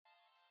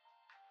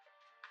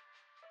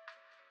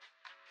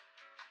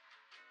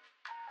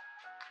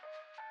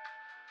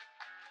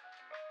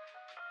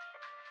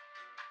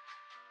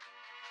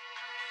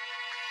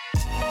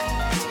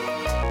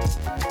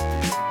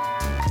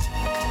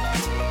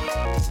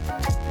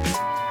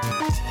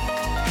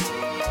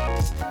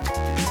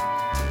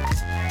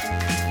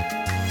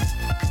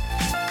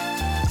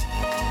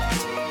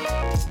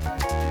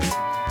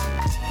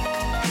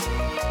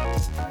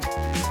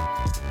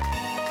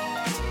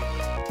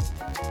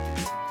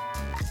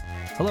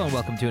Hello and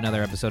welcome to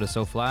another episode of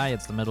SoFly.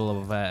 It's the middle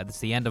of, it's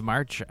the end of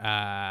March.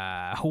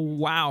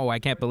 Wow, I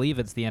can't believe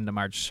it's the end of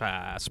March.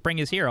 Spring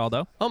is here,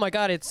 Aldo. Oh my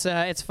God, it's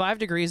 5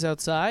 degrees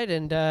outside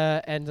and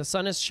the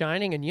sun is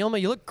shining. And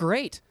Yilma, you look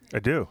great. I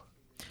do.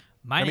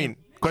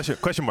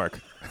 Question mark.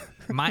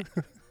 My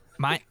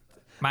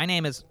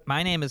name is.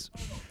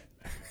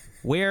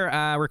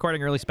 We're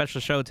recording a really special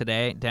show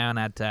today down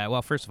at.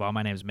 Well, first of all,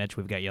 my name is Mitch.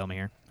 We've got Yilma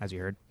here, as you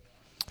heard.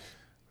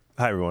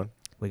 Hi everyone.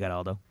 We got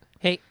Aldo.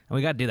 Hey, And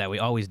we got to do that. We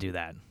always do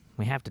that.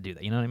 We have to do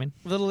that. You know what I mean?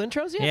 little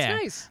intros? Yeah, Yeah.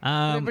 it's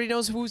nice. Everybody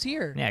knows who's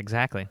here. Yeah,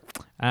 exactly.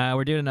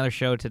 We're doing another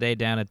show today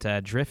down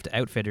at Drift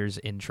Outfitters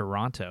in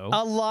Toronto.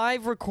 A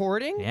live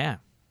recording. Yeah.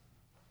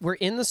 We're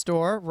in the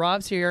store.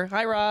 Rob's here.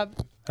 Hi,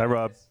 Rob. Hi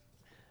Rob.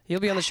 He'll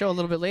be on the show a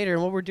little bit later.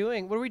 And what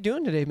are we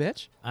doing today,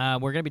 Mitch? We're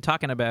going to be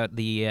talking about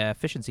the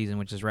fishing season,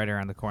 which is right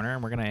around the corner,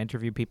 and we're going to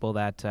interview people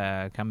that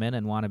come in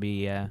and want to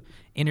be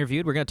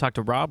interviewed. We're going to talk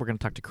to Rob. We're going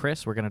to talk to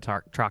Chris. We're going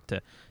to talk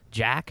to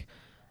Jack,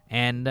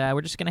 and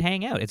we're just going to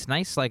hang out. It's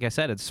nice, like I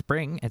said. It's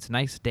spring. It's a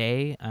nice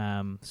day.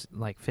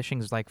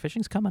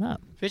 Fishing's coming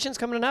up. Fishing's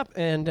coming up,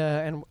 and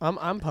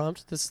I'm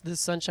pumped. This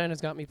sunshine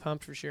has got me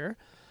pumped for sure.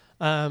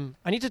 I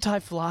need to tie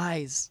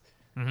flies.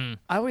 Mm-hmm.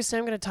 I always say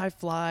I'm going to tie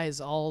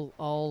flies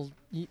all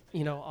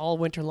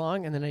winter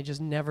long, and then I just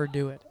never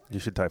do it. You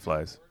should tie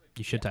flies.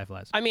 You should tie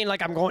flies. I mean,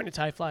 like, I'm going to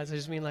tie flies. I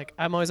just mean, like,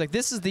 I'm always like,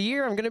 this is the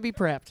year I'm going to be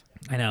prepped.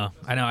 I know.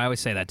 I always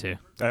say that too.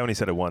 I only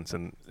said it once,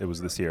 and it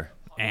was this year.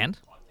 And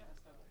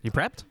you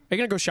prepped? Are you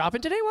going to go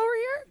shopping today while we're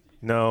here?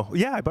 No.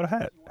 Yeah, I bought a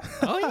hat.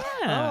 Oh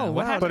yeah. Oh,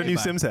 What wow. hat I bought did a you new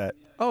buy? Sims hat.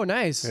 Oh,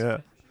 nice. Yeah.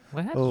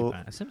 What hat did you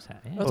buy? A Sims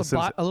hat. Yeah. That's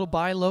Sims- a little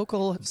buy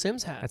local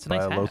Sims hat. That's a Buy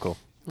nice a hat. local.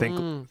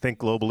 Think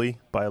globally,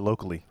 buy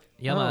locally.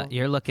 Yelma, Oh.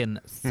 you're looking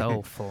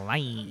so fly.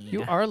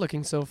 You are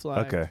looking so fly.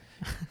 Okay.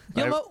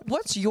 Yelma,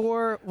 what's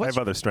I have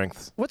other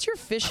strengths. your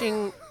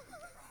fishing?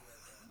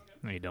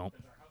 No, you don't.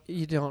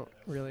 You don't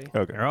really.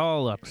 Okay. They're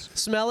all looks.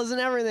 Smell isn't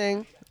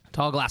everything.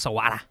 Tall glass of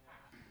water.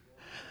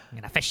 I'm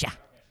gonna fish ya.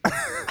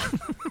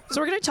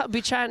 So we're gonna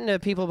be chatting to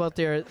people about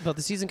the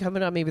season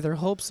coming up, maybe their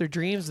hopes, their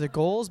dreams, their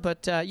goals.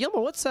 But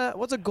Yelma, what's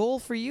a goal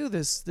for you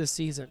this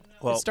season?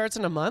 Well- It starts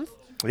in a month.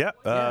 Yeah.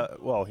 Yeah.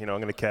 Well, I'm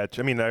going to catch.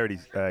 I mean,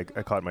 I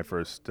caught my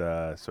first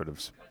sort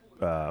of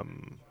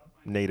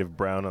native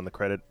brown on the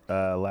credit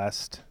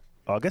last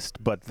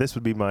August, but this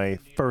would be my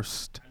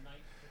first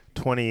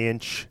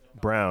 20-inch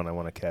brown I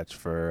want to catch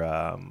for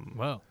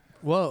Whoa.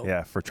 Whoa.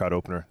 yeah, for trout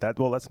opener.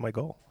 That's my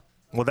goal.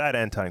 Well, that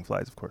and tying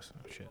flies, of course.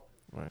 Shit.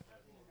 Right.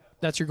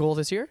 That's your goal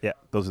this year? Yeah,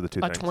 those are the two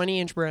A things.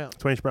 20-inch brown.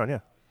 20-inch brown, yeah.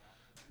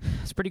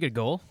 It's a pretty good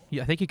goal.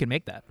 I think you can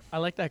make that. I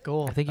like that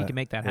goal. I think you can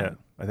make that Yeah, happen.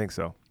 I think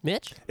so.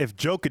 Mitch? If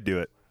Joe could do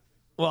it.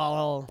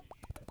 Well,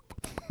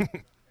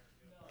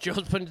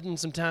 Joe's putting in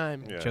some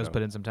time. Yeah, Joe's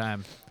put in some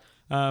time.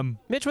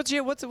 Mitch, what's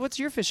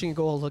your fishing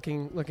goal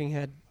looking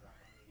ahead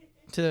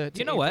to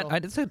You know what?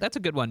 April? That's a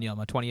good one,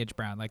 Yelma. 20-inch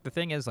brown. Like the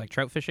thing is, like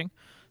trout fishing,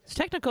 it's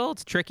technical.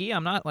 It's tricky.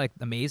 I'm not like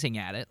amazing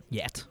at it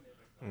yet,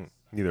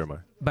 Neither am I.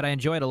 but I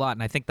enjoy it a lot,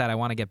 and I think that I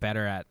want to get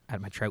better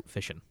at my trout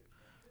fishing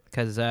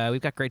because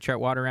we've got great trout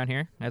water around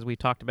here, as we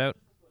talked about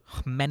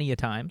many a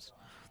times.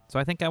 So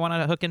I think I want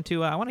to hook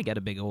into. I want to get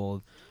a big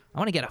old. I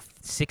want to get a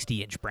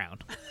 60-inch brown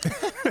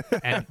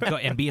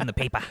and be in the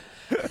paper.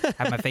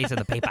 Have my face in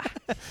the paper.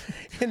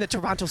 in the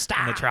Toronto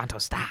Star. In the Toronto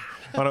Star.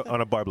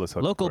 On a barbless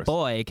hook. Local of course.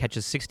 boy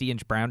catches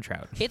 60-inch brown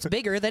trout. It's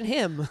bigger than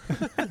him.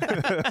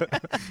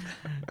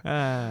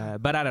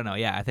 But I don't know.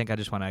 Yeah, I think I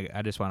just want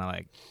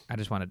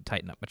to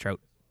tighten up my trout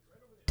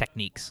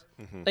techniques.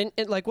 and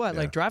like what?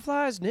 Yeah. Like dry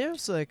flies,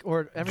 nymphs,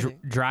 or everything.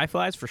 Dry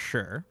flies for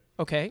sure.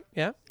 Okay,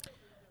 yeah,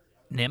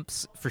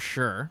 Nymphs for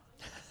sure.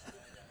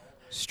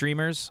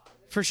 Streamers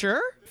for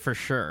sure. for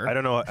sure. I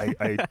don't know.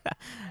 I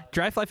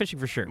Dry fly fishing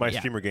for sure. my yeah.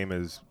 streamer game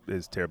is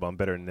terrible. I'm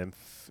better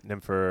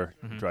nympher,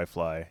 dry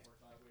fly,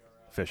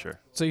 fisher.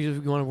 So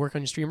you want to work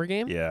on your streamer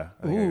game? Yeah.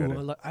 I think I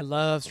Ooh, gotta- I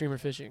love streamer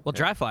fishing. Well,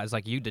 dry flies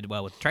like you did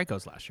well with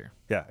Tricos last year.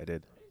 yeah, I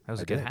did. That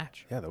was I a good did.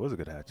 hatch. Yeah, that was a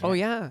good hatch. Oh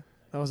yeah,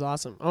 that was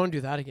awesome. I want to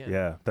do that again.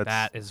 Yeah, that's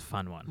That is a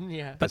fun one.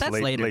 Yeah. But that's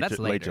later. That's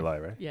late later. July,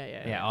 right?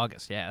 yeah. Yeah,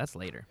 August. Yeah, that's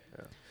later.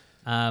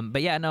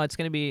 But yeah, no, it's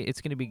gonna be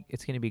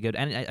good.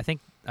 And I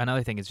think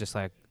another thing is just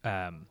like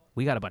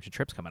we got a bunch of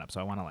trips coming up,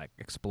 so I want to like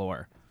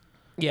explore,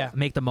 Yeah,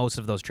 make the most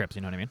of those trips.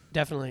 You know what I mean?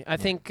 definitely. I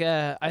think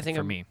for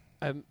For me,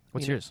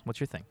 what's you know, yours? What's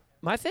your thing?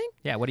 My thing?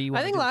 Yeah, what do you? I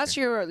wanna think do this last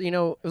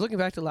year, looking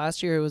back to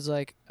last year, it was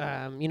like,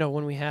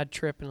 when we had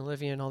Tripp and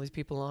Olivia and all these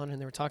people on, and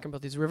they were talking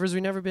about these rivers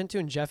we've never been to,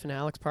 and Jeff and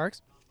Alex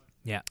Parks.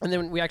 Yeah. And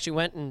then we actually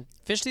went and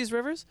fished these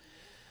rivers.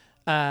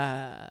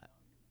 That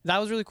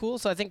was really cool.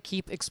 So I think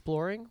keep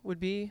exploring would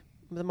be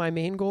my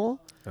main goal.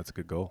 That's a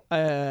good goal.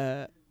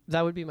 That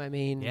would be my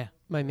main Yeah.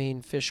 my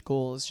main fish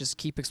goal is just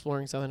keep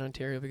exploring Southern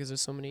Ontario because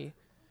there's so many.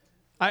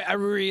 I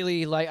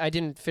really like. I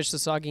didn't fish the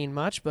Saugeen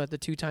much, but the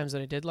 2 times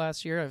that I did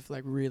last year, I've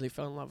like really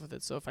fell in love with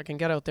it. So if I can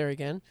get out there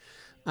again,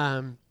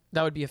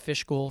 that would be a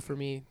fish goal for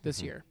me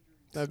this year.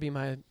 That would be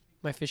my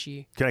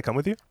fishy. Can I come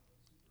with you?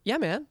 Yeah,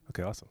 man.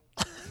 Okay, awesome.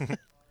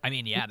 I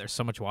mean, yeah, there's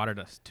so much water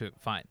to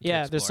find.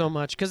 Yeah, to there's so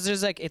explore. much because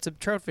there's like it's a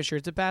trout fishery,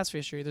 it's a bass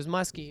fishery. There's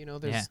muskie, you know.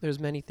 There's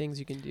many things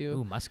you can do.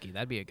 Ooh, muskie,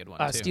 that'd be a good one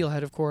too.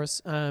 Steelhead, of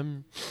course,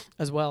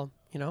 as well.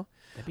 You know.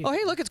 That'd be Oh,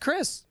 hey, look, it's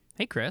Chris.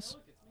 Hey, Chris.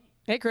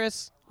 Hey,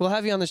 Chris. We'll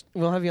have you on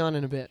We'll have you on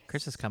in a bit.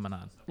 Chris is coming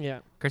on. Yeah.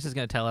 Chris is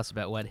going to tell us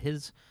about what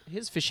his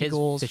Fishing his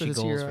goals fishy for this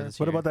goals year. for are. this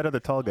What year. about that other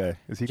tall guy?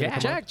 Is he going to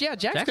come on?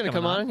 Jack's Jack's going to come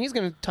coming on. on. He's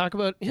going to talk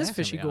about his Jack's gonna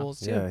fishy be on. goals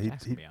too. Yeah,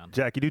 Jack's gonna be on.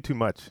 Jack, you do too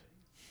much.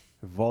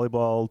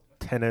 Volleyball,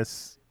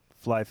 tennis,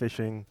 fly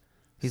fishing,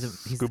 He's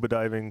scuba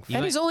diving. You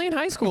And he's only in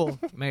high school.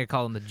 may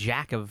call him the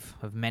Jack of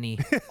many,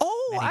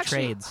 Oh, many actually.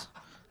 trades.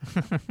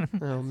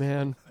 Oh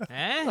man,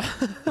 Eh?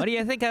 What do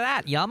you think of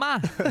that, Yelma?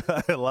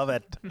 I love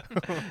it.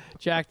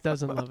 Jack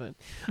doesn't love it.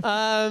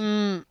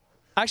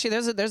 Actually,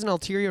 there's an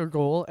ulterior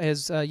goal.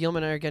 As Yilma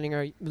and I are getting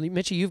our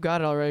Mitchie, you've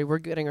got it already. We're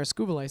getting our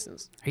scuba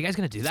license. Are you guys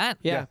going to do that?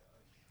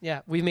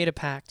 Yeah. We made a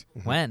pact.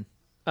 When?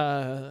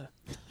 Uh,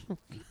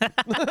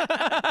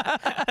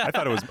 I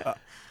thought it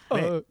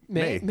was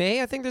May.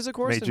 May. I think there's a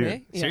course May, in June.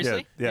 May. Yeah.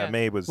 Seriously? Yeah,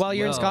 May was. While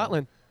you're in Whoa.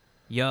 Scotland.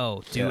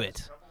 Yo, do Yeah.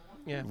 it.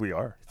 Yeah. We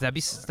are.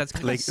 That's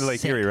kinda Lake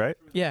sick. Erie, right?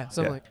 Yeah.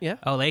 Something Yeah. like yeah.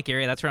 Oh, Lake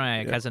Erie. That's where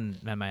my Yeah. cousin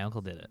and my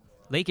uncle did it.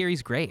 Lake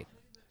Erie's great.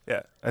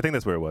 Yeah, I think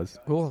that's where it was.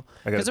 Cool.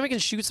 I got Because then we can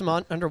shoot some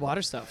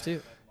underwater stuff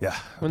too. Yeah.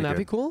 Wouldn't that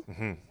be cool?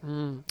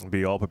 Mm-hmm.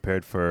 Be all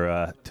prepared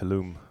for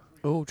Tulum,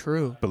 Oh,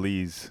 true.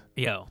 Belize,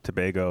 Yo,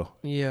 Tobago,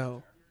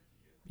 Yo.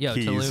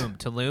 Keys.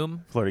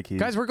 Tulum. Florida Keys.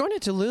 Guys, we're going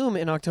to Tulum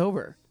in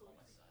October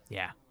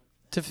Yeah,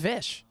 to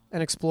fish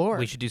and explore.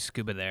 we should do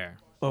scuba there.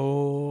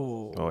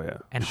 Oh. Oh yeah.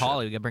 And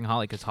Holly, we could bring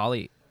Holly because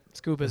Holly,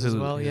 Scuba's as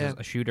well, who's yeah.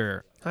 a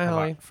shooter, Hi, of our-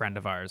 Holly. friend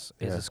of ours,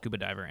 is Yeah. a scuba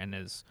diver and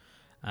is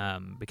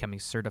becoming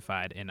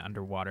certified in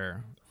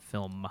underwater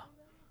film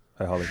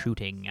Hi Holly.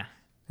 shooting.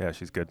 Yeah,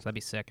 she's good. So that'd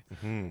be sick.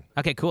 Hmm.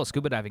 Okay, cool.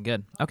 Scuba diving,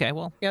 good. Okay,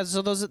 well. Yeah,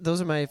 so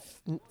those are my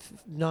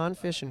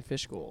non-fish and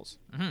fish goals.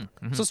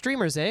 Mm-hmm. So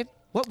streamers, eh?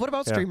 What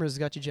about Yeah. streamers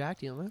got you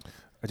jacked, you know?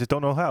 I just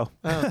don't know how.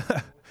 Oh.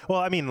 Well,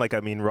 I mean,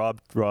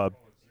 Rob,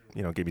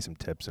 gave me some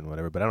tips and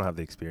whatever, but I don't have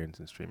the experience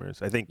in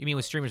streamers. I think, You mean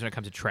with streamers when it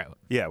comes to trout?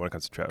 yeah, when it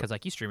comes to trout. Because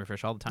like you streamer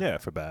fish all the time. Yeah,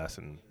 for bass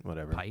and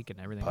whatever. Pike and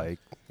everything. Pike,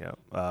 yeah.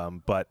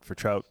 But for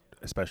trout,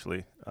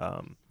 especially,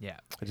 Yeah.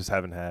 I just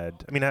haven't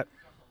had. I mean, I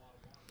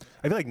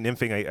feel like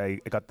nymphing.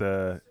 I got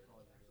the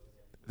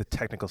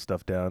technical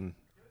stuff down.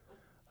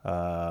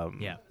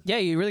 Yeah. Yeah,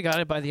 you really got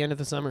it by the end of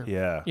the summer.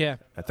 Yeah. Yeah.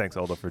 Thanks,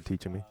 Aldo, for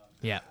teaching me.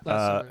 Yeah.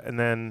 Last summer. And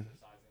then,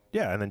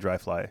 and then dry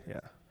fly. Yeah.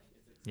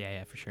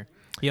 Yeah, for sure.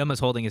 He almost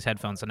holding his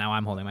headphones, so now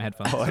I'm holding my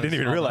headphones. Oh, I didn't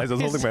even realize I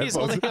was holding my He's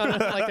headphones.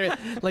 holding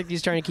on like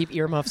he's trying to keep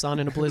earmuffs on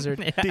in a blizzard.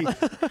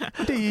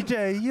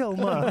 DJ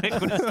Yilma.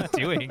 What is he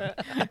doing?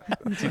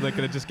 Is he like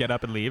gonna just get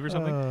up and leave or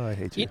something? Oh, I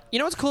hate you. You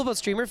know what's cool about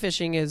streamer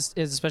fishing is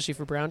especially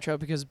for brown trout,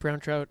 because brown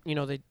trout, you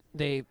know,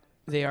 they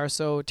are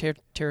so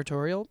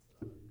territorial,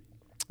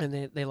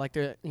 and they like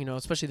their, you know,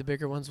 especially the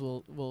bigger ones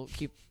will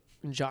keep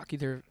and jockey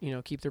their, you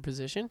know, keep their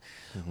position.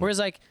 Whereas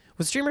like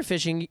with streamer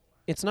fishing,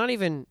 it's not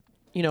even,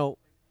 you know,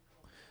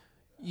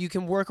 you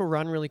can work a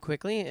run really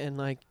quickly and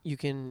like you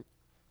can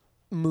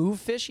move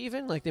fish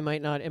even, like they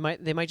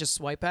might just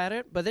swipe at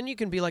it, but then you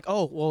can be like,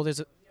 oh well,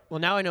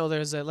 now I know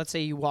there's a, let's say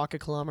you walk a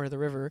kilometer of the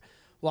river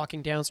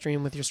walking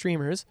downstream with your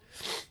streamers,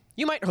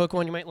 you might hook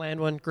one, you might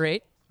land one,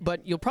 great,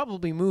 but you'll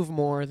probably move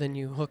more than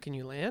you hook and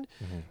you land.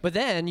 But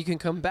then you can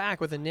come back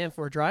with a nymph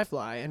or a dry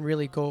fly and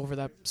really go over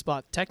that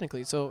spot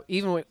technically. So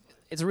even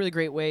it's a really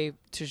great way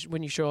to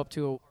when you show up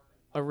to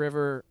a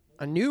river,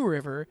 a new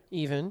river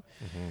even,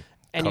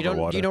 and Cover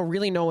water. you don't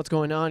really know what's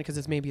going on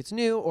because maybe it's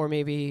new, or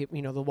maybe,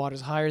 you know, the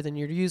water's higher than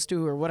you're used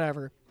to or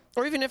whatever.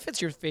 Or even if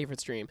it's your favorite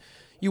stream,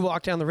 you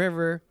walk down the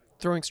river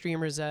throwing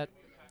streamers at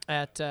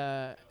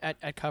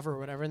cover or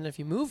whatever, and then if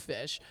you move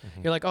fish,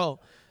 you're like, oh,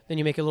 then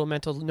you make a little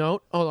mental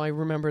note. Oh, I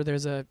remember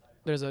there's a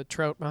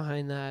trout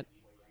behind that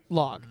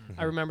log.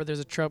 I remember there's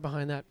a trout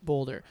behind that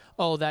boulder.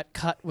 Oh, that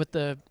cut with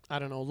the, I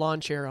don't know, lawn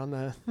chair on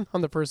the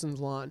on the person's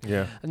lawn.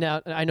 Yeah.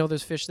 Now I know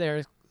there's fish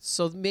there,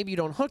 so maybe you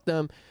don't hook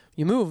them,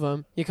 you move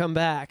them, you come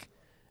back,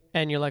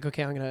 and you're like,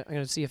 okay, I'm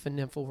gonna see if a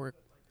nymph will work.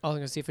 I'm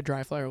gonna see if a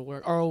dry fly will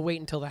work, or I'll wait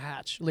until the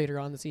hatch later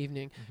on this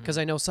evening because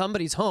I know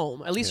somebody's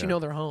home. At least you Yeah. know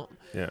they're home.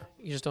 Yeah.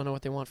 You just don't know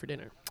what they want for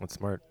dinner. That's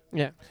smart.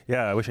 Yeah,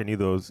 Yeah, I wish I knew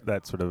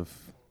that sort of.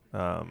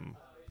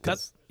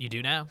 that's You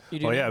do now? you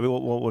do. Oh yeah,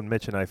 know. when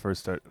Mitch and I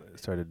first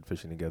started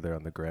fishing together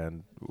on the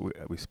Grand,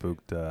 we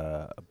spooked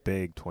a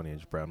big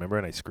 20-inch brown. Remember?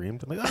 And I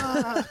screamed, I'm like,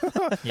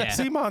 ah, Yeah.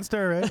 sea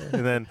monster, right?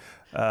 And then,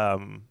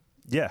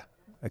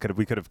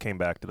 we could have came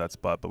back to that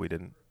spot, but we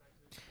didn't.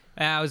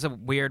 It was a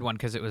weird one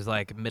because it was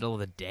like middle of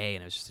the day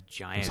and it was just a It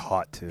giant. was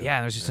hot too. Yeah,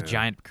 there was just a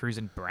giant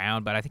cruising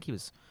brown, but I think he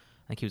was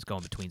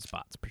going between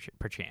spots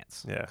per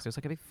chance. Yeah. 'Cause it was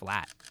like a big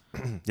flat.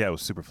 Yeah, it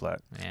was super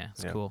flat. Yeah,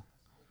 it's Yeah. cool.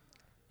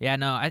 Yeah,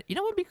 no, you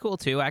know what would be cool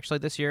too, actually,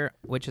 this year,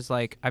 which is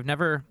like, I've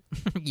never,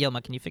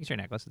 Yelma, can you fix your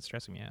necklace? It's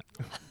stressing me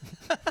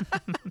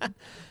out.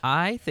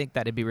 I think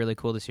that it'd be really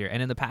cool this year.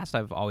 And in the past,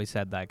 I've always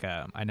said like,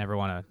 I never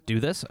want to do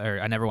this, or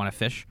I never want to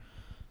fish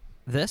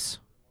this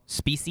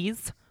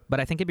species, but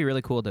I think it'd be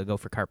really cool to go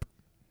for carp.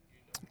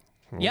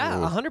 Yeah,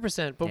 Ooh.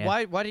 100%. But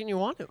Yeah. why didn't you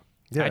want to?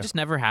 Yeah. I just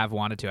never have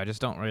wanted to. I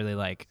just don't really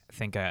like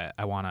think I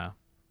wanna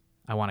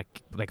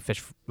like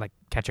fish like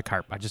catch a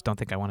carp. I just don't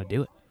think I want to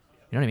do it.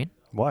 You know what I mean?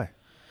 Why?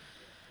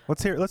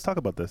 Let's talk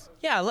about this.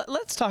 Yeah,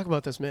 let's talk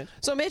about this, man.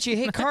 So, Mitch, you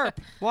hate carp.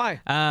 Why?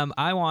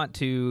 I want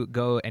to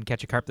go and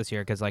catch a carp this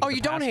year because like. Oh, the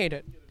you don't past- hate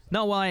it.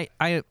 No, well,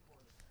 I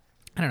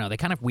don't know. They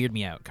kind of weird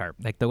me out, carp.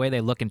 Like the way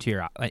they look into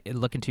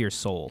your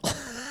soul.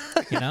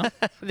 You know,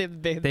 The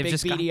big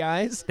just got- beady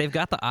eyes. they've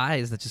got the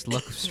eyes that just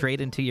look straight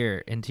into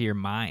your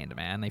mind,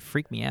 man. They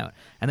freak me out.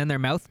 And then their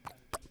mouth,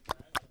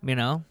 you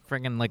know,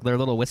 friggin' like their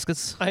little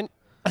whiskas.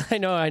 I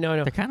know.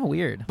 They're kind of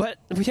weird. But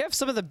we have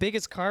some of the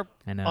biggest carp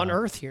I know. on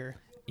Earth here.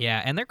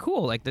 Yeah, and they're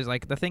cool. Like there's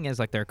like the thing is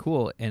like they're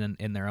cool in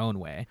their own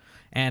way.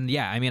 And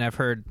yeah, I mean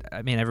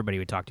everybody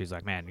we talk to is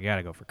like, man, you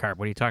gotta go for carp.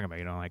 What are you talking about?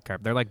 You don't like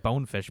carp? They're like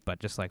bonefish, but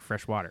just like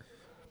fresh water.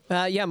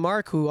 Yeah,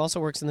 Mark, who also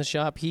works in the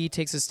shop, he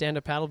takes his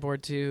stand-up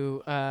paddleboard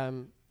to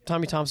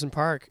Tommy Thompson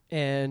Park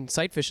and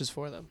sight fishes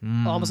for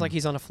them, almost like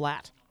he's on a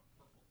flat.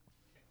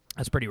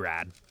 That's pretty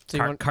rad. So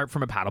you want- Carp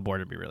from a paddleboard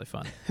would be really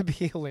fun. It'd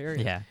be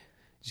hilarious. Yeah,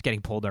 just getting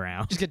pulled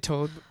around. Just get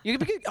towed. You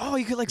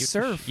could like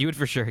surf. You would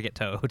for sure get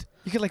towed.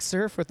 You could like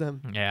surf with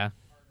them. Yeah.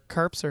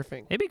 Carp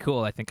surfing. It'd be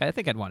cool. I think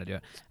I'd want to do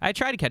it. I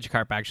tried to catch a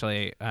carp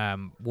actually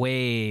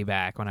way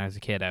back when I was a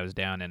kid. I was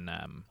down in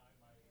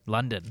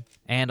London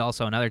and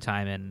also another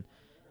time in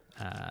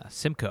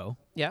Simcoe.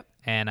 Yep.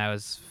 And I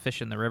was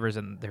fishing the rivers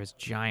and there was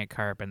giant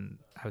carp and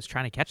I was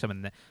trying to catch them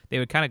and they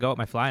would kind of go up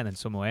my fly and then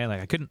swim away.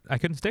 Like I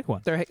couldn't stick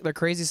one. They're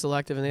crazy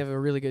selective and they have a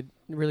really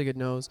good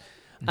nose.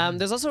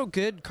 There's also a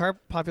good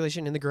carp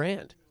population in the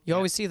Grand. You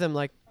always see them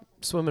like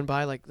swimming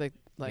by like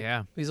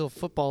Yeah. these little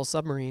football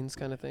submarines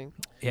kind of thing.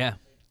 Yeah.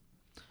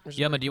 Which is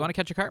Yuma, really do you want to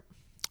catch a carp?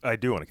 I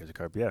do want to catch a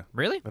carp. Yeah.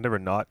 Really? I never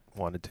not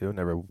wanted to.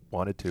 Never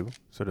wanted to.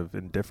 Sort of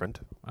indifferent.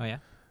 Oh yeah.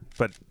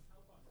 But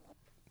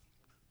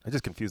I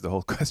just confused the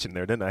whole question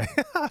there, didn't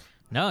I?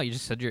 No, you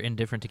just said you're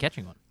indifferent to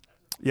catching one.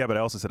 Yeah, but I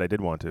also said I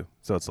did want to.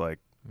 So it's like.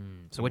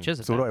 So which is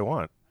it? So what do then? I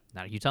want?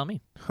 Now you tell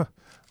me.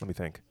 Let me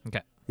think.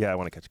 Okay. Yeah, I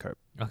want to catch a carp.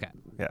 Okay.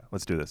 Yeah,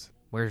 let's do this.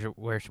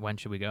 When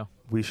should we go?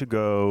 We should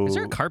go. Is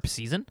there a carp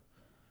season?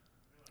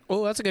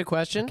 Oh, that's a good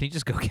question. Can you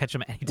just go catch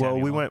them anytime? Well,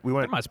 you we want? went.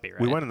 There must be,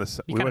 right? We went in the.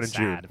 Be We kinda went in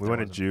June. sad if We there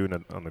went in wasn't.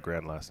 June on the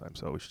Grand last time,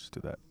 so we should just do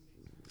that.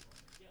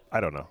 I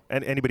don't know.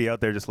 And anybody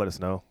out there, just let us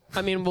know.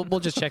 I mean, we'll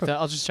just check that.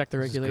 I'll just check the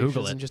regulations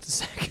Google it. in just a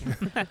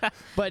second.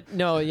 But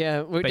no,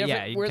 yeah, But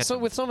yeah, you can we're catch so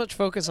them. with so much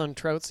focus on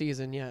trout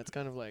season. Yeah, it's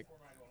kind of like,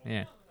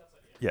 Yeah.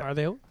 Yeah. are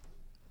they?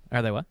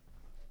 Are they what?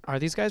 Are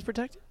these guys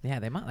protected? Yeah,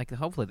 they might. Like,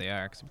 hopefully they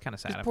are. Cause I'm kind of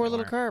sad. These if poor they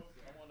little weren't. carp.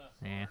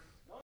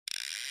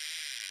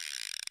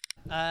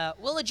 Yeah.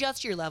 We'll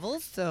adjust your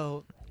levels,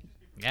 so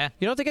Yeah.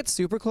 you don't have to get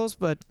super close,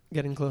 but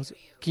getting close.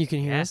 You can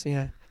hear Yeah. us,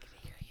 yeah.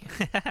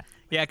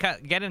 Yeah.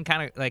 Get in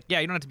kind of like. Yeah.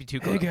 You don't have to be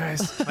too close. Hey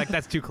guys, Like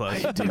that's too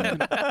close.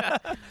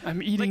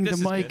 I'm eating Like, the this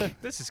mic. Is good.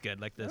 This is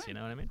good. Like this. You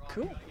know what I mean?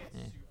 Cool.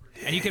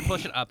 And you can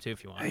push it up too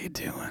if you How want. you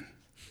doing?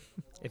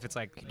 If it's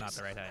like not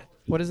the right height.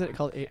 What is it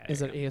called?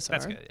 Is it Yeah, ASR?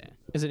 That's good. Yeah.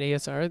 Is it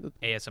ASR?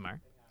 ASMR.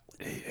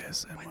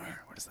 ASMR.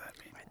 What does that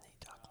mean?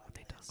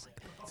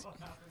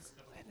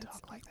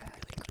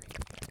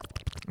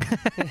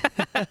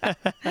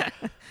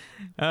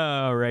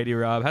 Alrighty,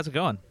 Rob. How's it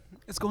going?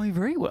 It's going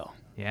very well.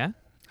 Yeah.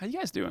 How you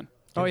guys doing?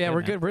 Oh yeah, good, we're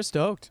man. good. We're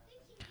stoked.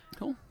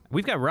 Cool.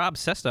 We've got Rob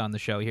Sesta on the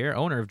show here,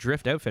 owner of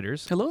Drift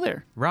Outfitters. Hello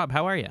there. Rob,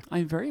 how are you?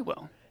 I'm very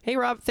well. Hey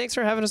Rob, thanks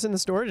for having us in the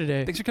store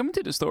today. Thanks for coming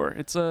to the store.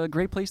 It's a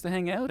great place to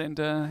hang out and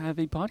have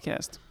a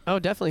podcast. Oh,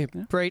 definitely a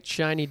Yeah. bright,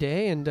 shiny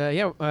day, and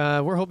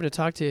we're hoping to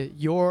talk to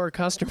your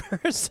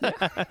customers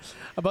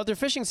about their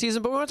fishing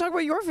season. But we want to talk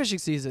about your fishing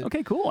season.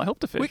 Okay, cool. I hope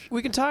to fish.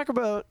 We can talk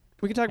about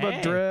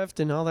Hey.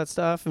 drift and all that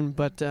stuff,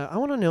 but I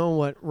want to know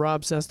what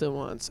Rob Sesta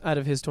wants out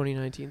of his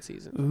 2019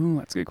 season. Ooh,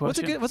 that's a good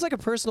question. What's like a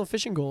personal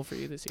fishing goal for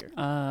you this year?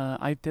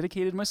 I've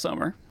dedicated my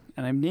summer,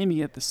 and I'm naming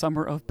it the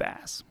Summer of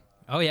Bass.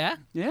 Oh yeah,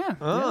 Yeah.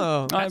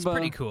 Oh. yeah. that's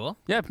pretty cool.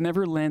 Yeah, I've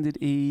never landed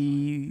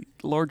a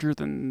larger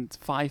than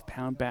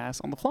 5-pound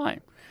bass on the fly.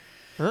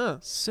 Huh.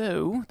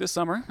 So this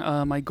summer,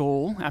 my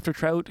goal after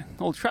trout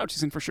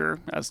season for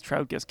sure, as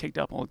trout gets kicked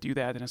up, I'll do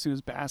that. And as soon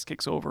as bass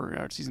kicks over,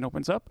 our season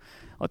opens up,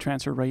 I'll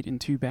transfer right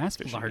into bass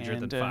fishing. Larger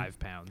and, than 5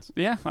 pounds.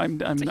 Yeah, I'm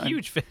It's a I'm-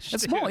 huge fish.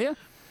 It's too. small, yeah.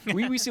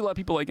 we see a lot of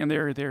people like, and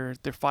their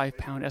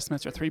 5-pound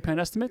estimates or 3-pound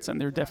estimates, and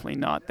they're definitely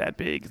not that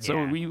big. So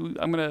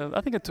Yeah.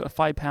 I think a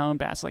 5-pound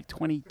bass like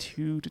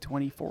 22 to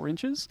 24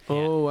 inches.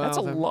 Oh wow. That's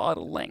a lot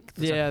of length.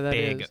 It's a Yeah, that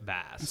big is.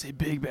 bass. It's a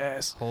big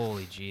bass.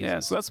 Holy Jesus. Yeah,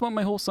 so that's what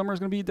my whole summer is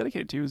going to be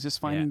dedicated to, is just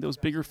finding those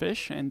bigger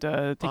fish and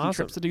taking Awesome.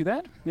 trips to do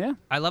that. Yeah,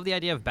 I love the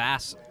idea of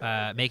bass,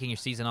 making your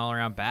season all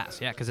around bass.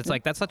 Yeah, because it's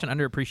like that's such an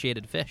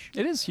underappreciated fish.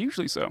 it is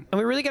hugely so. And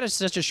we really got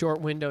such a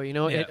short window, you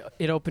know. Yeah.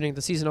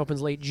 The season opens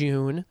late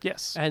June,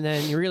 Yes. and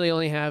then you really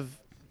only have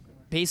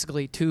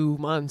basically 2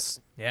 months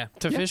Yeah.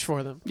 to Yeah. fish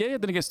for them. Yeah,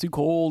 then it gets too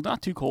cold.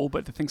 Not too cold,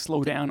 but the things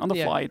slow down. On the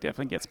Yeah. fly, it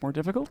definitely gets more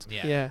difficult.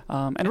 Yeah. Yeah.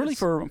 And really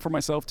for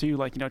myself too,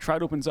 like,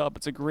 trout opens up.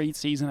 It's a great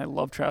season. I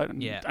love trout.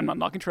 And Yeah. I'm not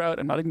knocking trout.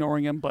 I'm not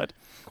ignoring him, but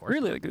Of course.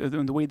 really, like,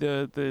 the way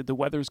the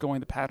weather's going,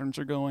 the patterns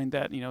are going,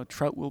 that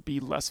trout will be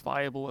less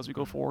viable as we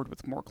go forward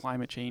with more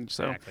climate change.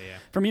 So Exactly, yeah.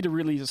 for me to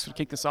really just sort of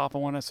kick this off, I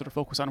want to sort of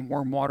focus on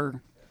warm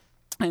water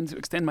and to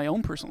extend my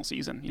own personal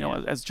season.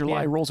 Yeah. As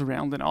July Yeah. rolls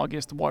around in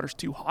August, the water's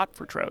too hot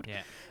for trout.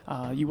 Yeah.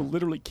 You will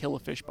literally kill a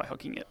fish by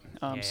hooking it.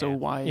 So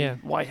Yeah.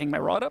 why hang my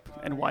rod up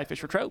and why fish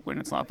for trout when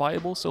it's not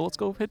viable? So let's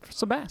go hit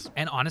some bass.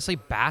 And honestly,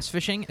 bass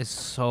fishing is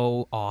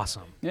so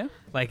awesome. Yeah.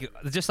 Like,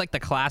 just like the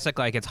classic,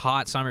 like, it's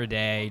hot summer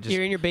day, just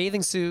You're in your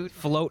bathing suit.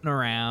 floating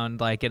around,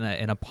 like, in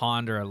a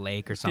pond or a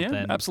lake or something.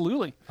 Yeah,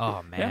 absolutely.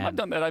 Oh, man. Yeah, I've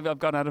done that. I've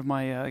gone out of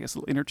my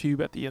little inner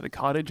tube at the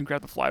cottage and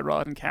grabbed the fly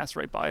rod and cast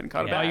right by it and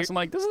caught Yeah. a bass. I'm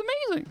like, this is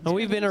amazing. Oh,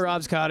 we've been to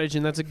Rob's cottage,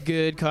 and that's a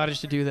good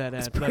cottage to do that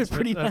at. That's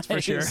pretty that's for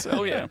sure. nice.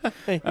 Oh yeah,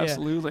 Yeah.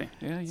 absolutely.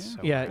 Yeah. So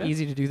Yeah, good.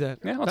 easy to do that.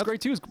 Yeah, what's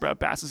great too is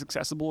bass is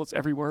accessible. It's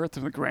everywhere. It's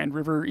in the Grand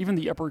River. Even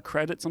the Upper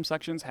Credit, some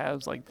sections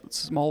has like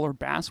smaller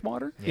bass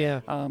water.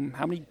 Yeah. How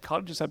many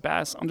cottages have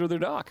bass under their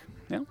dock?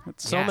 Yeah,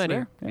 it's So Yeah. many.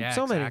 there. Yeah. Yeah,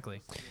 So many.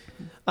 exactly.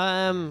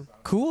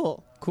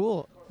 Cool.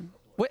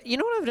 What? You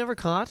know what I've never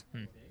caught?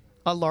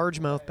 A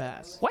largemouth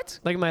bass. What?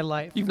 Like in my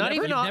life. You've Not never-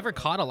 even. You've a- never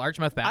caught a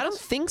largemouth bass? I don't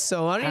think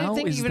so. I don't How even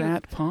think is even.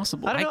 that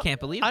possible? I don't I know. can't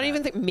believe I don't that.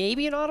 even think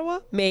maybe in Ottawa,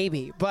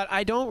 maybe, but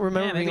I don't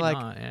remember Yeah, being maybe like.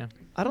 not, yeah.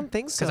 I don't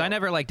think so. Because I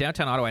never, like,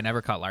 downtown Ottawa, I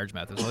never caught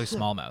largemouth. It was always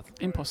smallmouth.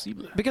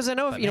 Impossible. Because I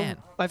know if But you know man.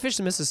 I fish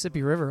the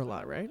Mississippi River a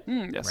lot, right?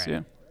 Yes. Right.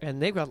 Yeah.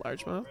 And they've got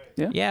largemouth.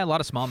 Yeah, a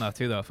lot of smallmouth,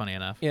 too, though, funny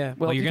enough. Yeah.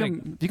 Well, you're if,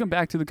 gonna. if you come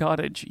back to the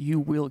cottage, you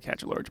will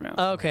catch a largemouth.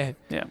 Okay.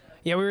 Yeah.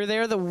 Yeah, we were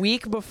there the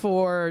week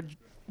before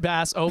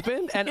bass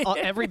opened, and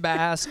every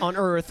bass on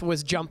Earth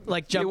was jumping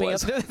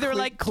was. up. They were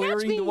like, clearing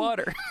 "Catch me, the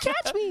water.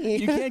 catch me!"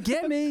 You can't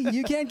get me.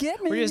 You can't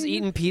get me. We're just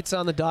eating pizza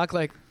on the dock,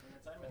 like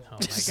Oh,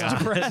 my God.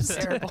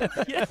 depressed.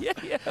 yeah.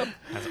 That's Yeah.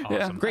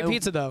 awesome. Great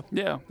pizza though.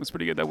 Yeah, it's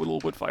pretty good. That little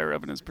wood fire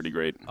oven is pretty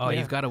great. Oh, Yeah.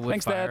 you've got a wood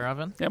Thanks, fire Dad.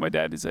 oven? Yeah, my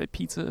dad is a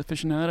pizza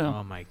aficionado.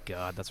 Oh, my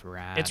God. That's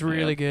rad. It's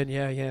really good.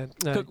 Yeah.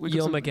 We cook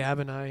Yil some- McGab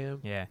and I am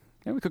Yeah.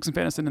 Yeah, we cooked some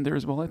venison in there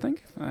as well, I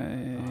think. If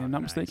I'm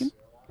not nice. mistaken.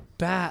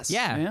 bass.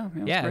 Yeah.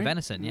 it's Yeah, great.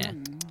 venison, yeah.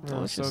 Oh,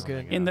 Delicious. so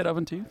good. In that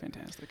oven too.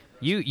 Fantastic.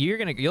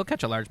 You'll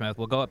catch a largemouth.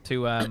 We'll go up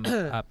to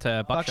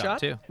Buckshot, Buckshot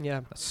too. Yeah.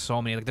 So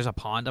many. Like, there's a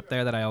pond up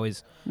there that I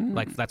always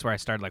like. That's where I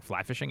started like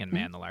fly fishing, and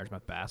man, the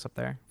largemouth bass up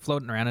there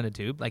floating around in a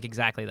tube, like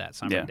exactly that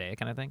summer Yeah. day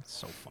kind of thing.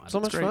 So fun. So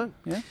much Great. fun.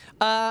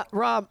 Yeah.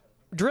 Rob,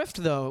 Drift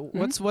though.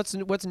 What's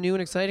new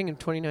and exciting in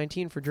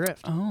 2019 for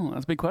Drift? Oh,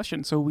 that's a big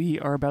question. So we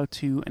are about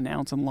to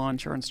announce and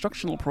launch our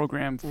instructional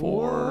program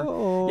for.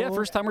 Whoa. Yeah,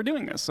 first time we're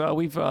doing this.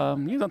 We've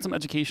done some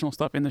educational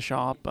stuff in the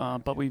shop,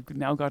 but we've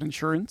now got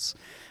insurance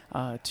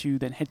to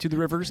then head to the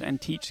rivers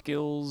and teach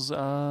skills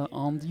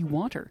on the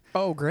water.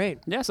 Oh, great.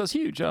 Yeah, so that's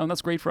huge.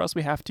 That's great for us.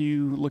 We have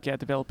to look at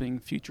developing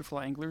future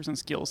fly anglers and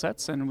skill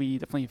sets, and we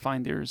definitely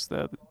find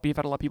we've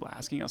had a lot of people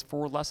asking us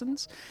for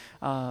lessons,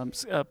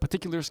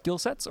 particular skill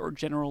sets or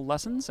general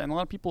lessons, and a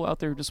lot of people out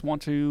there just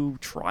want to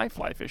try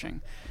fly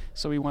fishing.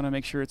 So we want to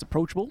make sure it's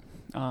approachable.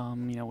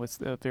 It's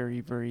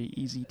very, very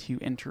easy to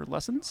enter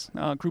lessons,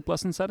 group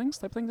lesson settings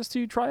type thing, just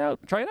to try it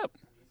out.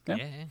 Yeah.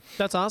 Yeah.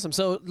 That's awesome.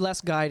 So less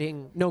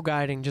guiding, no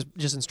guiding,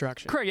 just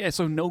instruction. Correct. Yeah.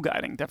 So no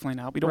guiding,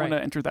 definitely not. We don't want Right.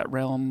 to enter that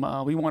realm.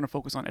 We want to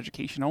focus on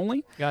education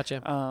only.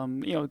 Gotcha.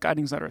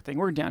 Guiding's not our thing.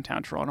 We're in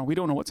downtown Toronto. We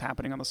don't know what's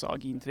happening on the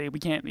Saugeen today. We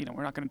can't,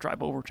 we're not going to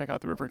drive over, check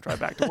out the river, and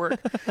drive back to work.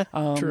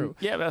 True.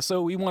 Yeah.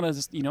 So we want to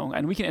just,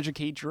 and we can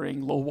educate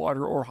during low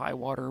water or high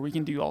water. We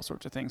can do all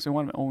sorts of things. So we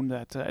want to own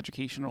that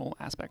educational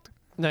aspect.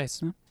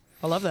 Nice. Yeah.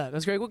 I love that.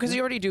 That's great. Well, because you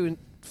already do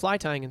fly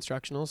tying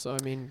instructional, so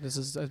I mean, this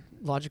is a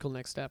logical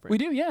next step, right? We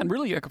do, yeah. And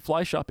really, like a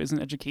fly shop is an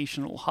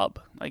educational hub.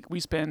 Like we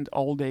spend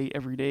all day,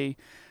 every day,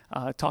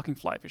 talking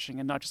fly fishing,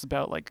 and not just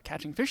about like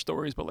catching fish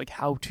stories, but like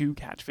how to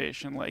catch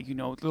fish and like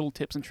little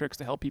tips and tricks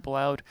to help people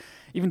out.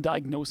 Even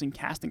diagnosing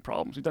casting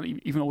problems. We've done it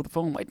even over the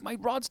phone. Like my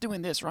rod's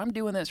doing this, or I'm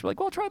doing this. We're like,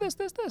 well, try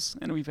this,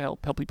 and we've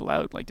helped people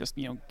out, like just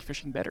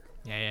fishing better.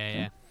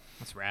 Yeah.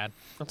 That's rad.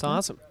 That's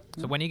awesome.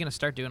 So when are you gonna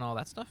start doing all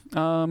that stuff?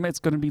 It's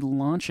going to be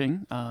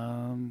launching.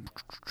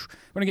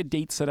 We're going to get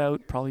dates set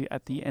out probably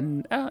at the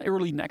end,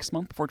 early next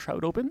month before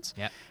trout opens.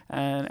 Yeah.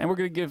 And we're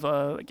going to give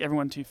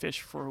everyone to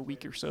fish for a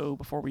week or so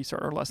before we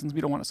start our lessons.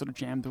 We don't want to sort of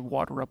jam the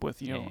water up with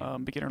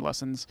beginner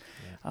lessons.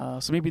 Yeah.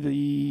 So maybe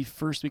the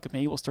first week of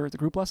May we'll start the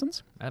group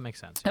lessons. That makes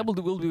sense. And we'll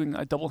be doing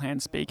double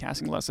hand spey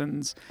casting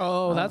lessons.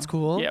 Oh, that's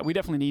cool. Yeah, we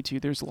definitely need to.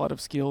 There's a lot of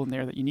skill in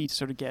there that you need to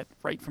sort of get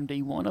right from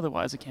day one.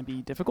 Otherwise, it can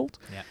be difficult.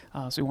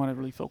 Yeah. So we want to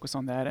really focus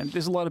on that. And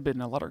there's a lot of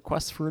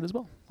requests for it as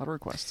well. A lot of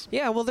requests.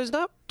 Yeah, well, there's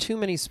not too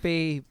many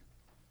spay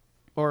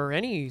or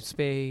any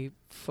spay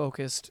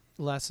focused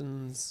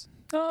lessons.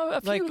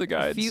 A few of the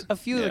guides. A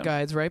few of the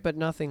guides, right? But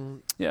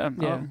nothing. Yeah,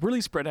 Yeah.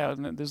 really spread out,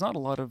 and there's not a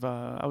lot of.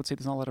 I would say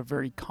there's not a lot of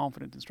very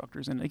confident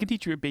instructors, and they can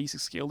teach you a basic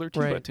skill or two,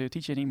 Right. but to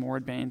teach any more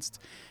advanced,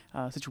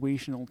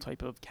 situational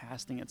type of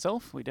casting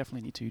itself, we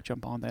definitely need to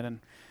jump on that and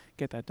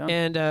get that done.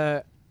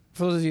 And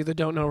For those of you that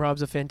don't know,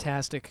 Rob's a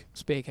fantastic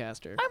spay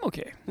caster. I'm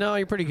okay. No,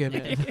 you're pretty good,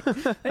 man.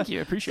 Thank you.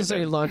 I appreciate Just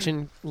like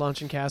that.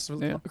 launching cast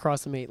Yeah.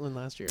 across the Maitland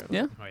last year.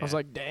 Yeah. Oh, I was yeah.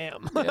 like,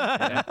 damn.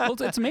 Yeah. Well,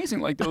 it's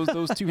amazing. Like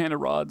those two-handed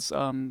rods,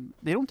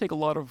 they don't take a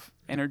lot of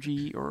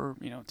energy or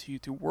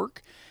to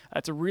work.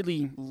 It's a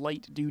really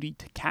light duty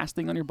to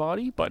casting on your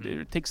body, but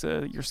it takes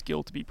your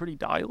skill to be pretty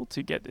dialed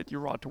to get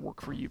your rod to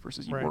work for you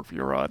versus you Right. work for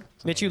your rod.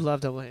 Mitch, you love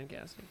double hand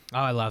casting. Oh,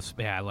 I love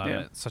Yeah.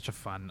 it. It's such a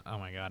fun. Oh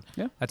my god.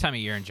 Yeah. That time of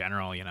year in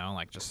general,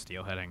 like just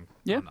steelheading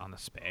Yeah. on the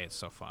spay. It's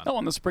so fun. Oh,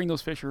 on the spring,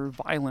 those fish are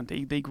violent.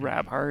 They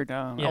grab hard.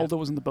 Yeah. Aldo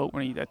was in the boat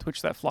when he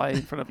twitched that fly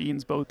in front of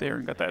Ian's boat there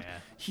and got that Yeah.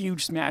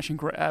 huge smash and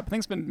grab. I think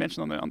it's been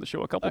mentioned on the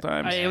show a couple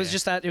times. It was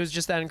just that. It was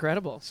just that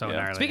incredible. So Yeah.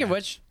 gnarly. Speaking of yeah.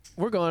 which,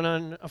 we're going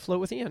on a float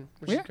with Ian.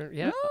 Which Yeah? is gonna,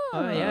 yeah.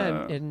 Ah.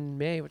 Yeah, in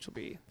May, which will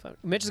be fun.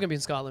 Mitch is gonna be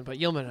in Scotland, but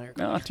Yilma and I are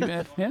going. Not too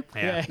bad. Yeah.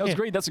 Yeah. That was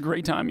great. That's a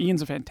great time.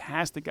 Ian's a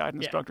fantastic guide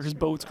and Yeah. instructor. His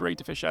boat's great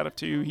to fish out of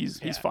too.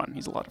 He's Yeah. fun.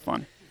 He's a lot of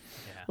fun.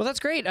 Well, that's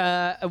great.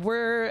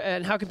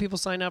 And how can people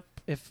sign up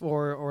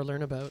or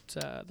learn about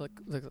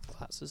the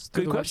classes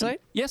through Good the question. website?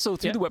 Yeah, so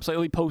through Yeah. the website,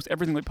 we post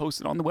everything we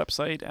posted on the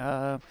website.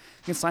 You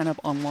can sign up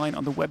online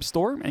on the web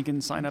store, and you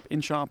can sign up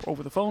in shop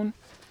over the phone.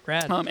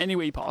 Rad. Any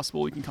way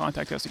possible, you can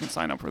contact us. You can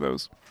sign up for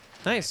those.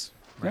 Nice.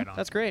 Right on.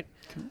 That's great.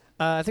 Cool.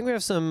 I think we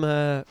have some.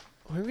 Are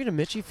we going to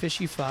Mitchy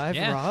Fishy 5,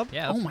 Yeah. Rob?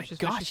 Yeah. Oh that's my Fishy's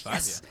gosh, 5,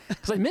 yes!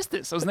 Because I missed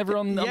this. I was never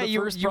on Yeah, the you-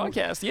 first you-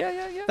 broadcast.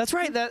 Yeah. That's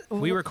right. That yeah.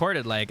 We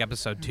recorded like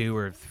episode 2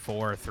 or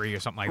 4 or 3 or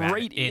something like that.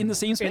 Right in the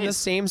same space. in the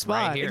same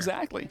spot. Right here.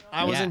 Exactly.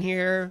 I wasn't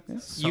here.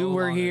 So You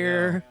were long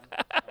here.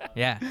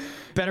 Yeah.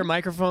 Better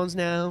microphones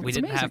now. We It's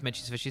didn't have amazing.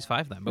 Mitchie's Fishies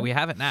 5 then, but we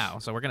have it now.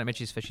 So we're going to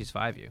Mitchie's Fishies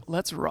 5 you.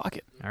 Let's rock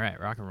it. All right.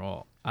 Rock and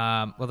roll.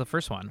 Well, the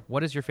first one.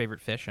 What is your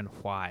favorite fish and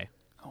why?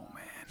 Oh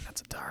man,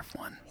 that's a tough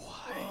one.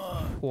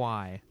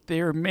 Why?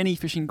 There are many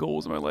fishing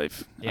goals in my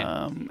life.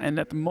 Yeah. And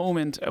at the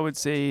moment, I would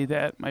say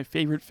that my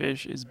favorite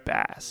fish is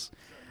bass.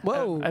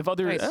 Whoa. I have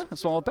other nice.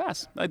 small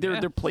bass. They're Yeah.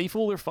 they're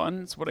playful. They're fun.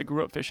 It's what I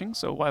grew up fishing.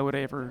 So why would I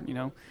ever,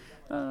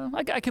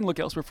 I can look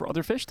elsewhere for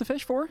other fish to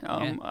fish for.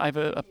 Yeah. I have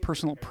a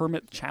personal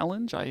permit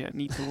challenge. I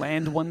need to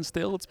land one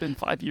still. It's been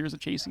 5 years of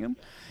chasing them.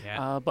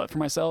 Yeah. But for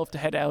myself to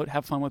head out,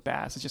 have fun with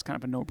bass, it's just kind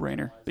of a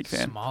no-brainer. Big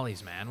fan.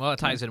 Smallies, man. Well, it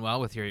ties in well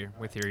with your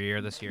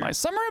year this year. My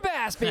summer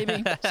bass,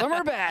 baby.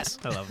 Summer bass.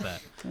 I love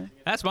that.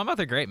 That's my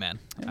mother. Great, man.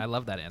 I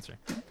love that answer.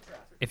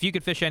 If you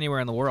could fish anywhere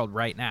in the world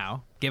right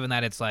now, given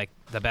that it's like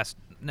the best,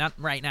 not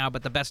right now,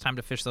 but the best time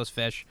to fish those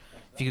fish,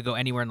 if you could go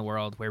anywhere in the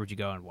world, where would you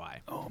go and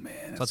why? Oh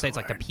man. So let's say it's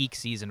like the peak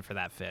season for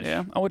that fish.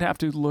 Yeah, I would have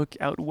to look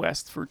out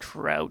west for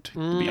trout.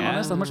 To be Yeah.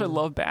 honest, as much as I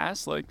love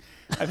bass, like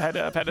I've had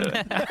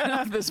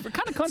this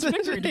kind of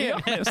contradictory. To be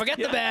honest, Forget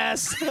the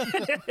bass.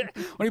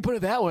 when you put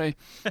it that way,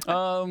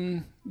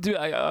 dude,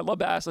 I love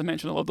bass. I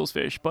mentioned I love those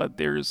fish, but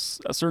there's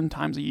a certain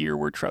times a year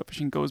where trout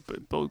fishing goes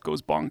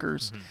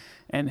bonkers,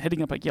 and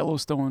hitting up like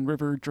Yellowstone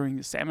River during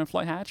the salmon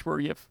fly hatch, where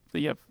you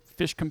have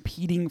fish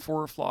competing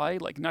for a fly,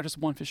 like not just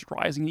one fish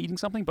rising and eating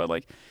something, but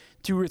like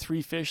 2 or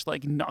 3 fish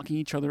like knocking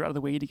each other out of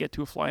the way to get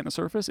to a fly on the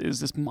surface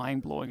is just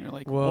mind blowing. You're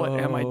like, what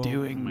am I Whoa.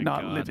 doing? Oh my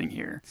not God. living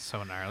here.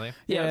 So gnarly.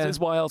 Yeah, Yeah. It's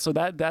wild. So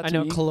that I to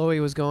know me,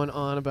 Chloe was going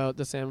on about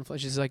the salmon fly.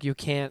 She's like, you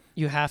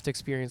have to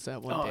experience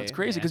that one oh, day. it's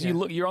crazy because Yeah.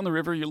 you're on the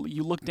river,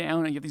 you look down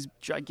and you have these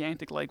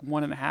gigantic like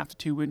 1.5 to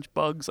 2 inch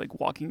bugs like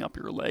walking up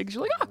your legs.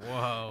 You're like, ah!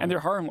 Whoa. And they're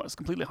harmless,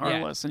 completely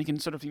harmless, and you can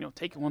sort of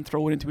take one,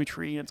 throw it into a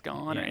tree, and it's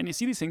gone. Yeah. And you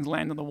see these things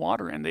land in the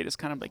water, and they just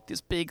kind of like this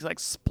big like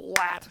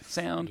splat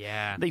sound.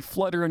 Yeah. They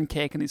flutter and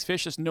kick, and these fish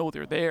just know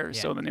they're there.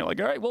 Yeah. So then you're like,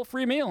 all right, well,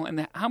 free meal.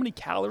 And how many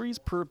calories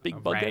per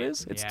big bug Right. that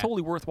is? It's Yeah.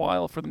 totally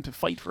worthwhile for them to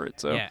fight for it.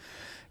 So Yeah.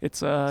 it's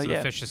So yeah.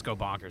 the fish just go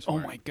bonkers for Oh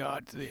it. my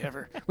God, do they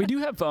ever? We do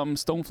have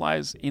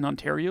stoneflies in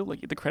Ontario.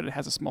 Like the Credit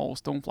has a small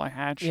stonefly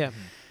hatch. Yeah.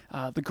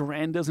 The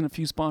Garanda's in a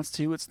few spots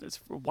too.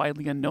 It's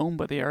widely unknown,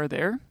 but they are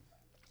there.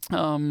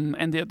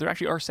 And there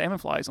actually are salmon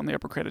flies on the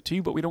Upper Credit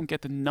too, but we don't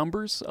get the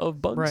numbers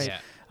of bugs. Right. Yeah.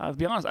 To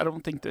be honest, I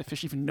don't think the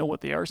fish even know what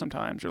they are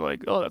sometimes. You're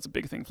like, oh, that's a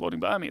big thing floating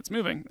by me. It's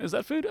moving. Is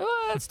that food?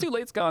 Oh, it's too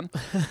late. It's gone.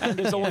 And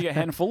there's only a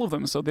handful of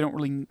them, so they don't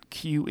really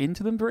cue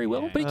into them very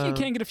well. Yeah. But you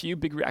can get a few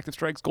big reactive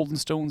strikes. Golden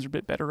stones are a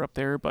bit better up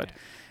there, but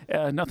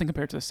nothing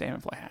compared to the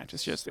salmon fly hatch.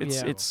 It's just,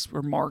 Yeah. it's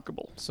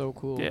remarkable. So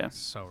cool. Yeah.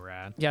 So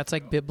rad. Yeah, it's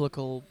like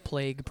biblical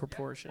plague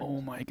proportion.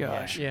 Oh my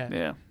gosh.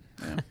 Yeah.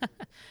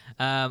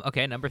 Yeah.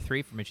 Okay, number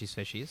 3 for Mitchie's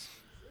Fishies.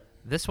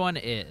 This one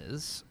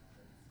is,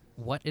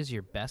 what is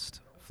your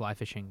best fly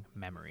fishing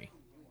memory?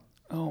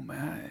 Oh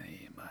my.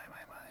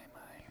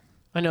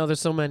 I know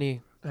there's so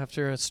many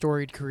after a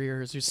storied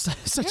career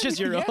such as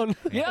your yeah. own.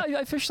 Yeah,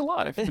 I fished a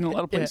lot. I've been in a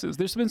lot of Yeah. places.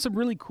 There's been some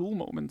really cool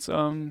moments.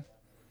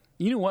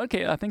 You know what?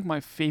 Okay, I think my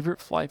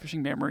favorite fly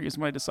fishing memory is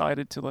when I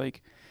decided to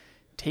like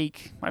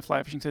take my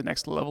fly fishing to the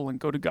next level and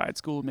go to guide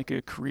school and make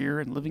a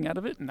career and living out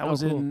of it. And that Oh,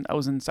 was cool. I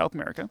was in South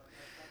America.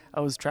 I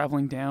was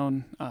traveling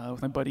down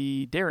with my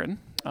buddy Darren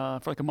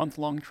for like a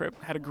month-long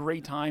trip. Had a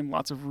great time.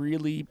 Lots of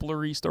really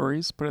blurry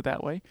stories, put it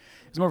that way.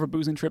 It was more of a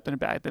boozing trip than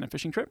a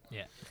fishing trip.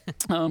 Yeah.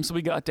 So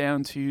we got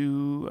down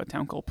to a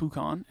town called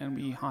Pucon, and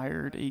we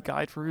hired a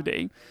guide for a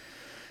day.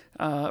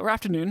 or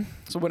afternoon.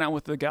 So went out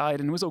with the guide,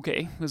 and it was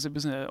okay. It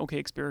was an okay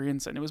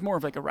experience, and it was more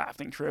of like a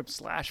rafting trip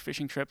 /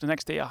 fishing trip. The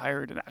next day, I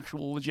hired an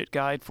actual legit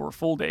guide for a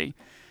full day,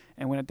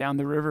 and went down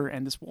the river,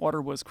 and this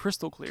water was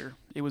crystal clear.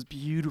 It was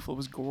beautiful. It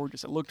was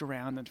gorgeous. I looked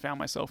around and found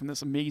myself in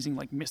this amazing,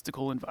 like,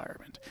 mystical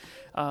environment.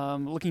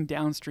 Looking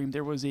downstream,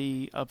 there was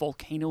a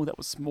volcano that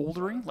was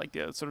smoldering, like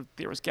there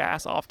was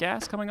off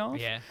gas coming off.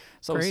 Yeah.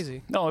 So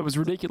Crazy. it was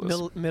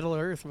ridiculous. Middle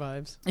Earth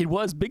vibes. It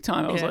was big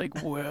time. I was Yeah.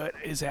 like, what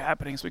is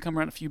happening? So we come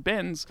around a few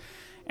bends,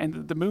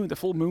 and the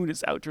full moon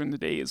is out during the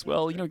day as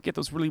well. You know, you get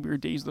those really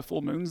weird days with the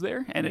full moons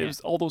there, and it Yeah. was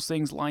all those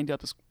things lined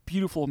up. This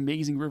beautiful,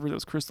 amazing river that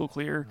was crystal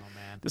clear, Oh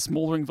man. the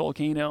smoldering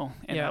volcano,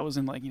 and Yeah. I was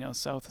in, like,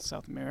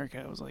 South America.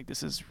 I was like,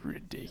 this is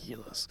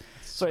ridiculous.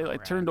 So I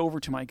rad. turned over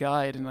to my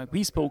guide, and like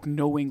we spoke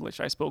no English.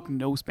 I spoke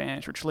no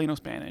Spanish or Chileno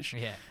Spanish.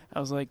 Yeah.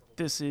 I was like,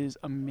 this is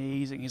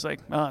amazing. He's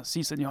like,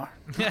 sí, señor.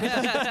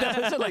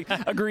 So, like,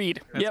 agreed.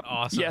 That's Yep.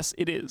 awesome. Yes,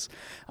 it is.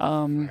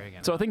 Very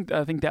good. So I think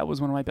that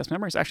was one of my best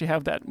memories. I actually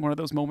have one of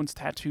those moments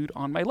tattooed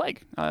on my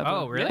leg.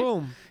 Oh, really?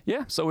 Boom.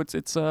 Yeah. So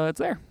it's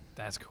there.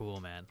 That's cool,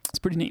 man. It's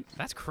pretty neat.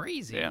 That's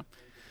crazy. Yeah.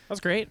 That's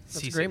great.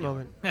 That's Si, a great señor.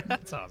 moment.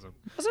 That's awesome.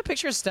 Was a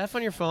picture of Steph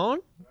on your phone?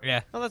 Yeah.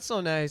 Oh, that's so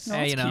nice. No.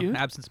 Hey, that's you know, cute.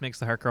 absence makes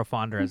the heart grow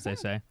fonder, as they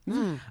say.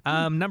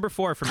 Mm. Number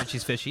 4 for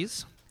Mitchie's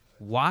Fishies.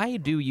 Why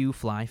do you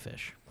fly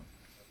fish?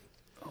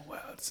 Oh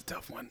wow, that's a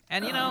tough one.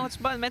 And you know, it's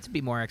meant to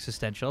be more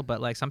existential, but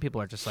like some people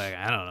are just like,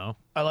 I don't know.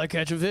 I like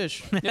catching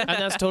fish. And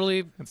that's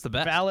totally It's the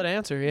best. valid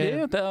answer.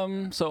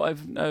 Yeah. So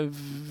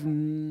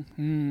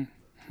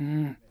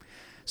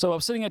So I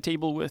was sitting at a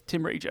table with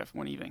Tim Rajeff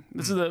one evening.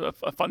 This is a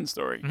fun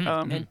story.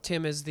 And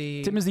Tim is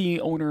the Tim is the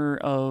owner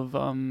of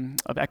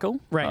Echo,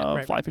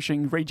 Right. fly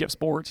fishing. Rajeff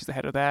Sports, he's the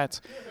head of that.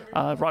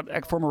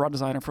 Former rod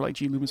designer for like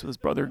G Loomis with his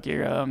brother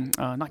Gary.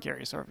 Not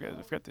Gary, sorry,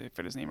 I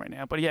forget his name right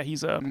now. But yeah,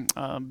 he's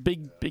a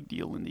big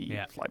deal in the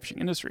Yeah. fly fishing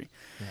industry.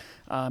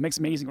 Makes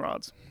amazing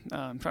rods.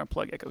 I'm trying to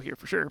plug Echo here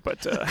for sure,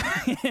 but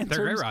They're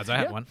great rods. I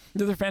have one.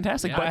 They're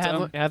fantastic. Yeah,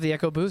 but, I have the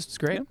Echo Boost. It's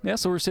great. yeah,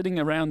 so we're sitting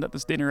around at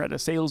this dinner at a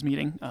sales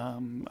meeting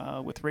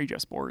with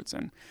Rajeff Sports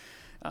and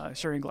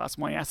sharing a glass of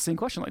wine. I asked the same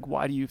question, like,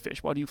 why do you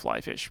fish? Why do you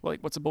fly fish? Like,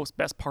 what's the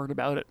best part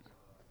about it?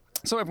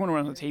 So everyone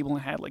around the table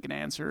had like an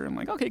answer. I'm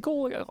like, okay,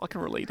 cool. I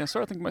can relate. And I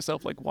started thinking to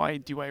myself, like, why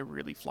do I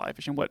really fly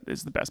fish, and what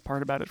is the best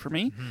part about it for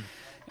me?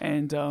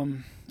 And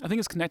I think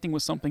it's connecting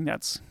with something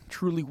that's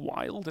truly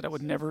wild that I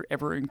would never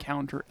ever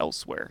encounter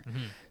elsewhere.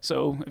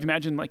 So if you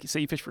imagine, like,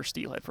 say you fish for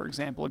steelhead, for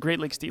example, a Great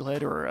Lakes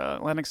steelhead or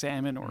Atlantic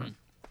salmon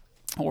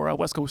or a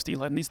West Coast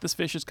steelhead. And this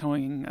fish is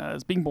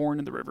is being born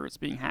in the river. It's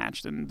being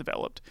hatched and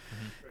developed,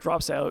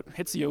 drops out,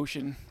 hits the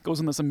ocean, goes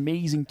on this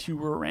amazing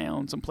tour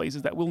around some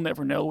places that we'll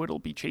never know. It'll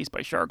be chased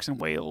by sharks and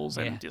whales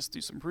Yeah. and just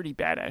do some pretty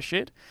badass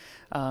shit,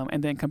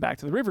 and then come back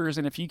to the rivers.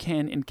 And if you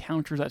can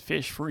encounter that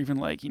fish for even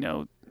like,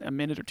 a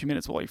minute or 2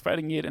 minutes while you're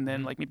fighting it, and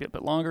then like maybe a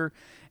bit longer,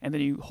 and then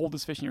you hold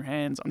this fish in your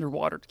hands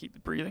underwater to keep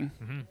it breathing.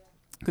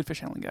 Good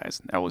fish handling,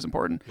 guys. That was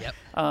important. Yep.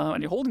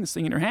 And you're holding this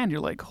thing in your hand. You're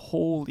like,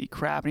 holy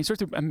crap. And you start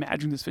to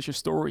imagine this fish's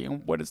story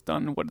and what it's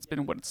done and what it's been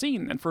and what it's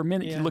seen. And for a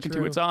minute, Yeah, you look into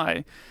true. its eye.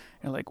 And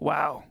you're like,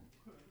 wow.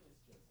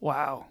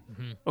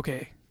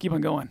 Okay, keep on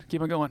going.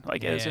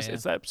 Like, Yeah,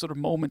 it's that sort of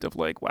moment of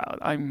like, wow,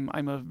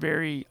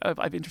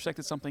 I've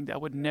intersected something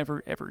that would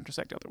never, ever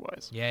intersect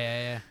otherwise.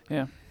 Yeah.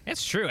 Yeah.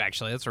 It's true,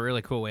 actually. That's a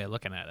really cool way of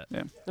looking at it.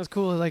 Yeah. That's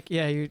cool. Like,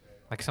 yeah,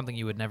 Like something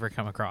you would never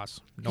come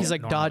across. he's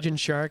like normally. dodging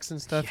sharks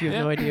and stuff. You have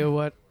Yeah. no idea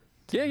what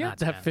Yeah. Nuts,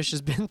 that man. fish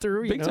has been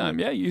through. Big time.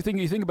 Yeah. You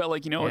think about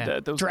like, Yeah.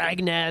 those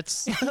Drag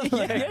nets,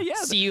 yeah.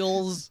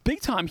 seals.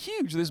 Big time,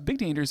 huge. There's big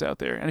dangers out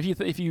there, and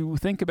if you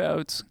think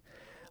about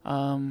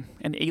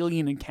an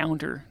alien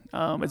encounter,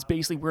 it's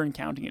basically we're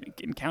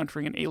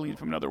encountering an alien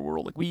from another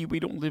world. Like we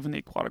don't live in the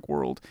aquatic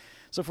world,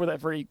 so for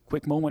that very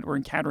quick moment, we're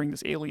encountering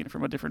this alien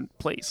from a different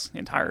place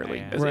entirely.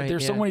 Yeah. It's like Right,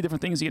 there's so yeah. many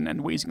different things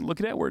and ways you can look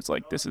at it where it's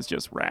like, this is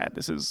just rad.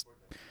 This is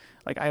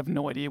like, I have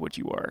no idea what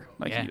you are.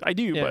 Like Yeah. I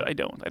do, Yeah. but I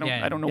don't.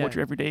 Yeah. I don't know what Yeah.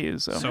 your everyday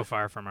is. So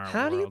far from our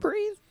How do you world.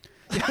 breathe?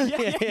 You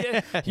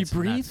It's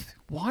breathe nuts.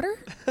 water,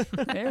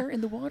 air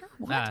in the water.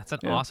 What? Nah, it's an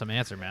Yeah. awesome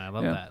answer, man. I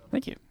love Yeah. that.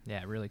 Thank you.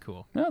 Yeah, really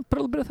cool. Well, put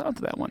a little bit of thought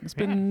to that one. It's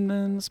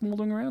been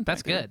smoldering around.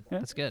 That's back there. good. Yeah.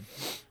 That's good.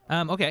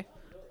 Okay.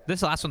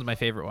 This last one's my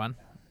favorite one.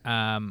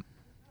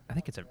 I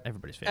think it's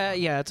everybody's favorite.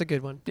 one. Yeah, it's a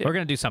good one. Yeah. We're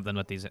gonna do something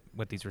with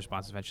these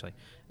responses eventually.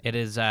 It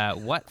is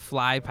what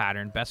fly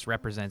pattern best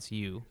represents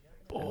you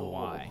and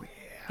why?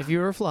 If you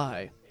were a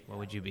fly, What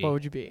would you be? what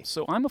would you be?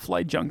 So I'm a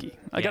fly junkie.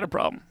 I got Yeah. a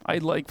problem. I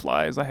like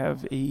flies. I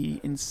have a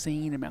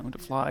insane amount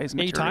of flies.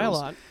 Yeah, you tie a materials.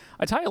 lot.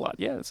 I tie a lot.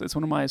 Yeah, it's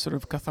one of my sort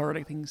of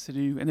cathartic things to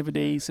do. End of the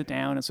day, sit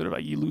down and sort of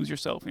you lose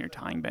yourself in your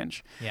tying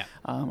bench. Yeah.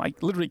 I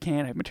literally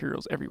can't have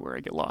materials everywhere.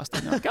 I get lost.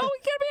 And I'm like, oh,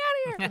 get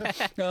me out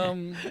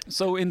of here.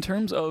 So in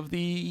terms of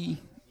the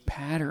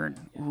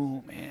pattern,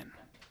 ooh man,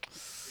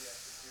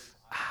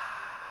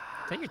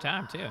 Take your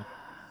time too.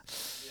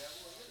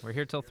 We're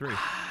here till 3.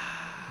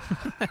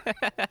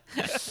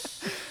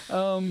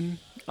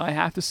 I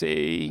have to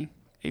say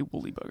a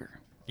woolly bugger.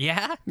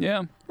 Yeah.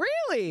 Yeah.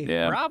 Really? Really?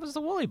 Yeah. Rob is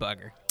the woolly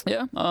bugger.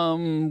 Yeah.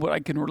 What I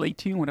can relate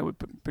to, what I would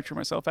picture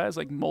myself as,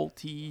 like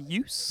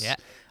multi-use. Yeah.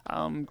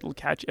 Will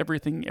catch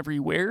everything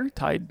everywhere,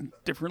 tied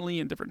differently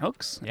in different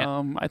hooks.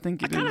 Yeah. I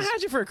think I it kind of is.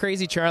 had you for a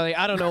crazy Charlie.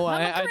 I don't know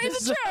why. I'm a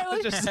crazy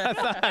Charlie.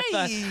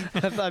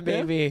 I thought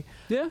maybe.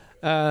 Yeah.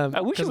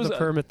 I wish it was the a-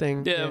 permit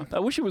thing. Yeah, I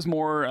wish it was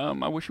more.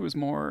 I wish it was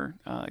more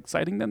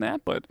exciting than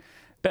that. But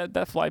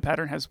that fly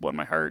pattern has won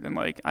my heart. And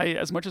like,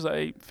 as much as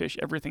I fish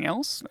everything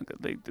else,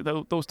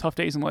 those tough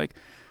days, I'm like,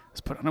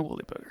 let's put on a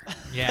woolly bugger.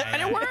 Yeah,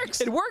 And it works.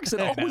 It works. It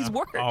always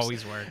works.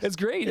 Always works. It's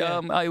great.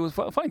 Yeah. I was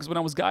funny because when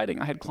I was guiding,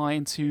 I had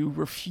clients who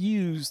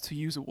refused to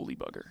use a woolly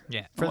bugger.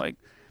 Yeah. I'm like,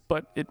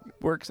 but it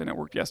works, and it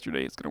worked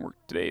yesterday. It's gonna work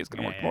today. It's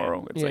gonna work Yeah.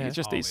 tomorrow. It's like Yeah. it's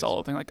just Always. a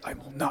solid thing. Like I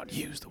will not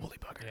use the woolly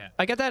bugger. Yeah.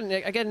 I get that.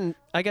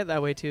 I get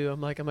that way too. I'm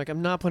like,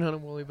 I'm not putting on a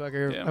woolly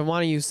bugger. Yeah. I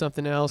want to use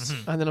something else,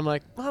 Mm-hmm. and then I'm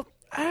like, well,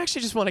 I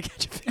actually just want to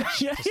catch a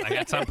fish. Yeah, Like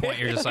at some point,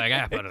 you're just like,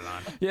 I put it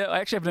on. yeah. I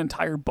actually have an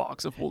entire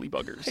box of woolly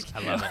buggers.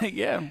 I love it.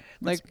 Yeah.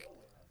 Like,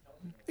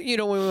 when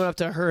we went up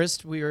to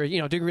Hearst, we were,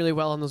 doing really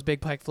well on those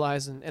big pike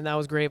flies, and that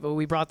was great. But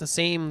we brought the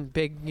same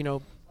big,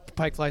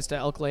 pike flies to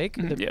Elk Lake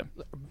Yeah.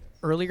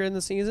 earlier in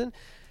the season,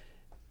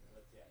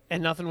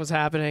 and nothing was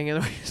happening.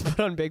 And we just put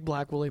on big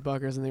black woolly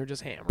buggers, and they were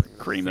just hammering them,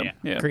 Cream them. Yeah.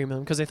 Yeah. cream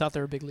them, because they thought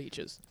they were big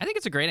leeches. I think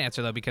it's a great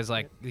answer though, because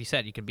like you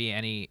said, you could be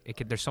any.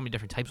 There's so many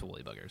different types of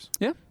woolly buggers.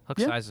 Yeah. Hook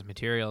Yeah. sizes,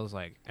 materials,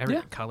 like every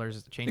Yeah.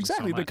 colors changes.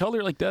 Exactly. So The much.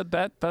 color, like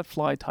that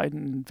fly tied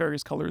in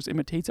various colors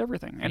imitates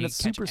everything, and you it's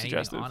can catch super anything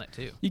suggestive. on it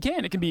too. You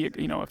can. It can be,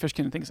 a fish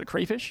can think it's a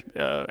crayfish,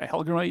 a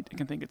hellgramite. It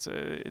can think it's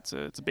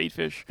a bait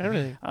fish.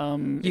 Everything.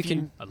 You You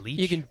can A leech.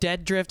 you can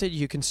dead drift it.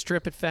 You can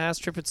strip it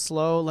fast, strip it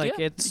slow. Like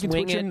yeah, it's you can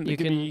swing twitch it. in. You It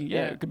could can be,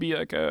 it could be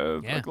like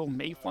a Yeah. little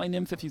mayfly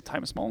nymph if you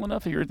time it small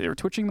enough. If they were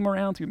twitching them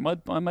around through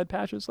mud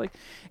patches. Like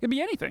it could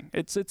be anything.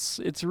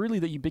 It's really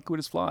the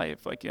ubiquitous fly.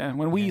 If like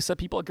when we set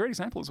people, a great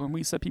example is when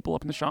we set people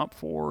up in the shop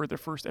for their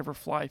first ever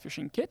fly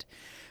fishing kit.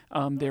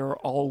 There are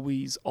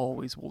always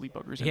woolly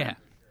buggers in Yeah.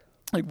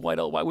 there. Like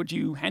why would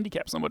you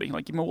handicap somebody?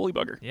 Like give them a woolly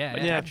bugger. Yeah,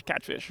 Like, yeah.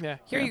 catfish. yeah.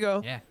 Here you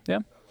go. Yeah. Yeah.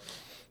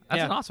 That's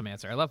Yeah. an awesome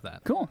answer. I love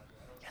that. Cool.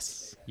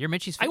 Yes. You're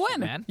Mitchie's I fishy, win.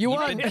 man. You You've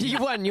won. been- You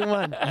won. You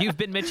won. You've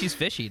been Mitchie's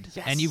fishied,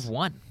 and you've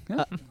won.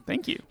 Yeah.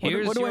 Thank you.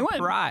 Here's what do I your win?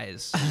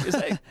 prize. Is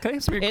that, can I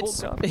have some of your cold It's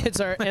stuff? it's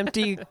our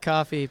empty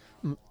coffee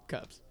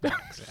cups.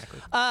 Exactly.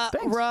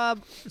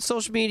 Rob,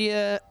 social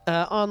media,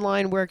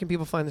 online. Where can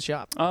people find the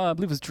shop? I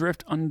believe it's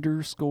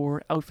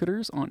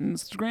drift_outfitters on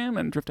Instagram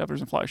and Drift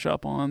Outfitters and Fly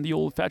Shop on the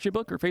old Fatchet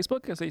book or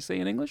Facebook, as they say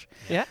in English.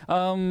 Yeah.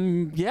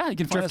 Yeah, you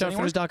can find us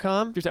anywhere.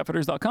 DriftOutfitters.com.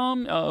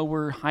 DriftOutfitters.com.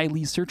 We're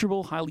highly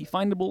searchable, highly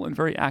findable, and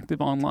very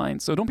active online.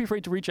 So don't be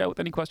afraid to reach out with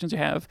any questions you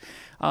have.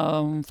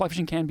 Fly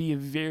fishing can be a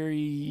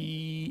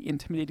very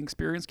intimidating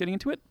experience getting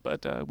into it,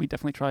 but we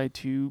definitely try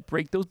to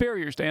break those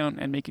barriers down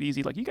and make it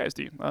easy like you guys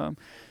do.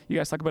 You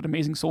guys talk about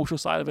amazing social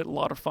side of it, a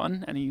lot of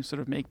fun, and you sort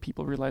of make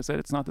people realize that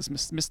it's not this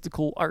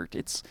mystical art.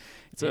 It's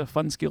a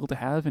fun skill to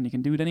have, and you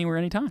can do it anywhere,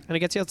 anytime. And it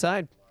gets you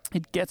outside.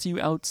 It gets you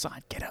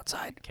outside. Get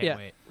outside. Can't Yeah.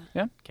 wait.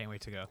 Yeah. Can't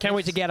wait to go. Can't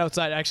wait to get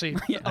outside, actually.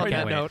 Yeah, on I that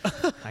can't note.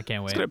 wait. I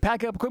can't wait. Gonna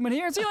pack up equipment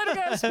here and see you later,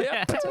 guys.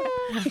 Yeah.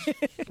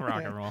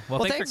 Rock and roll. Well,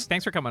 Well, thanks.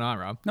 thanks for coming on,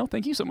 Rob. No,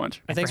 thank you so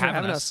much. Thanks for for having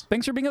having us. us.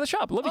 Thanks for being at the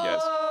shop. I love you guys.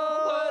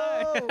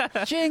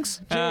 Oh!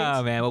 Jinx.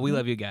 Oh man, well we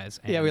love you guys.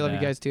 Yeah, we And,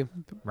 love you guys too.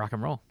 Rock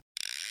and roll.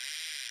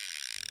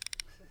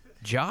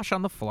 Josh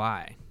on the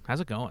fly.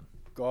 How's it going?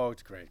 Oh,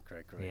 it's great.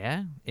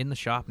 Yeah, in the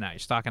shop now. You're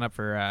stocking up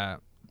for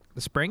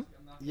the spring.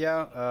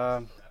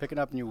 Yeah, picking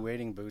up new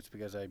wading boots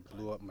because I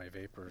blew up my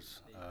Vapors.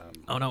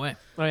 Oh no way.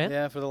 Oh yeah.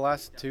 Yeah, for the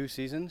last 2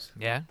 seasons,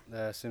 Yeah.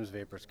 the Sims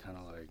Vapors kind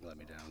of like let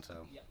me down.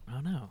 So, Oh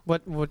no.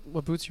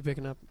 What boots you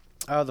picking up?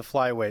 the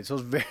flyweight, so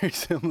it's very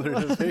similar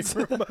to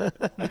Vapor,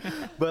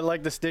 but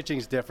like the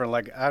stitching's different.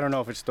 Like I don't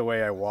know if it's the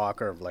way I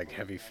walk or like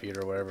heavy feet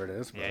or whatever it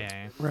is. But,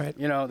 Yeah. Right.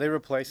 they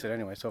replace it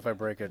anyway. So if I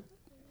break it,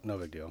 no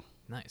big deal.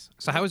 Nice.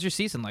 So how was your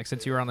season like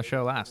since you were on the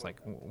show last? Like,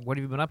 what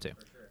have you been up to?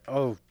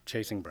 Oh,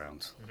 chasing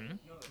browns.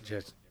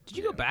 Just. Did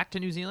you go back to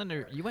New Zealand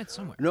or you went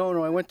somewhere?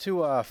 No, I went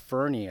to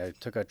Fernie. I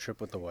took a trip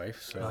with the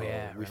wife. So Oh,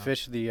 yeah, we right on.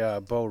 fished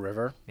the Bow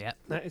River. Yeah.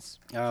 Nice.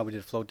 We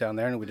did float down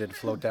there, and we did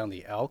float down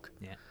the Elk.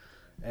 Yeah.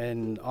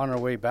 And on our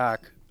way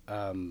back,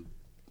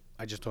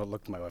 I just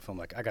looked at my wife. I'm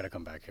like, I gotta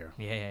come back here.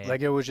 Yeah.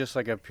 Like it was just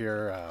like a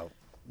pure,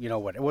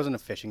 it wasn't a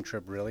fishing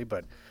trip really,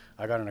 but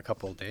I got in a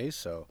couple of days.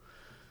 So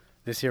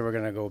this year we're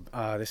gonna go.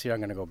 This year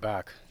I'm gonna go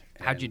back.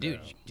 How'd you And,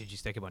 do? Did you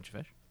stick a bunch of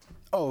fish?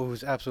 Oh, it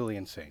was absolutely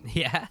insane.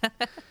 Yeah.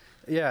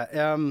 Yeah.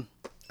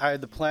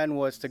 The plan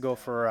was to go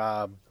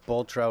for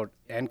bull trout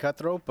and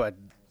cutthroat, but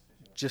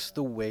just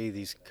the way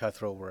these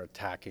cutthroat were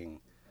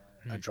attacking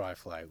a dry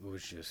fly,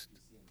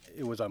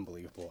 it was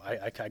unbelievable.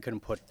 I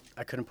couldn't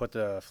put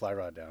the fly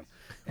rod down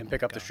and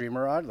pick up the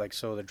streamer rod,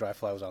 so the dry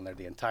fly was on there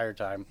the entire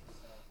time.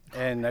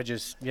 And I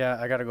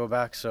got to go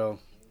back. So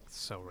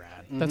So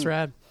rad. That's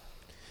rad.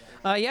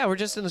 Yeah, we're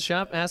just in the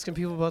shop asking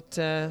people about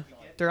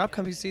their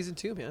upcoming season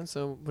 2, man.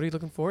 So what are you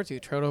looking forward to?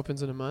 Trout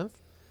opens in a month.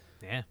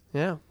 Yeah.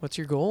 Yeah. What's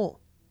your goal?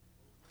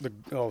 The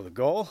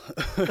goal,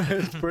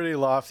 it's pretty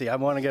lofty. I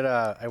want to get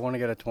a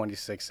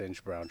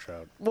 26-inch brown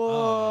trout.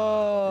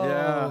 Whoa.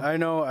 Yeah, I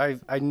know.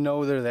 I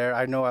know they're there.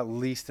 I know at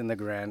least in the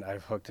Grand,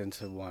 I've hooked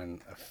into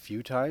one a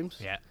few times.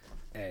 Yeah.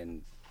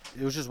 And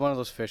it was just one of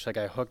those fish. Like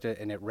I hooked it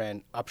and it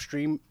ran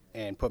upstream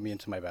and put me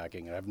into my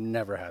backing, and I've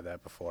never had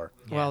that before.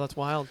 Yeah. Wow, that's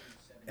wild.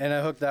 And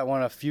I hooked that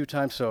one a few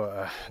times, so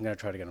I'm gonna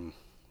try to get him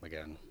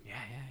again. Yeah.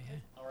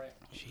 All right.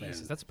 Jesus,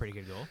 And- that's a pretty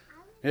good goal.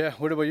 Yeah.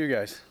 What about you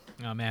guys?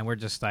 Oh man, we're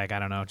just like I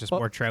don't know, just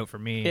Well, more trout for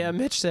me. Yeah,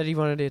 Mitch said he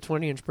wanted a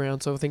 20-inch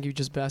brown, so I think you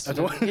just bested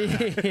A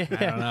it.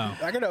 I don't know.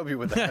 I can help you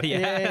with that.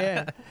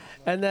 yeah.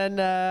 And then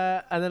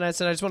I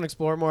said I just want to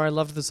explore more. I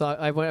loved the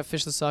I went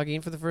fished the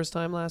Saugeen for the first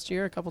time last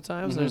year a couple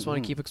times, and I just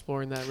want to keep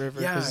exploring that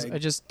river Yeah,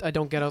 because I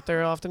don't get out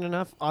there often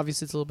enough.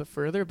 Obviously, it's a little bit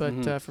further,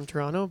 but from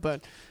Toronto,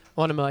 but I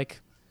want to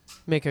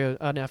make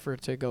an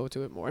effort to go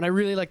to it more. And I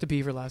really liked the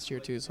beaver last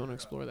year too, so I want to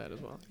explore that as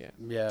well.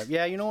 Yeah.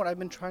 Yeah. You know what? I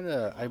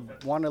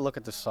want to look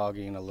at the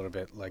Saugeen a little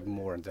bit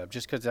more in depth,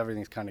 just because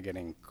everything's kind of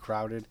getting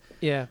crowded.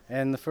 Yeah.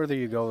 And the further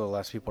you go, the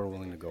less people are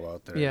willing to go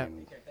out there. Yeah.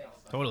 And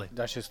Totally.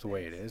 that's just the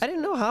way it is. I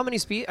didn't know how many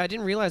I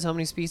didn't realize how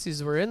many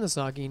species were in the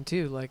Saugeen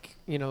too. Like,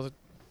 you have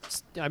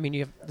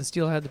the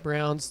steelhead, the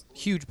browns,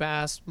 huge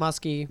bass,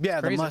 muskie. Yeah,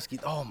 It's crazy. the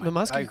muskie. Oh my! The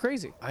muskie,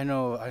 crazy. I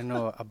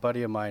know a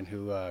buddy of mine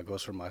who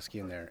goes for muskie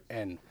in there,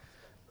 and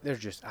they're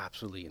just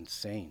absolutely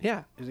insane.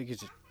 Yeah.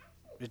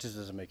 It just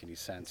doesn't make any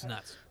sense. It's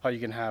nuts. How you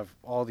can have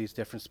all these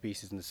different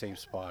species in the same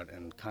spot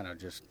and kind of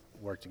just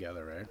work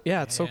together, right?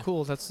 Yeah, it's so Yeah.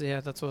 cool. That's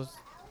what.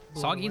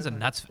 Saugeen's a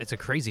nuts. It's a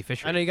crazy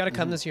fishery. I know you got to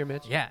come this year,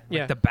 Mitch. Yeah.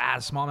 Yeah. Like the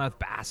bass, smallmouth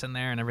bass in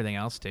there and everything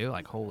else too.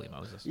 Like holy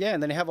Moses. Yeah,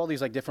 and then they have all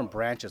these like different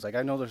branches. Like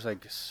I know there's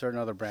like certain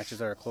other branches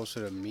that are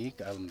closer to Meek.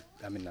 I'm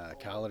in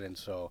Caledon,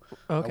 so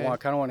Okay. I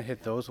kind of want to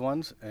hit those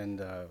ones.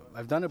 And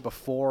I've done it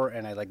before,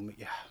 and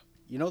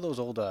you know those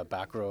old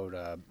back road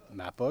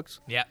map books.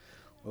 Yeah.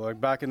 Well, like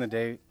back in the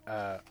day,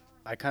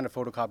 I kind of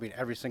photocopied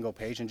every single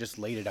page and just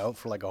laid it out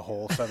for like a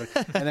whole 7,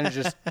 and then it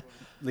just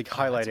like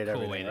highlighted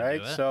cool way everything, to right?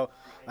 do it. So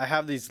I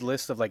have these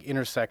lists of like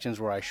intersections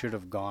where I should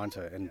have gone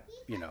to, and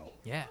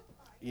Yeah.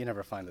 you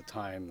never find the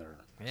time, or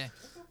Yeah.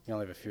 you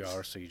only have a few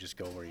hours, so you just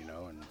go where you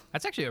know. And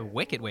That's actually a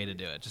wicked way to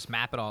do it. Just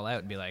map it all out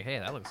and be like, hey,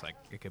 that looks like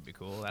it could be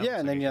cool. That yeah, looks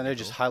and like then it could they be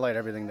just cool. highlight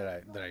everything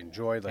that I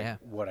enjoyed, like Yeah.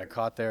 what I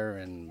caught there,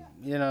 and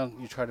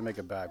you try to make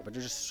it back. But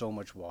there's just so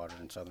much water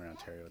in Southern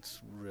Ontario;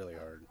 it's really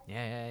hard.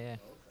 Yeah.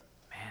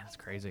 Man, that's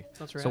crazy.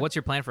 That's So rad. what's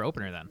your plan for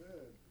opener then?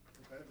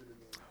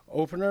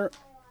 Opener,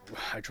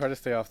 I try to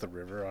stay off the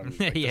river on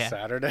like, Yeah. the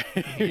Saturday,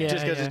 Yeah,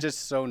 just because yeah. it's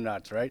just so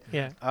nuts, right?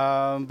 Yeah.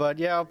 But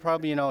yeah, I'll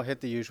probably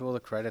hit the usual, the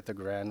credit, the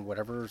Grand,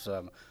 whatever's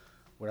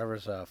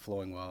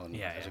flowing well and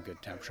Yeah, has yeah. a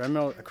good temperature. I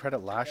know the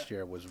credit last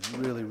year was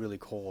really, really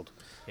cold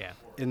Yeah.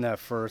 in that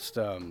first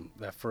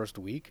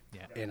week,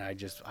 Yeah. and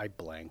I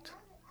blanked,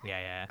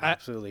 Yeah.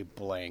 absolutely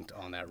blanked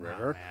on that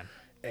river. man.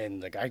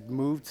 And like I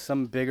moved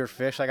some bigger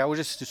fish. Like I was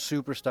just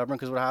super stubborn,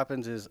 because what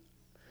happens is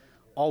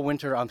all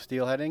winter I'm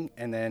steelheading,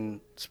 and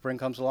then spring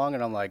comes along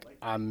and I'm like,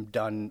 I'm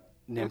done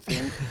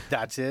nymphing.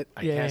 That's it.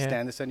 I Yeah, can't yeah.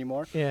 stand this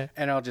anymore. Yeah.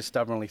 And I'll just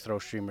stubbornly throw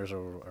streamers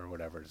or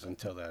whatever it is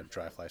until the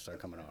dry flies start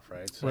coming off,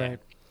 right? So, Right.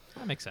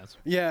 That makes sense.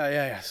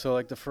 Yeah.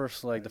 So the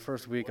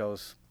first week I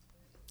was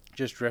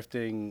just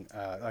drifting,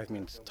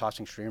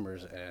 tossing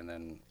streamers, and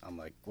then I'm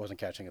like, wasn't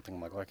catching a thing.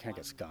 I'm like, well, I can't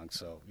get skunked,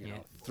 so Yeah.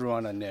 threw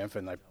on a nymph,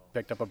 and I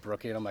picked up a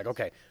brookie, and I'm like,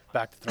 okay,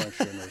 back to throwing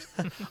streamers.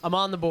 I'm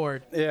on the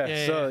board. Yeah.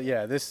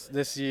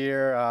 This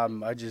year,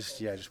 I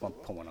just want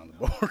to put one on the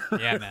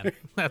board. Yeah, man.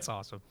 That's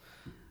awesome.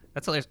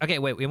 That's hilarious. Okay,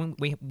 wait.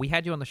 We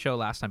had you on the show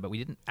last time, but we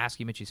didn't ask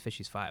you Mitchie's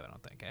Fishies 5, I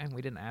don't think. Eh?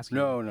 We didn't ask you.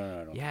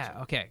 No. Yeah,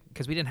 okay.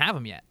 Because we didn't have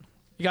him yet.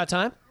 You got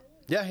time?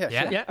 Yeah.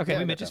 Yeah? Yeah, okay. Can we I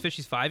got Mitchie's them.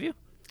 Fishies 5 you?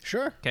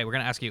 Sure. Okay, we're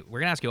gonna ask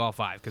you all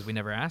 5 because we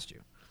never asked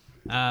you.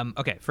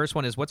 Okay, first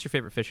one is, what's your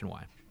favorite fish and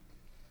why?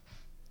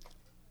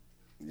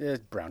 Yeah,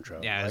 brown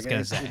trout. Yeah, I was Like,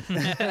 gonna it's-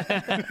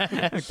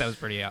 say. That was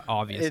pretty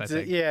obvious, I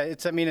think.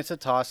 It's a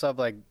toss up.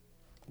 Like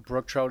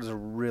brook trout is a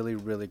really,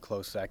 really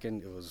close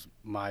second. It was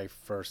my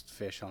first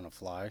fish on a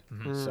fly,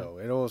 so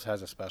it always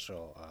has a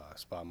special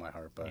spot in my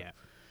heart. But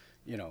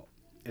Yeah.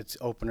 it's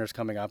openers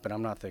coming up, and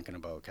I'm not thinking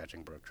about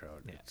catching brook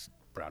trout. Yeah. It's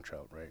brown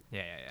trout, right?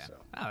 Yeah.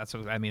 So.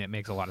 It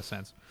makes a lot of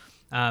sense.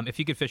 If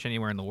you could fish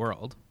anywhere in the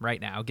world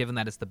right now, given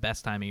that it's the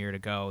best time of year to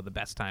go, the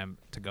best time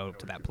to go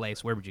to that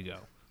place, where would you go?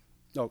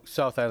 Oh,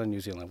 South Island, New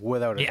Zealand,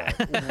 without a Yeah.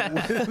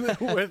 doubt.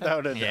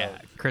 Without a Yeah,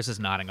 doubt. Chris is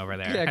nodding over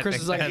there. Yeah, I Chris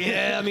think is like, that-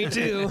 yeah, me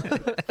too.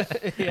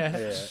 Yeah.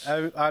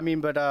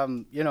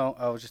 Yeah,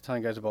 I was just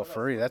telling you guys about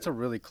furry. That's a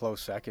really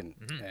close second,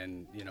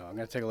 and I'm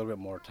gonna take a little bit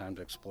more time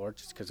to explore it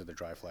just because of the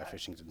dry fly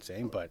fishing's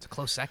insane. But It's a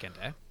close second,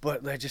 eh?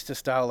 like just the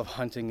style of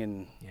hunting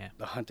and Yeah.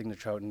 the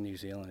trout in New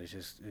Zealand is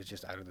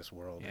just out of this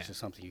world. Yeah. It's just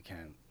something you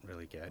can't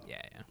really get.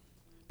 Yeah.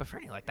 But for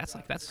any that's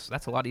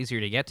a lot easier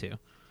to get to.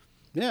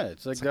 Yeah,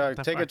 it's like It's not that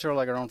far. tickets are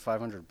like around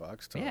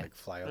 $500 to Yeah. like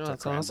fly out Oh, to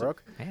that's awesome.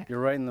 Cranbrook. Yeah. You're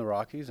right in the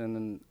Rockies, and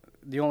then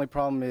the only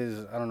problem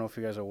is I don't know if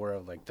you guys are aware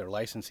of like their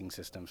licensing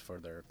systems for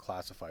their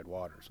classified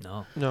waters.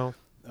 No. No.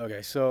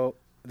 Okay, so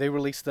they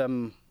released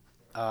them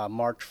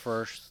March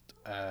 1st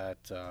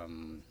at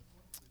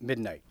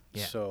midnight.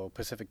 Yeah. So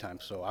Pacific time.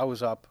 So I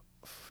was up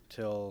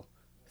till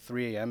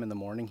 3 a.m. in the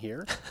morning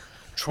here,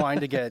 trying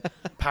to get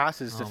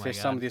passes to Oh my fish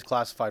God. some of these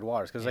classified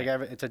waters because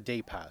Yeah. it's a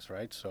day pass,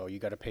 right? So you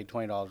got to pay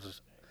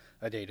 $20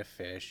 a day to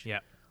fish Yeah.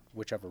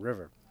 whichever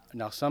river.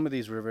 Now some of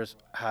these rivers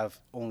have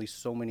only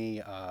so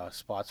many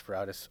spots for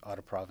out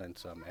of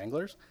province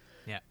anglers,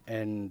 Yeah.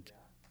 and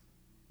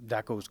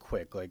that goes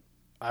quick. Like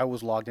I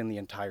was logged in the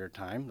entire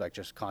time, like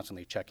just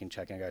constantly checking.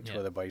 I got two Yeah.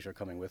 other buddies who are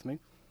coming with me.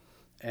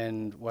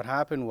 And what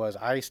happened was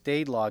I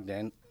stayed logged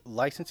in.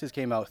 Licenses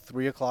came out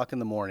 3 o'clock in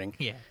the morning,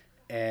 Yeah.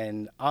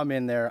 and I'm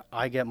in there.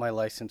 I get my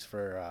license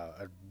for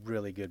a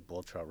really good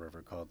bull trout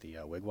river called the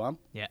Wigwam.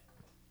 Yeah.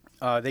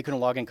 They couldn't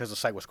log in because the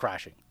site was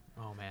crashing.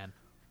 Oh man.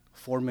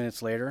 4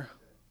 minutes later,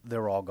 they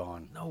were all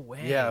gone. No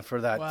way. Yeah,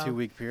 for that Wow.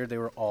 2-week period, they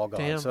were all gone.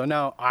 Damn. So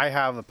now I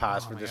have a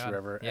pass Oh for my this God.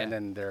 river, Yeah. and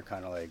then they're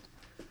kind of like,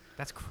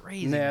 That's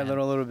crazy. nah, man.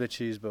 a little bit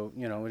cheese, but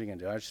what are you gonna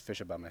do? I just fish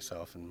it by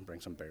myself and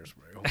bring some bear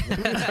spray.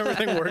 Hopefully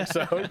everything works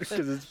out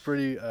because it's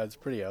pretty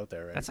out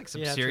there, right? That's like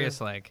some Yeah, serious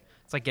true. like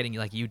it's like getting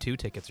like U2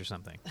 tickets or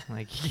something.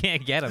 Like you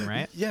can't get them,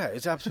 right? Yeah,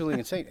 it's absolutely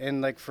insane.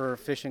 And like for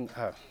fishing,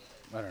 I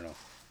don't know,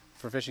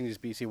 for fishing these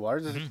BC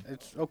waters,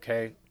 it's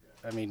okay.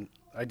 I mean,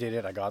 I did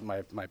it. I got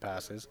my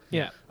passes.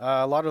 Yeah.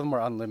 A lot of them are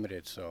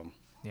unlimited, so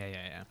Yeah,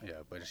 yeah, yeah. yeah.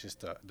 But it's just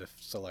the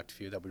select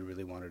few that we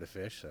really wanted to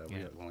fish.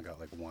 Yeah. We only got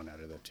like one out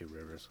of the 2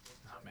 rivers.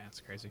 Oh man,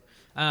 it's crazy.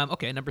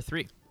 Okay, number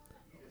 3.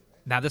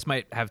 Now this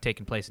might have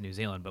taken place in New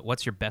Zealand, but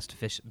what's your best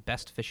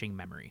fishing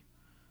memory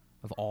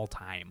of all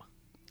time?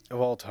 Of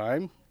all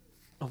time,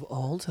 Of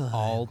all time.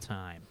 All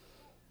time.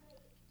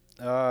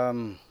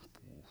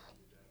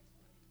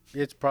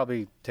 it's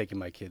probably taking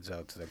my kids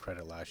out to the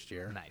credit last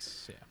year.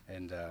 Nice. Yeah.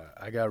 And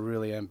I got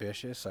really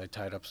ambitious. I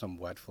tied up some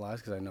wet flies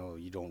because I know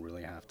you don't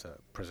really have to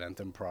present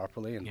them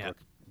properly, and Yeah.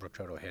 brook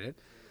trout will hit it.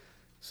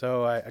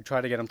 So I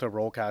tried to get them to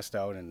roll cast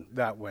out, and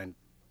that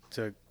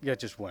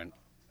just went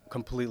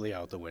completely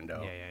out the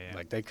window. Yeah.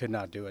 Like they could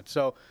not do it.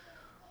 So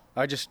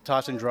I just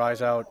tossing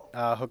dries out,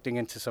 hooking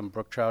into some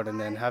brook trout, and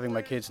then having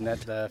my kids net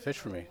the fish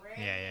for me,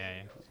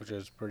 Yeah. which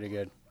is pretty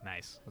good.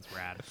 Nice. That's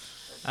rad.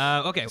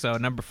 Okay, so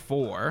number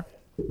 4.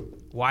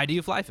 Why do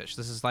you fly fish?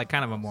 This is like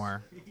kind of a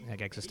more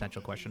like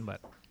existential question,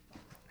 but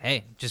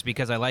hey, just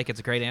because I like it's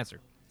a great answer.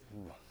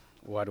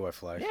 Why do I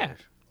fly Yeah.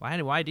 fish?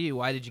 Why did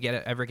you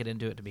ever get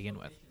into it to begin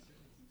with?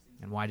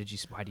 And why do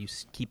you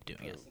keep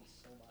doing it?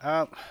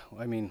 I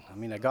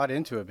mean, I got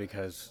into it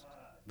because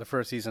the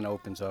first season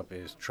opens up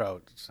is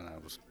trout, and I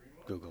was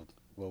Googled,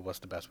 well, what's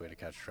the best way to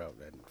catch trout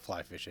and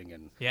fly fishing,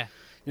 and Yeah.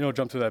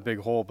 jump through that big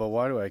hole. But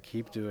why do I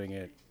keep doing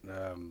it?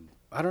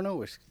 I don't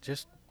know. It's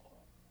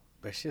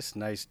just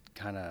nice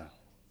kind of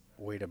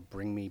way to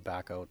bring me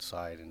back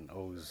outside and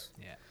always,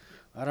 Yeah.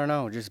 I don't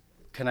know, just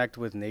connect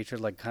with nature,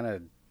 like kind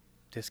of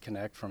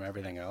disconnect from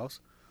everything else.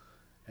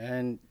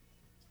 And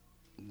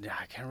yeah,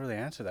 I can't really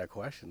answer that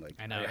question. Like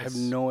I know, I have it's-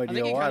 no I idea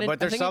think it why, kinda- but I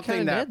there's think it something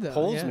kinda that did, though,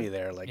 pulls yeah. me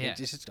there. Like Yeah. it's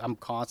just I'm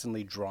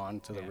constantly drawn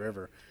to the Yeah.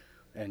 river,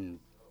 and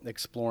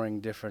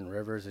exploring different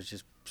rivers. It's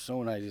just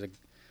so nice. Like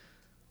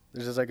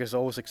there's just like this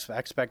always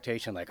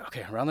expectation, like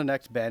okay, around the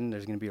next bend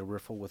there's gonna be a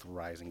riffle with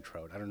rising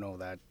trout. I don't know,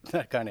 that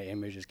kind of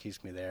image just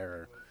keeps me there,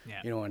 or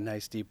Yeah. a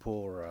nice deep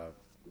pool or a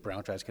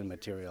brown trout can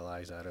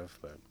materialize out of.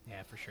 But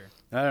Yeah, for sure.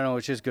 I don't know,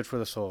 it's just good for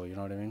the soul. You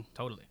know what I mean?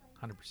 Totally.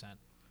 100%.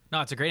 No,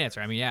 it's a great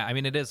answer. I mean, yeah. I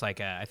mean, it is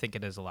like I think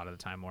it is a lot of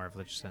the time more of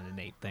just an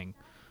innate thing.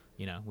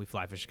 We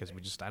fly fish because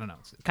we just I don't know.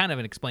 It's kind of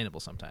inexplainable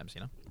sometimes.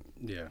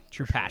 Yeah.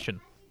 True passion.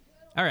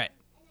 All right.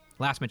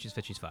 Last Mitch's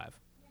Fishies 5,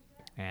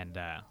 and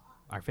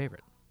our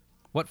favorite.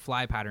 What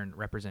fly pattern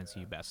represents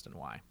you best and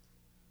why?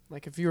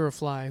 Like if you were a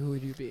fly, who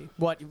would you be?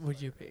 What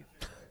would you be?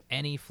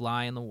 Any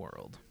fly in the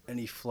world.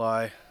 Any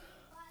fly?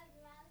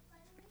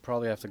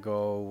 Probably have to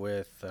go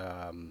with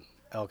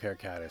Elk-hair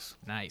caddis.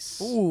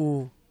 Nice.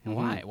 Ooh. And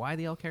why? Why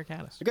the Elk-hair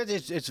caddis? Because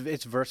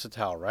it's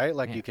versatile, right?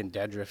 Like Yeah. you can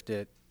dead drift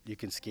it, you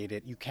can skate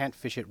it, you can't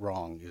fish it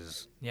wrong.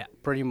 Is Yeah.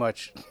 pretty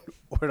much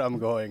what I'm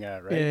going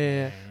at, right?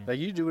 Yeah. Like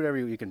you do whatever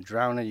you can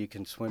drown it, you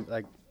can swim.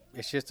 Like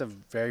it's just a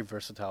very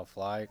versatile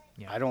fly.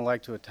 Yeah. I don't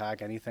like to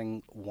attack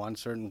anything one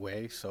certain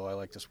way, so I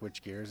like to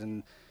switch gears.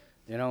 And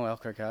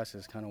Elk-hair caddis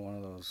is kind of one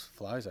of those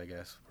flies, I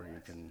guess, where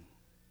you can,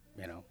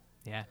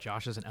 Yeah.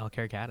 Josh is an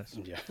Elk-hair caddis.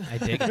 yeah. I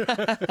dig it.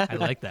 I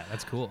like that.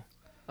 That's cool.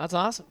 That's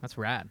awesome. That's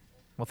rad.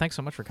 Well, thanks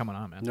so much for coming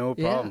on, man. No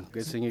Yeah. problem.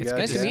 Good seeing you It's guys. good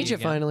Nice to see meet you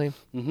again. finally.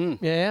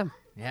 Mm-hmm. Yeah.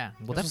 Yeah.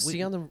 Well, We'll that's see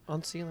you on the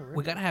river.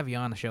 we got to have you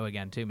on the show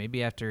again too.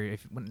 Maybe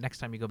next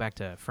time you go back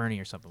to Fernie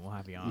or something, we'll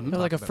have you on. Have Talk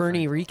like a about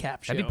Fernie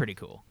recap show. That'd be pretty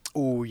cool.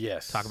 Oh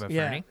yes. Talk about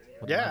Yeah. Fernie.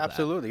 Would Yeah, love that.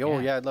 absolutely. Oh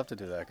yeah, I'd love to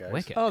do that, guys.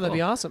 Wicked. Oh, that'd be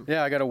Cool. awesome.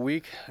 Yeah, I got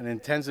an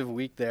intensive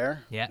week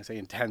there. Yeah. I say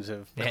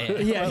intensive. Yeah, yeah.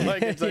 Yeah.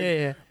 Like, it's like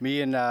yeah.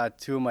 me and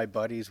 2 of my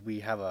buddies,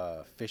 we have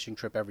a fishing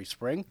trip every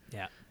spring,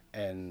 Yeah.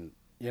 and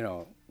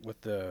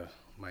with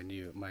my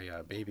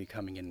baby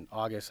coming in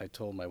August, I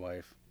told my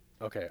wife,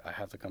 okay, I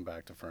have to come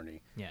back to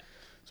Fernie. Yeah.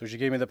 So she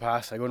gave me the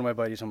pass. I go to my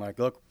buddies. I'm like,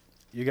 look,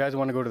 you guys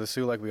want to go to the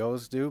Sioux like we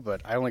always do,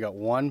 but I only got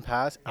one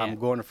pass. Yeah. I'm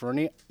going to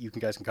Fernie. You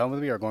guys can come with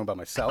me, or going by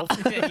myself.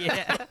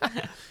 yeah.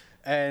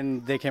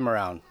 And they came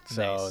around.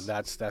 So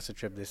Nice. that's a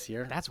trip this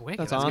year. That's wicked.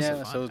 That's gonna be awesome.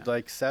 Yeah, fun, so man. it's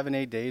like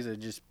 7-8 days of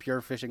just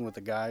pure fishing with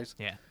the guys.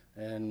 Yeah.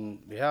 And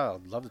yeah,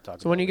 I'd love to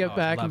talk So when about you it. get I'd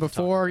back love and to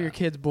talk before about your that.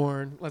 kid's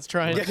born, let's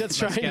try and Let's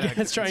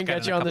get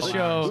get you on the couple show.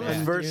 hours,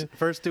 yeah. and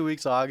First 2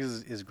 weeks of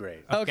August is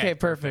great. Okay,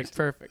 perfect.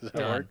 Does that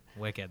Done. work?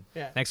 Wicked.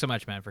 Yeah. Thanks so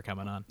much, man, for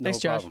coming on. No Thanks,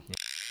 Josh. problem.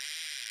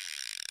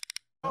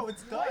 Oh,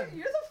 it's done.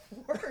 You're the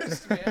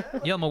worst, man.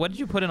 Yelma, what did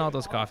you put in all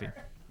those coffee?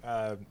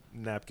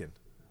 Napkin.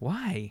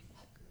 Why?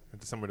 I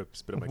had somewhere to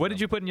spit on my What gum.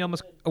 did you put in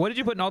Yelma's? What did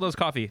you put in all those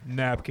coffee?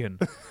 Napkin.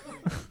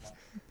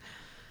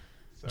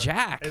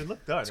 Jack. It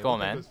looked done. What's going,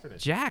 It man? was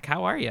finished. Jack,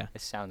 how are you?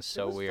 It sounds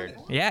so weird.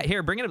 Yeah,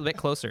 here, bring it a bit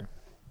closer.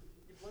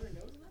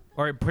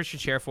 Or push your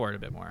chair forward a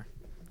bit more.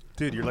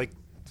 Dude, you're like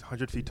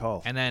 100 feet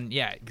tall. And then,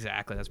 yeah,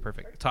 exactly. That's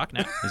perfect. Talk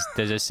now.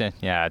 Does this?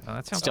 Yeah, Oh, that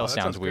it sounds- still oh, that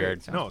sounds sounds great.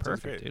 weird. Sounds No, it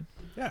sounds perfect, great. dude.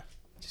 Yeah.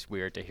 Just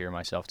weird to hear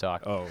myself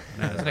talk. Oh,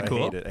 Isn't that I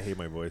cool? hate it. I hate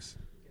my voice.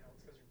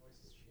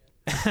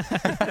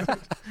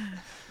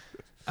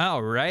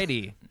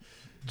 Alrighty.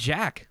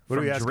 Jack What are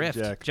from we asking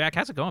Drift. Jack?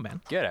 How's it going,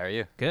 man? Good. How are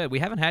you? Good. We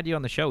haven't had you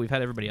on the show. We've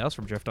had everybody else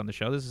from Drift on the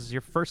show. This is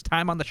your first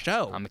time on the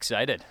show. I'm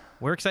excited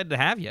We're excited to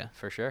have you.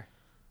 for sure.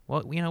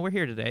 Well, we're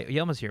here today.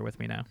 Yelma's here with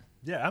me now.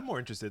 Yeah, I'm more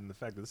interested in the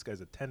fact that this guy's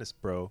a tennis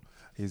pro.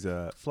 He's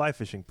a fly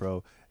fishing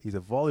pro. He's a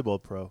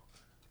volleyball pro.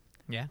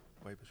 Yeah.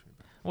 Why push me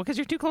back? Well, because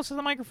you're too close to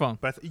the microphone.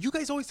 But you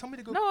guys always tell me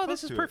to go. No, close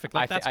this is to it. perfect.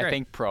 Like, that's I great.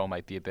 think pro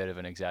might be a bit of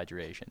an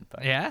exaggeration,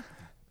 but Yeah.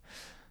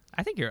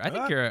 I think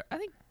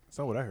That's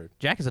not what I heard.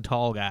 Jack is a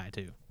tall guy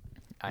too.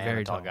 I am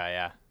very a tall tall. guy.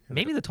 Yeah,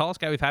 Maybe the tallest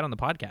guy we've had on the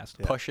podcast.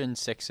 Yeah. pushing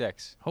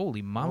 6'6".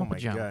 Holy mama Oh my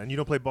pajama. god! And you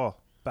don't play ball,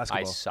 I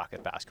basketball. suck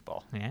at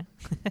basketball. Yeah.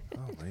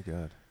 Oh my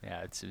god!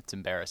 Yeah, it's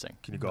embarrassing.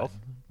 Can you golf?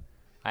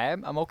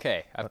 I'm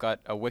okay. I've got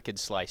a wicked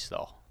slice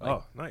though. Like,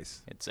 Oh,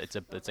 nice.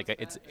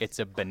 it's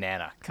a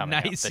banana coming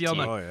out Nice, the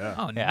Yelma. tee. Oh yeah.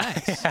 Oh, Yeah.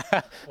 nice.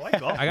 Why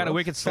golf? I got a bro?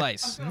 wicked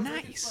slice.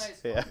 Nice.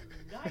 Yeah.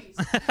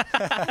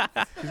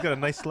 He's got a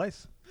nice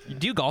slice. You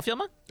do golf,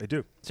 Yelma? I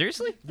do.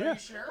 Seriously? Yeah.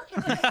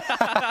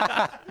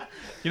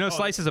 You know,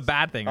 slice is a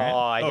bad thing, Oh,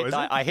 right? Oh, is it?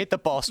 I hit the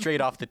ball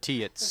straight off the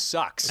tee. It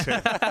sucks.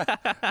 All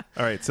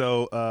right.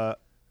 So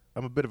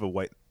I'm a bit of a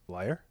white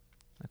liar.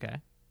 Okay.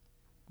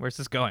 Where's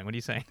this going? What are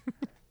you saying?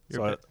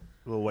 So a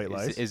little white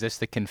lies. Is this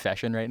the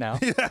confession right now?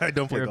 yeah, I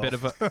don't play You're a golf. bit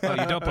of a.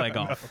 Oh, you don't play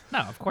golf? No,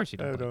 of course you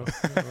I don't.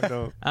 play don't.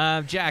 golf.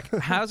 No. Jack,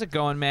 how's it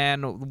going,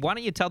 man? Why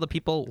don't you tell the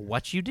people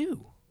what you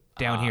do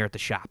down here at the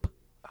shop?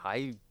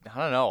 I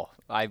don't know.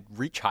 I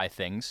reach high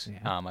things.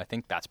 Yeah. I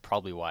think that's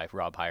probably why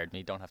Rob hired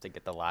me. Don't have to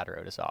get the ladder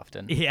out as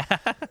often. Yeah.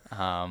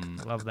 Um,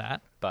 Love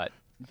that. but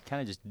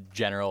kind of just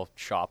general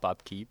shop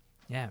upkeep.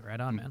 Yeah, right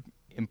on, man.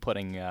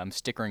 Inputting,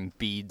 stickering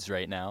beads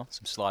right now.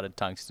 Some slotted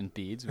tungsten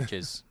beads, which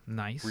is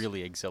Nice.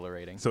 really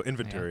exhilarating. So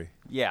inventory.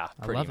 Yeah,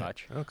 I pretty love it.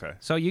 much. Okay.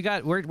 So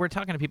we're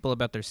talking to people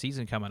about their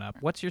season coming up.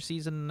 What's your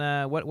season?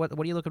 What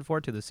are you looking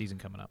forward to this season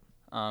coming up?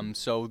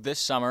 So this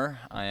summer,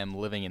 I am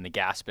living in the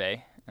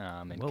Gaspé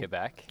in Whoa.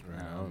 Quebec,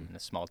 Right on. in a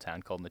small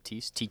town called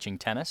Matisse, teaching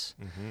tennis,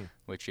 Mm-hmm.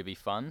 which should be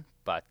fun.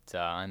 But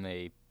I'm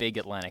a big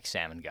Atlantic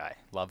salmon guy.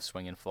 Love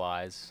swinging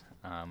flies,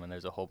 and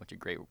there's a whole bunch of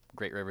great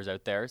rivers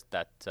out there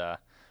that I'm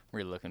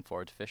really looking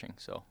forward to fishing.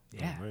 So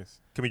Yeah. Oh, nice.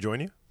 Can we join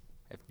you?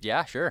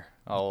 yeah, sure.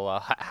 I'll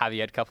have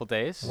you at a couple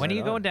days. When are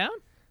you Right going down?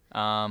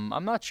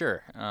 I'm not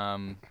sure.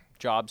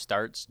 Job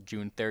starts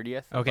June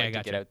 30th. I'd Okay, like to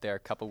gotcha. get out there a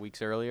couple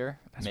weeks earlier,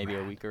 That's maybe a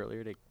rad. week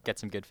earlier to get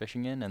some good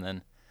fishing in, and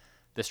then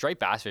the striped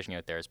bass fishing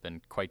out there has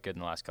been quite good in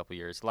the last couple of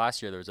years.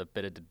 Last year there was a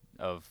bit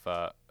of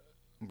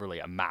really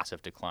a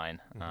massive decline.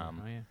 Oh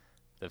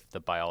yeah. The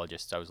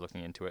biologists I was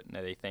looking into it, and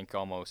they think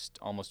almost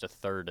a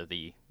third of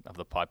the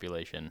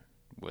population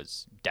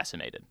was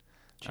decimated,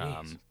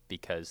 Jeez.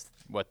 because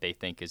what they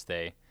think is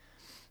they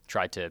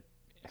tried to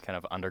kind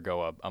of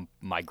undergo a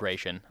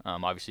migration.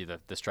 Obviously,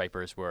 the striped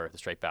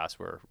bass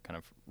were kind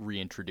of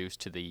reintroduced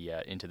to the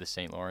into the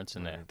St. Lawrence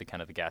and the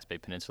kind of the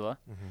Gaspé Peninsula,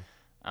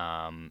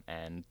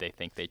 and they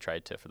think they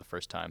tried to, for the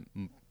first time,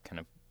 kind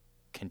of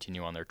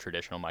continue on their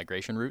traditional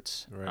migration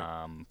routes, Right.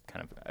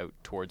 kind of out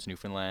towards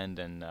Newfoundland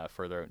and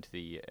further out into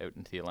the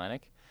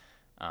Atlantic.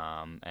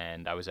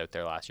 And I was out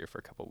there last year for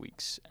a couple of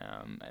weeks,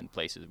 and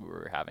places we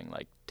were having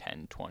like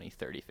 10, 20,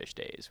 30 fish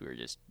days. We were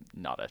just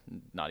not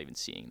even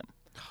seeing them,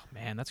 Oh,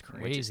 man, that's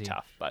crazy. which is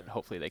tough. But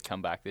hopefully they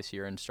come back this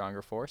year in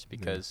stronger force,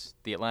 because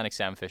the Atlantic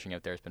salmon fishing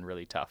out there has been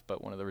really tough.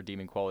 But one of the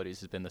redeeming qualities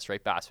has been the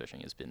striped bass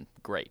fishing has been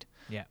great.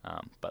 Yeah.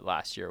 But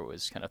last year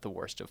was kind of the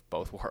worst of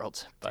both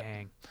worlds. But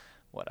Dang.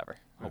 whatever.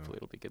 Hopefully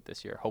it'll be good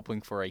this year. Hoping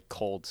for a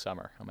cold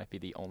summer. I might be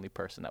the only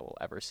person that will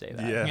ever say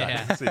that. Yeah.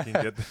 Yeah. So you can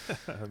get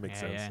that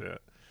makes Yeah, sense. yeah. Yeah.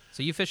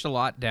 So you fished a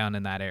lot down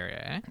in that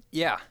area, eh?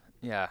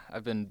 Yeah.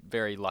 I've been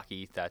very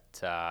lucky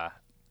that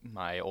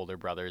my older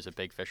brother is a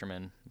big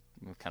fisherman.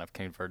 We've kind of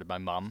converted my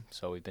mom,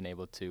 so we've been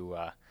able to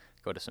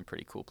go to some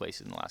pretty cool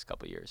places in the last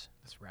couple of years.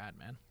 That's rad,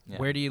 man. Yeah.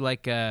 Where do you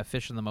like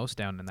fishing the most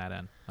down in that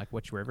end? Like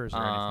which rivers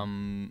or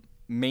anything?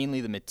 Mainly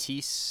the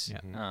Matisse,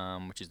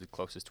 Yeah. which is the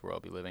closest to where I'll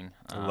be living.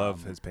 I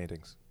love his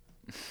paintings.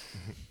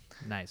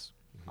 Nice.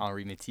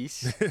 Henri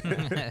Matisse.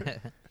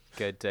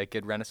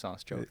 Good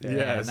Renaissance joke. Yeah, there.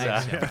 Yes.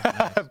 nice,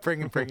 yeah, nice.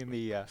 bringing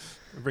the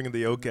Bringing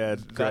the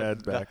OCAD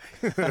grad back.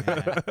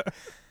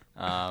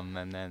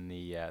 and then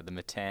the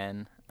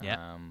Matan.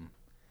 Yeah.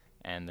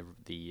 And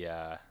the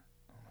oh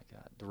my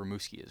god, the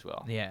Rimouski as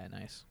well. Yeah,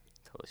 nice.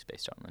 Totally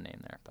spaced out on the name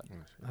there, but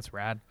That's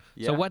rad.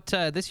 yeah. So what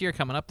this year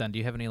coming up then? Do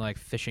you have any like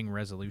fishing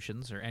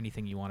resolutions or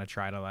anything you want to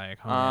try to like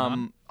hone in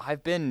on?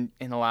 I've been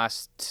in the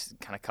last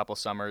kind of couple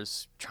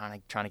summers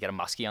trying to get a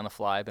muskie on the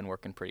fly. I've been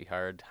working pretty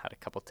hard. Had a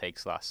couple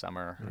takes last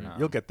summer.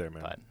 You'll get there,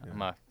 man. But Yeah.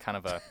 I'm a kind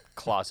of a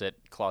closet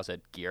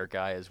gear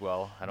guy as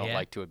well. I don't Yeah.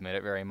 like to admit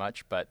it very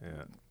much, but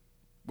Yeah.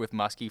 with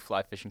muskie,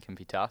 fly fishing can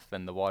be tough.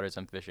 And the waters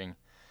I'm fishing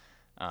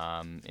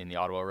in the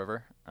Ottawa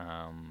River,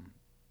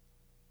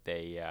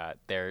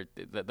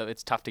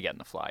 it's tough to get in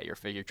the fly.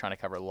 You're trying to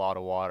cover a lot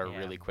of water Yeah.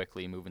 really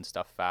quickly, moving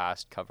stuff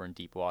fast, covering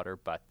deep water.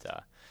 But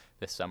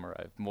this summer,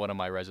 one of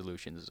my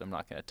resolutions is I'm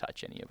not going to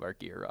touch any of our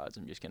gear rods.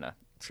 I'm just going to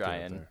try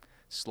out and there.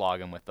 slog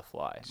them with the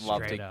fly.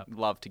 Straight up.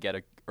 Love to get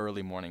a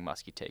early morning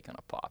muskie take on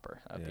a popper.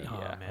 That'd be Oh,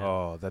 man.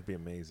 Oh, that'd be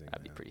amazing.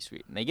 that'd be man. pretty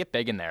sweet. And they get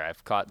big in there.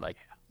 I've caught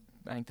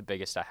I think the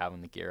biggest I have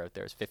in the gear out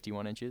there is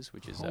 51 inches,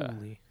 which is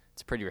Holy.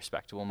 it's a pretty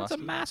respectable That's a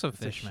muskie. massive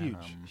It's a fish, man.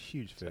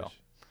 huge fish. so-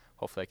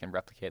 Hopefully, I can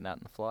replicate that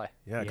in the fly.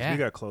 Yeah, because Yeah. we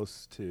got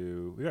close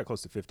to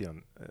 50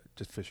 on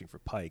just fishing for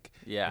pike.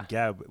 Yeah. And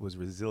Gab was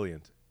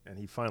resilient, and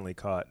he finally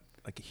caught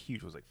like a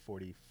huge, was like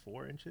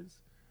 44 inches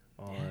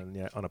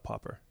on on a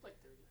popper.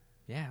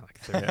 Yeah,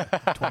 like So, yeah.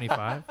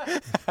 25,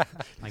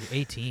 like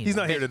 18. He's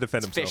not here to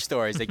defend It's himself. fish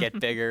stories. They get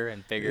bigger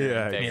and bigger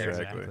Yeah, and Yeah, bigger.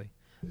 exactly.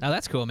 Now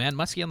that's cool, man.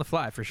 Muskie on the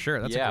fly for sure.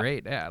 That's Yeah.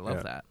 great. Yeah, I love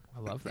Yeah. that. I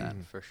love that.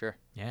 For sure.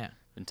 Yeah.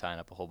 Been tying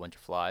up a whole bunch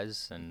of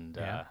flies and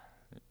Yeah.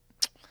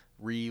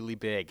 really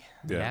big.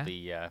 Yeah. It'll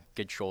be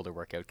good shoulder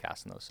workout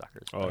casting those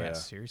suckers. Oh, yeah.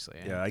 Seriously.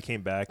 Yeah, I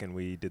came back and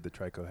we did the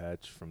trico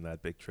hatch from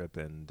that big trip,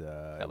 and it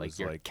Like was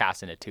you're like,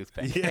 casting a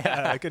toothpick.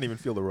 yeah, I couldn't even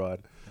feel the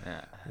rod.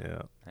 yeah.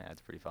 Yeah. Yeah,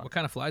 it's pretty fun. What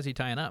kind of flies are you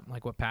tying up?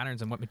 Like what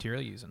patterns and what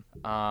material you using?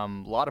 A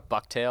lot of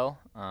bucktail.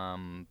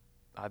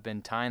 I've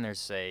been tying.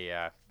 There's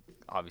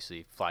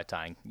obviously fly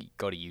tying.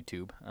 Go to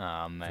YouTube,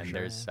 and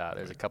sure,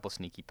 there's a couple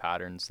sneaky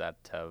patterns that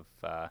have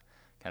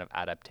kind of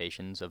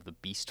adaptations of the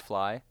beast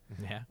fly,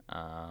 Yeah.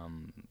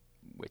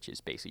 which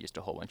is basically just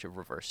a whole bunch of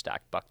reverse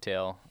stacked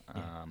bucktail,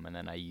 and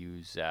then I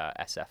use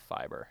SF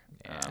fiber.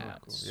 Yeah, cool.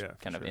 It's Yeah, for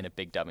kind of sure. in a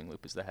big dubbing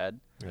loop as the head.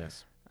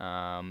 Yes.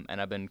 And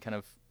I've been kind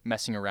of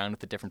messing around with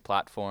the different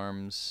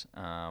platforms,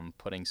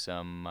 putting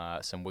some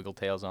wiggle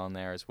tails on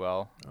there as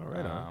well. Oh,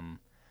 right on.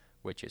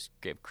 Which is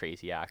give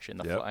crazy action.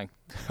 The Yep. fly,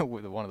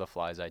 with one of the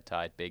flies I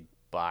tied, big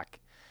black,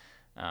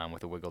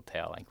 with a wiggle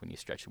tail. Like when you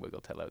stretch the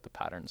wiggle tail out, the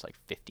pattern's like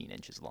 15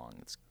 inches long.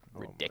 It's Oh,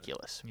 man.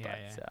 ridiculous. Yeah,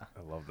 but yeah.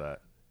 I love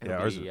that. it'll Yeah,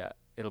 ours be is-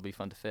 it'll be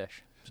fun to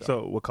fish.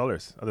 So, what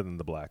colors other than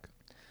the black?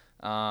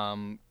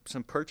 Some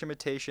perch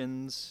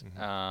imitations,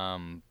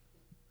 Mm-hmm.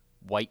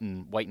 white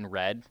and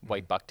red,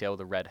 white bucktail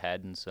with a red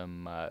head, and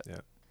some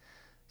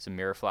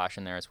mirror flash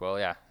in there as well.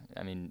 Yeah,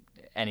 I mean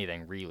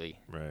anything really.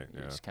 Right.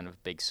 Yeah. It's kind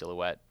of big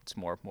silhouette. It's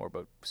more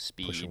about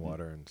speed, Pushing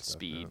water and stuff,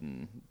 speed, yeah.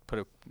 and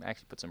put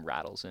some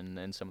rattles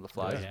in some of the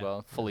flies Yeah. as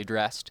well. Fully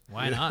dressed.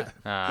 Why not?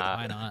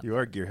 Why not? You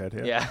are a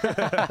gearhead, yeah.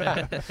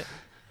 Yeah.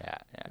 yeah.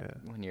 Yeah.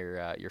 When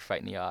you're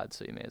fighting the odds,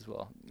 so you may as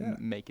well Yeah.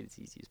 make it as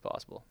easy as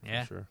possible.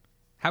 Yeah. Sure.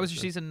 How was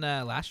your season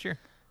last year?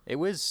 It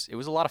was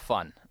a lot of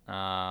fun.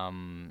 A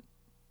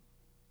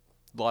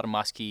lot of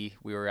muskie.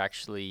 We were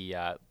actually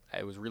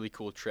it was a really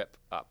cool trip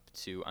up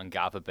to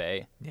Ungava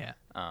Bay, Yeah.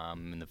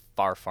 in the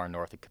far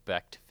north of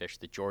Quebec to fish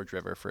the George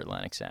River for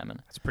Atlantic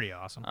salmon. That's pretty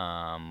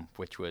awesome.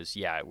 Which was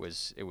it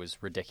was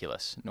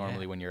ridiculous.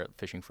 Normally, Yeah. when you're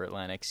fishing for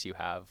Atlantics, you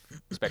have,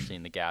 especially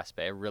in the Gas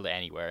Bay, really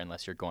anywhere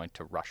unless you're going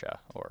to Russia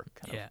or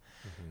kind Yeah. of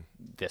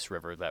this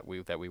river that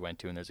we went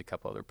to, and there's a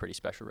couple other pretty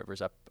special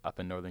rivers up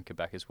in northern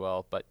Quebec as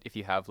well. But if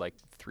you have like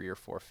 3 or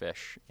 4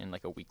 fish in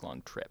like a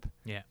week-long trip,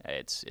 Yeah.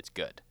 it's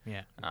good.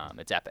 Yeah.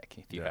 It's epic.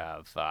 If you Yeah.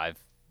 have, I've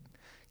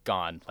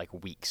gone like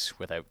weeks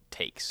without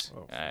takes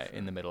Oh, for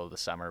in the middle of the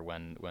summer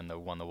when the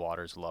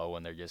water's low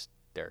and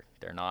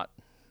they're not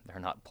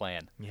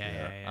playing.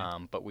 Yeah.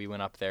 But we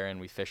went up there and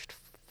we fished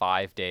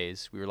 5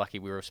 days. We were lucky.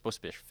 We were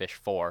supposed to fish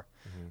 4,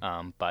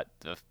 but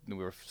we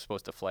were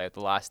supposed to fly out the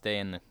last day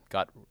and it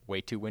got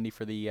way too windy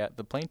for the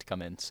plane to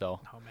come in. So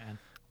Oh man.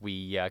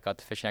 we got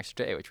to fish an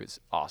extra day, which was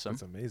awesome.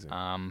 That's amazing.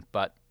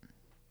 But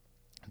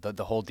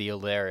the whole deal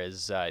there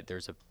is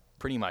there's a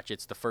pretty much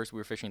it's the first we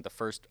were fishing the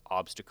first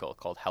obstacle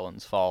called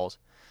Helen's Falls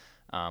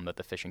that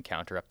the fish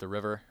encounter up the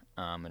river,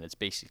 and it's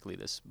basically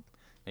this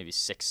maybe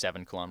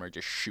 6-7 kilometer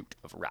just chute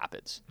of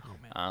rapids. Oh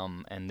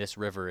man. And this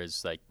river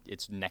is like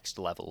it's next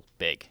level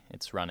big.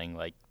 It's running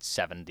like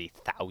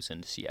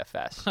 70,000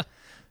 CFS.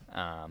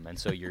 And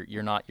so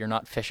you're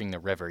not fishing the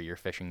river. You're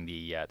fishing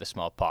the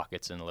small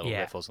pockets and the little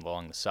Yeah. riffles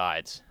along the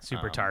sides.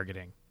 Super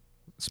targeting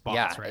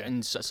spots, Yeah, right?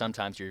 and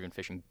sometimes you're even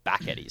fishing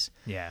back eddies.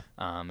 Yeah.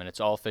 And it's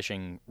all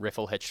fishing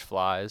riffle hitched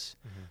flies.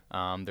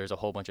 There's a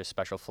whole bunch of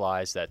special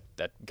flies that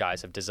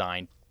guys have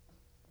designed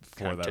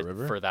For that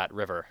river? For that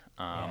river.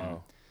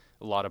 Wow.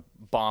 a lot of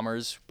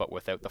bombers, but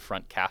without the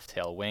front calf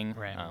tail wing,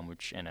 Right.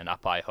 which and an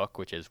up eye hook,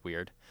 which is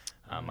weird.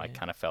 I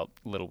kind of felt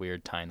a little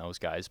weird tying those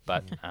guys,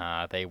 but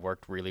they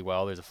worked really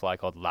well. There's a fly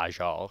called La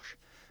George,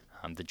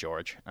 the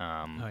George,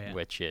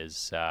 which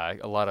is a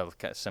lot of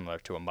similar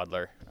to a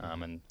muddler,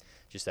 and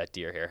just that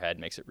deer hair head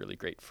makes it really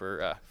great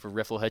for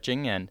riffle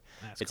hitching, and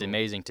That's it's cool.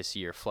 amazing to see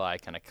your fly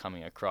kind of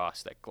coming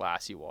across that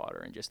glassy water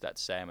and just that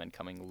salmon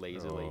coming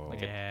lazily,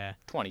 like a Yeah.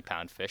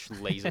 20-pound fish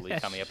lazily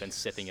coming up and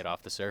sipping it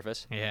off the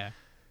surface. Yeah.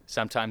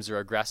 Sometimes they're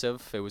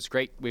aggressive. It was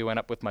great. We went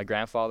up with my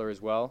grandfather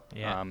as well,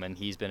 Yeah. and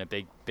he's been a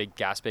big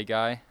Gaspé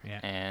guy, Yeah.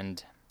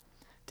 and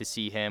to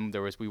see him,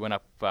 we went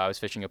up. I was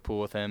fishing a pool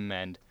with him,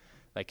 and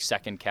like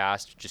second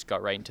cast, just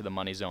got right into the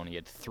money zone. He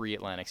had 3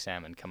 Atlantic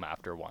salmon come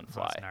after one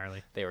fly. That's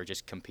gnarly. They were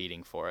just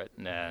competing for it,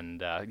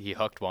 and he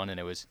hooked one, and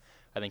it was,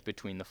 I think,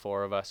 between the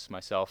 4 of us,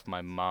 myself,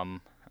 my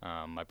mom,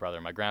 my brother,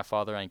 my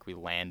grandfather, I think we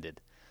landed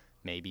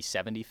maybe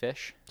 70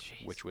 fish,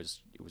 Jeez. which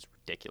was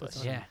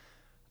ridiculous. Yeah.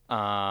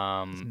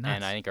 And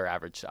nuts. I think our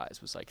average size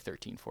was like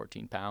 13,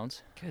 14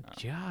 pounds. Good I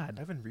job.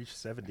 haven't reached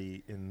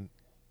 70 in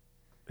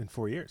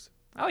 4 years.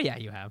 Oh yeah,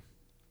 you have.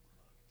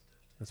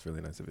 That's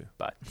really nice of you.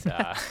 But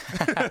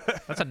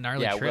That's a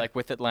gnarly yeah, trip. like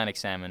with Atlantic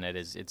salmon,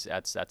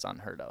 that's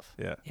unheard of.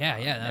 Yeah. yeah,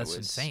 And that's it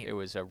was, insane. It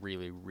was a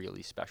really,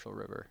 really special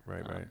river.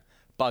 Right, right.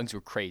 Bugs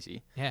were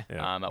crazy. yeah.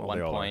 Yeah. At Well, one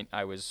they all are. point,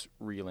 I was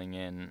reeling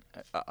in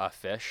a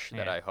fish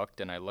that Yeah. I hooked,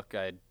 and I looked.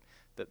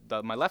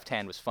 My left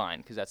hand was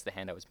fine because that's the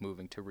hand I was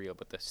moving to reel,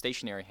 but the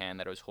stationary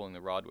hand that I was holding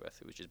the rod with,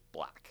 it was just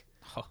black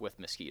Oh, with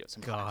mosquitoes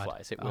and God.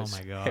 fireflies. It Oh was,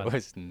 my God. It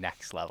was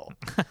next level.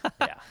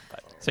 Yeah.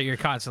 But, So you're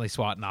constantly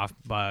swatting off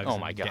bugs. oh and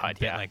my getting God!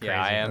 bit Yeah, like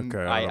yeah. I crazy. am. Okay,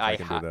 I don't know if I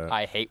can do that.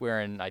 I hate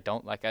wearing. I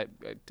don't like. I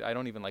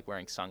don't even like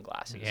wearing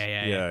sunglasses.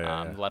 Yeah.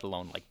 Yeah. Let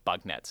alone like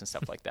bug nets and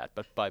stuff like that.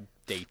 But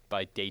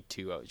by day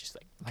 2, I was just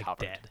Like covered.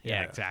 dead.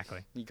 Yeah, Yeah. exactly.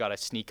 You gotta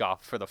sneak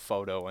off for the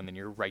photo, and then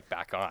you're right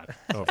back on.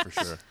 Oh, for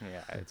sure.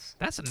 Yeah,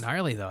 That's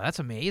gnarly though. That's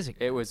amazing.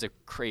 it was a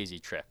crazy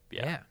trip.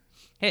 Yeah,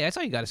 Hey, I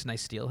saw you got us a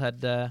nice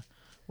steelhead.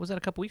 Was that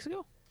a couple weeks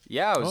ago?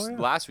 yeah. It was Oh, yeah.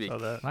 last week. Saw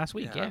that. Last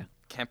week, yeah.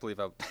 Can't believe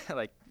I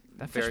like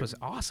That fish very, was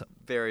awesome.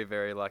 very,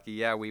 very lucky.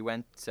 Yeah, we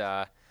went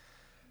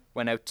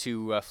out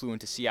to flew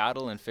into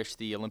Seattle and fished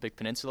the Olympic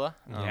Peninsula.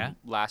 Yeah.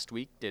 Last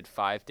week, did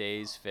 5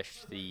 days,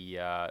 fished the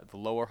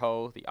lower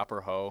Hoh, the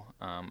upper Hoh,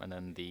 and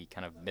then the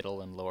kind of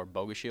middle and lower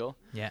Bogoshiel.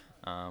 Yeah.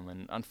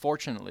 And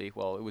unfortunately,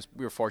 we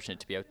were fortunate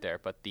to be out there,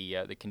 but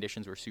the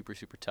conditions were super,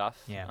 super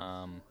tough. Yeah.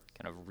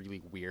 Kind of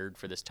really weird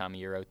for this time of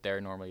year out there.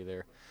 Normally,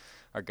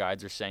 our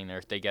guides are saying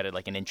they get it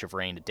like an inch of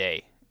rain a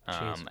day.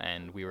 Jeez.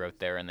 And we were out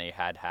there, and they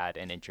had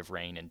an inch of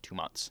rain in 2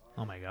 months.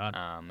 Oh my God.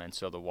 And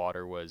so the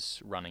water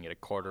was running at a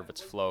quarter of its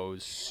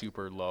flows,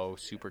 super low,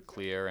 super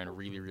clear, and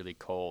really, really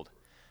cold.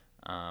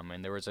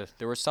 And there was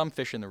some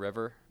fish in the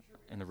rivers,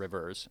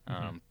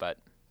 but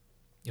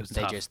It was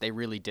tough. they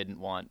really didn't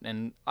want.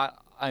 And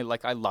I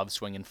love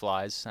swinging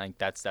flies. I think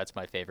that's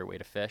my favorite way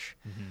to fish.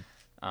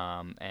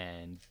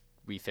 And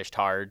we fished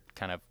hard,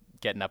 kind of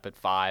getting up at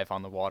 5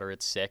 on the water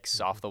at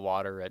 6, off the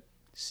water at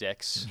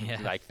 6,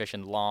 Yeah. like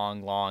fishing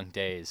long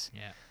days.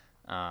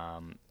 Yeah.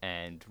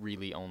 And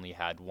really only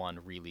had one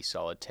really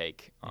solid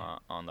take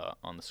on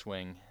the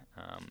swing,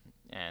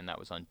 and that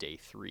was on day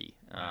 3.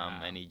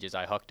 Wow. And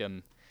I hooked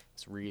him.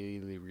 It's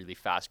really, really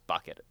fast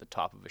bucket at the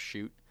top of a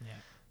chute.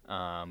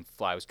 Yeah.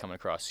 Fly was coming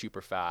across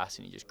super fast,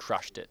 and he just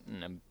crushed it,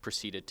 and then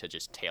proceeded to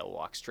just tail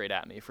walk straight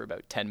at me for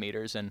about 10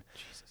 meters, and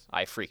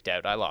I freaked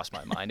out. I lost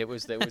my mind. It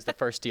was the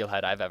first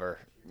steelhead I've ever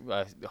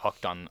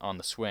hooked on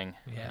the swing,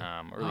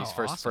 Yeah. or at least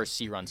Oh, awesome. first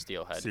sea run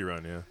steelhead. Sea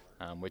run, yeah.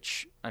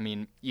 Which, I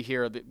mean, you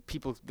hear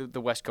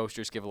the West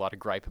Coasters give a lot of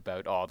gripe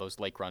about, those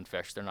lake run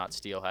fish, they're not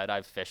steelhead.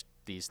 I've fished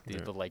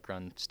the lake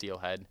run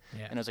steelhead,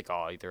 Yeah. and I was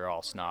like, they're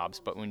all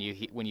snobs. But when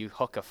you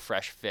hook a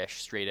fresh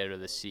fish straight out of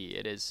the sea,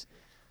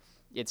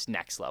 it's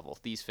next level.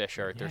 These fish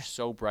they're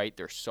so bright,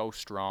 they're so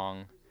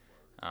strong.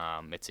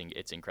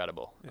 It's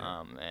incredible.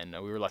 Yeah. And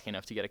we were lucky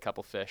enough to get a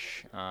couple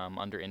fish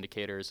under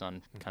indicators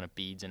on kind of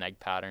beads and egg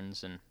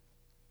patterns, and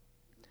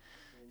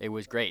it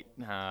was great.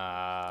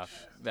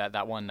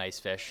 That one nice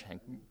fish,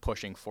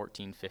 pushing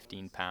 14,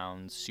 15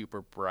 pounds,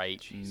 super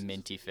bright,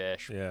 minty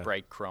fish, Yeah.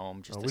 bright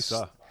chrome, just Oh, the we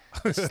saw.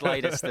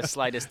 the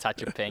slightest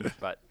touch of pink,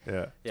 but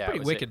Yeah. yeah, Pretty it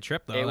was wicked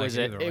trip though. It like, was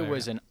either way. it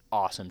was an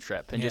awesome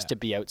trip, and just Yeah. to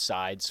be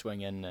outside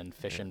swinging and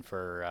fishing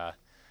for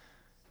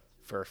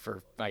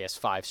I guess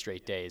 5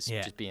 straight days,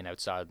 Yeah. just being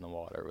outside in the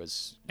water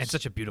was. And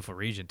such a beautiful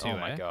region too. Oh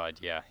my eh? God,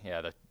 yeah,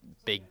 the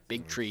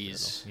big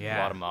trees, Yeah.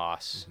 a lot of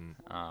moss,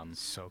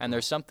 So and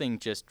there's something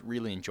just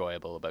really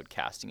enjoyable about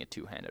casting a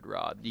 2-handed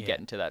rod. You Yeah. get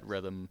into that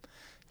rhythm,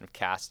 kind of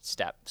cast,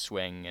 step,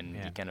 swing, and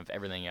Yeah. you kind of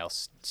everything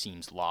else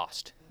seems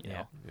lost. You Yeah.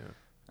 know.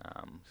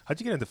 Yeah. How'd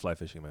you get into fly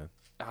fishing, man?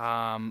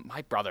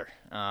 My brother.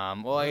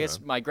 I guess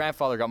my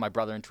grandfather got my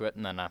brother into it,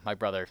 and then my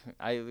brother.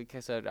 Like I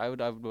said, I would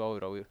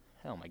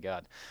oh my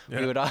God, Yeah.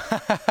 we would.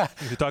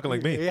 You're talking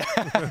like me.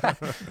 Yeah,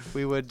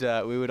 we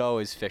would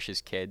always fish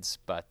as kids,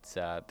 but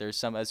there's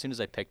some. As soon as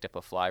I picked up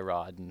a fly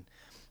rod, and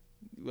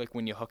like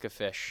when you hook a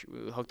fish,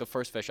 the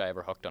first fish I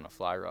ever hooked on a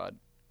fly rod,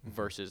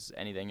 versus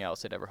anything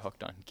else I'd ever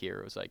hooked on gear.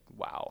 It was like,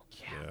 wow,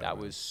 that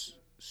was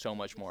so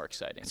much more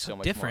exciting, so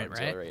much different, more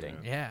right? exhilarating.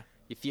 Yeah.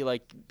 You feel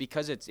like,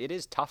 because it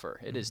is tougher.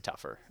 It is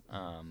tougher,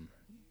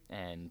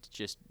 and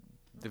just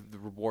the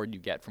reward you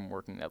get from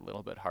working that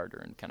little bit harder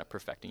and kind of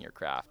perfecting your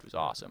craft was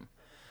awesome.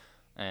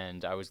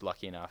 And I was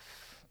lucky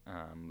enough.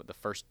 The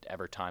first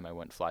ever time I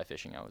went fly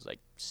fishing, I was like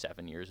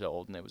 7 years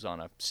old, and it was on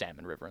a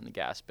salmon river in the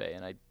Gaspé,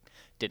 and I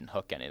didn't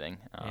hook anything.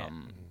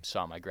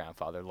 Saw my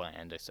grandfather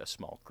land a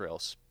small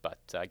grilse, but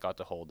I got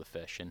to hold the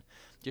fish and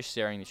just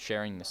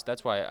sharing this.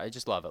 That's why I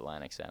just love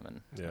Atlantic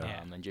salmon,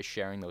 and just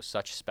sharing those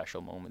such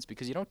special moments,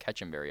 because you don't catch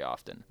them very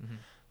often,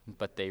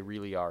 but they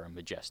really are a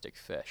majestic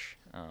fish.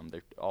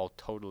 They're all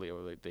totally,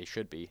 or they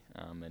should be,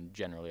 and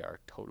generally are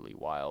totally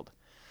wild.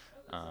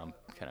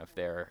 Kind of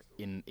they're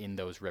in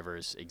those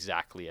rivers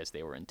exactly as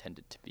they were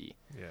intended to be.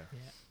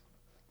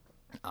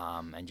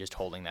 And just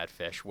holding that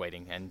fish,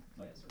 waiting, and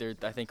they're,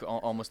 I think,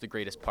 almost the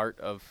greatest part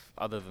of,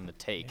 other than the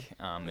take,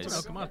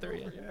 is come on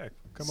through. Yeah,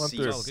 come on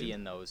through.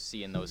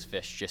 seeing those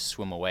fish just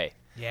swim away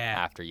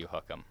after you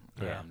hook them,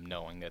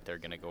 knowing that they're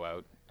gonna go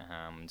out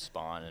and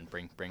spawn and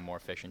bring more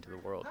fish into the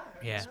world.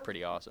 It's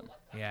pretty awesome.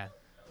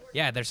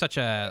 Yeah. They're such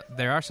a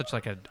just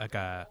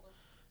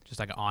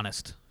like an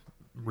honest,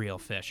 real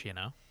fish, you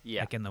know.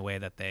 Yeah. Like in the way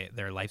that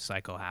their life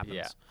cycle happens.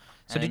 Yeah.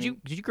 So did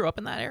you grow up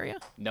in that area?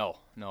 No.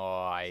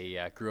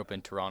 I grew up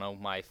in Toronto.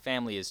 My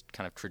family is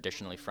kind of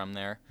traditionally from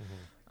there.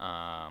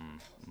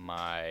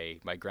 My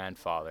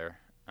grandfather,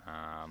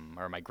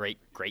 or my great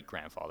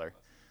grandfather,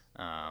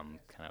 kind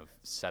of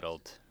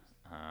settled,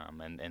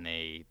 and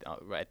they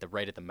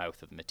right at the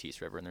mouth of the Métis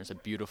River. And there's a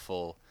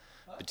beautiful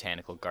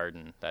botanical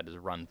garden that is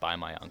run by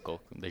my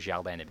uncle, the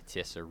Jardin des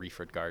Métis, or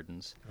Reeford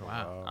Gardens.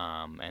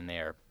 Wow. And they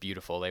are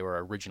beautiful. They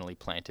were originally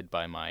planted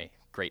by my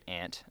great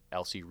aunt,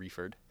 Elsie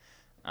Reeford.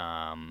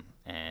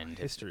 And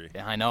History.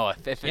 I know.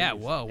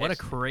 Whoa! What a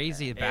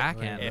crazy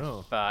backhand.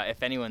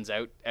 If anyone's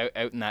out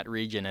in that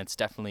region, it's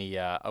definitely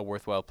a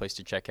worthwhile place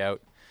to check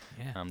out.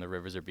 Yeah. The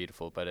rivers are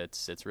beautiful, but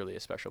it's really a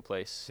special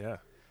place. Yeah.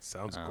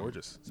 Sounds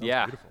gorgeous. Sounds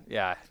beautiful.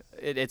 Yeah.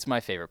 It's my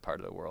favorite part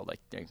of the world. I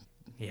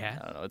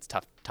don't know. It's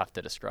tough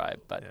to describe,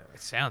 but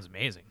It sounds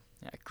amazing.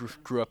 yeah, I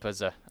grew up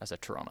as a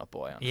Toronto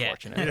boy,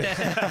 unfortunately.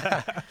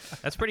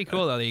 That's pretty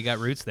cool though that you got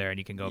roots there and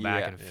you can go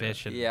back and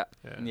fish. And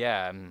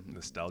Yeah.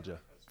 Nostalgia.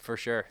 For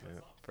sure.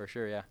 For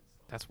sure, yeah.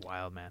 That's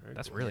wild, man.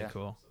 That's really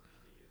cool.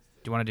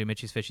 Do you want to do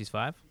Mitchie's Fishies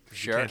 5?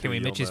 Sure. Can we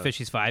Mitchie's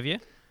Fishies 5 you?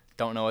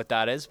 Don't know what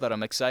that is, but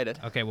I'm excited.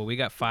 Okay, well, we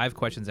got 5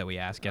 questions that we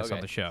ask guests on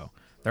Okay. the show.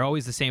 They're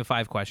always the same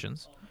 5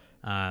 questions,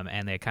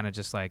 and they kind of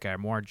just like are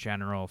more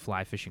general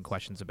fly fishing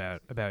questions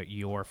about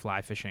your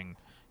fly fishing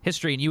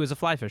history and you as a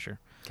fly fisher.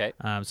 Okay.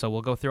 So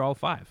we'll go through all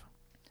 5.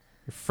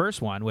 Your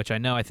first one, which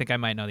I think I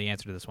might know the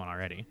answer to this one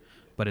already,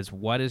 but is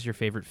what is your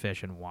favorite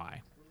fish and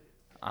why?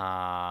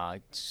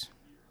 Let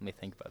me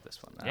think about this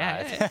one.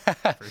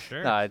 For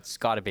sure. No, it's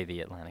got to be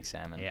the Atlantic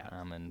salmon. Yeah.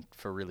 And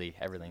for really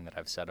everything that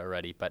I've said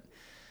already, but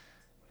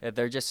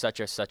they're just such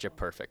a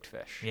perfect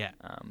fish. Yeah.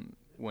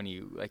 When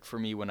you for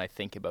me, when I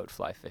think about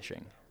fly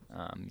fishing,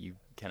 you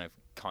kind of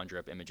conjure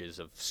up images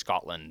of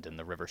Scotland and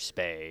the River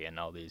Spey and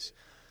all these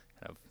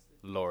kind of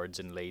lords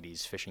and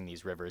ladies fishing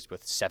these rivers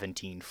with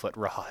 17-foot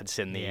rods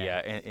in the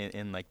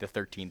in like the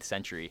 13th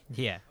century.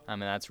 Yeah. I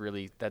mean,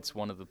 that's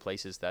one of the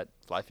places that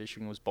fly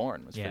fishing was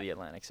born, was for the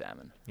Atlantic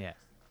salmon. Yeah.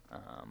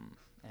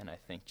 And I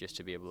think just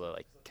to be able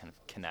to kind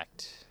of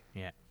connect.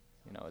 Yeah.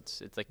 You know,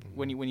 it's like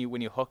when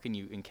you hook and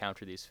you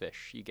encounter these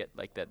fish, you get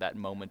like that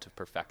moment of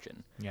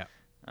perfection. Yeah.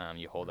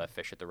 You hold that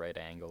fish at the right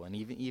angle, and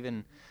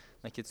even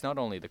like it's not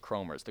only the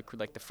chromers,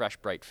 the fresh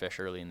bright fish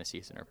early in the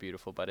season are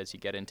beautiful, but as you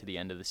get into the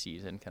end of the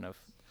season, kind of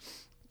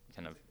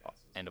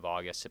end of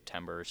August,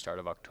 September, start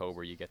of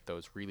October, you get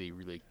those really,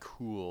 really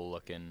cool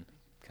looking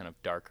kind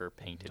of darker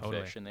painted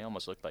fish, and they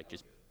almost look like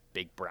just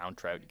big brown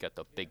trout. You got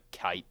the big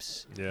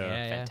kypes,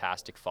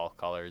 fantastic fall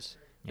colors.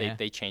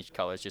 They changed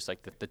colors just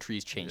like the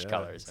trees change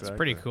colors. Exactly. It's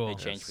pretty cool. They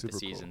change with the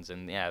seasons,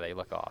 and they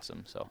look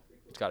awesome. So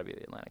it's got to be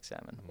the Atlantic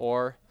salmon,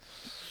 or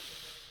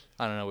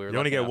I don't know. You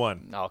only get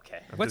one.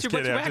 Okay. I'm just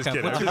kidding. I'm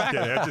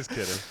just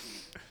kidding.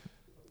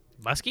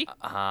 Muskie?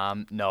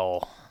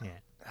 No. Yeah.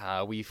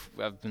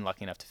 I've been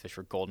lucky enough to fish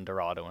for golden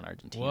dorado in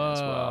Argentina Whoa.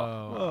 as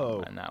well.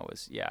 Whoa. And that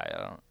was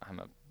I'm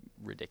a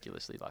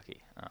ridiculously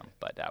lucky.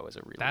 But that was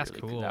a really That's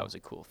really cool. that was a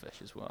cool fish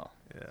as well.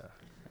 Yeah.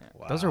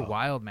 Wow. Those are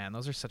wild, man.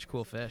 Those are such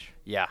cool fish.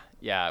 Yeah,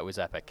 it was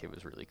epic. It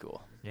was really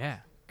cool. Yeah.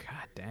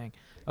 God dang.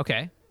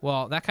 Okay.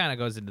 Well, that kind of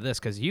goes into this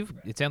because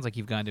it sounds like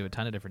you've gone to a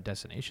ton of different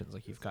destinations.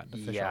 Like you've gotten to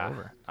fish all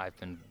over. I've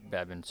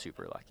been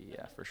super lucky.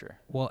 Yeah, for sure.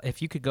 Well,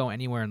 if you could go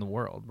anywhere in the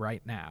world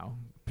right now,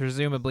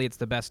 presumably it's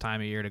the best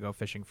time of year to go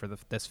fishing for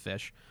this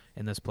fish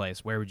in this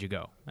place. Where would you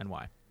go and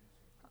why?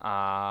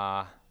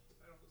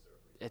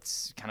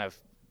 It's kind of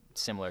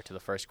similar to the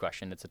first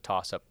question. It's a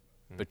toss-up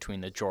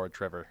between the George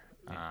River.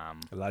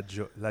 La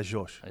Jauge. La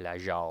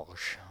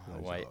George.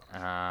 Right.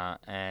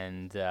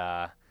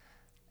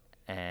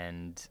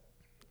 And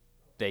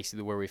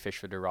basically where we fished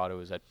for Dorado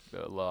was at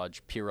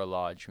Pira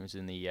Lodge. It was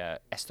in the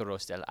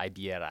Esteros del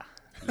Iberia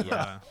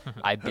Yeah,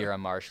 Ibera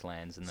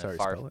marshlands in the Sorry,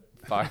 far, spell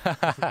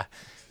far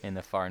in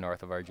the far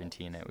north of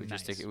Argentina. It was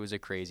Nice. it was a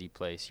crazy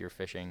place. You're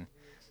fishing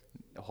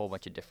a whole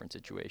bunch of different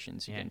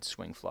situations. You Yeah. can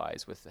swing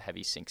flies with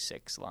heavy sink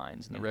 6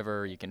 lines in the Yeah.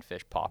 river. You can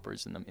fish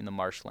poppers in the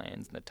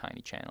marshlands and the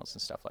tiny channels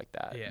and stuff like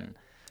that. Yeah. And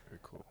Very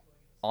cool.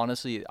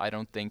 honestly, I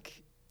don't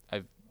think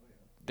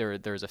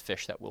there's a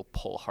fish that will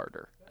pull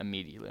harder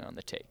immediately on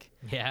the take.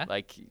 Yeah.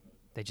 Like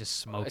They just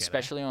smoke it.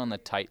 especially on the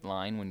tight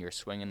line when you're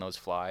swinging those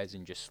flies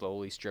and just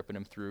slowly stripping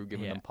them through,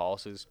 giving Yeah. them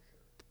pulses,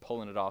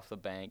 pulling it off the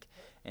bank.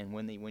 And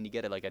when you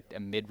get a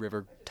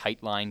mid-river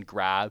tight line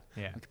grab,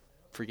 Yeah.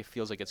 it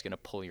feels like it's gonna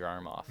pull your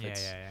arm off. Yeah,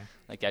 It's yeah.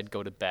 like I'd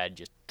go to bed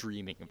just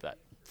dreaming of that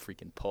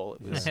freaking pull.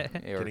 It was Yeah.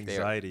 they were- Get they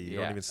were- anxiety. You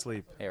yeah, don't even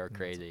sleep. They were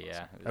crazy.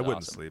 Yeah, it was I wouldn't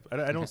awesome. sleep.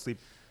 I don't sleep.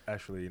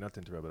 Actually, not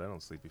to interrupt, but I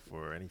don't sleep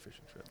before any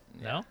fishing trip.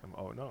 No?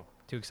 Oh no,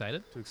 Too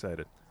excited? too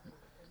excited.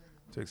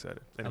 Too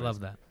excited. I Anyways, love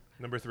that.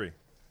 Number 3.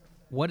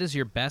 What is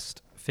your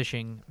best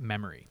fishing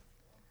memory?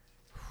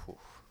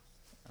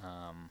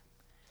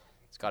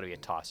 It's got to be a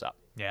toss-up.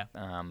 Yeah.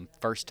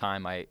 First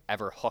time I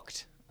ever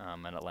hooked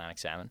an Atlantic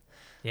salmon.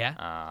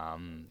 Yeah.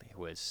 It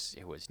was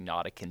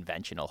not a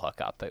conventional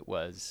hookup. It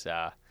was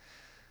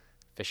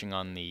fishing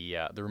on the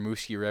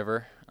Rimouski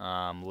River,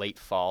 late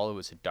fall. It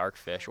was a dark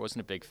fish. It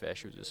wasn't a big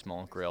fish. It was a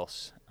small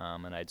grilse.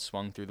 And I'd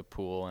swung through the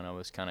pool, and I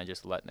was kind of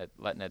just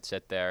letting it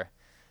sit there,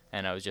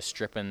 and I was just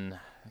stripping.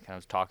 I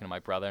was talking to my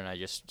brother, and I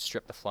just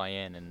stripped the fly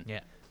in, and Yeah.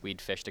 we'd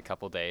fished a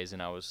couple days,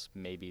 and I was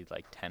maybe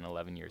like 10,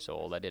 11 years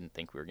old. I didn't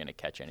think we were gonna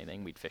catch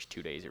anything. We'd fished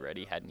 2 days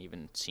already, hadn't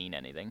even seen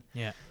anything.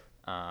 Yeah.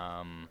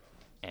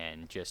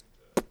 And just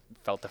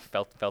felt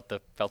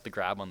the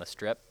grab on the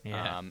strip,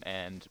 Yeah.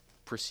 and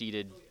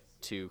proceeded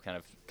to kind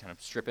of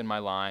strip in my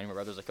line. My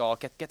brother's like, "Oh,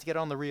 get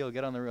on the reel,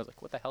 get on the reel." I was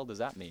like, what the hell does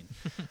that mean?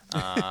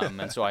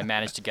 And so I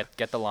managed to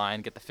get the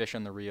line, get the fish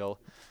on the reel,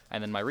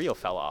 and then my reel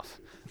fell off.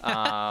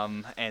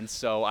 And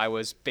so I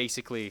was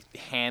basically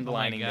hand Oh my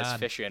lining this God.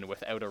 fish in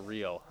without a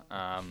reel.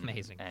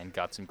 Amazing. And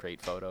got some great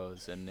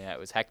photos, and yeah, it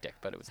was hectic,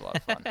 but it was a lot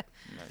of fun. And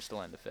I managed to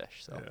land the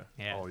fish. So.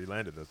 Yeah. Oh, you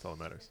landed. That's all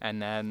that matters.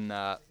 And then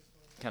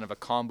kind of a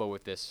combo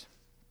with this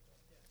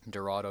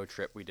Dorado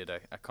trip, we did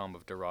a combo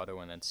of Dorado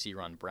and then Sea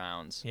Run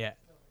Browns. Yeah.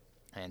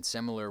 And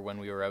similar when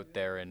we were out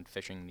there and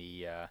fishing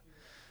the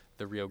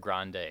Rio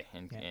Grande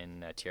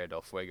in Tierra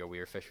del Fuego. We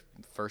were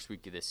first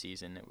week of this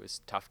season. It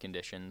was tough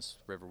conditions.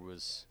 River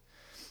was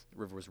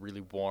really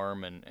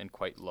warm and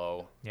quite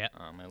low. Yeah.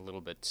 And a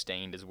little bit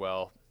stained as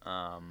well.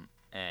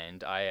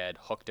 And I had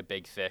hooked a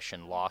big fish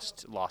and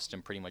lost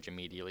him pretty much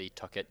immediately.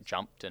 Took it,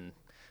 jumped, and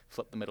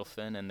flipped the middle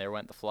fin, and there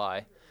went the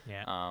fly.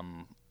 Yeah.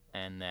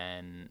 And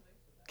then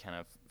kind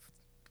of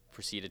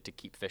proceeded to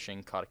keep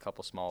fishing, caught a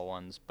couple small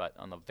ones, but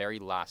on the very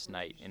last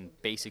night, in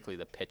basically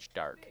the pitch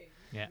dark,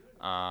 Yeah.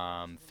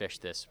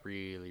 fished this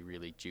really,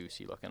 really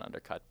juicy looking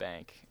undercut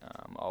bank,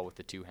 all with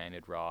the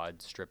 2-handed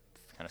rod, strip,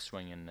 kind of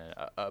swinging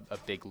a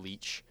big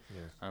leech,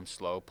 Yeah.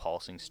 slow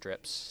pulsing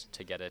strips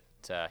to get it,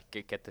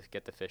 get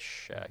the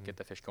fish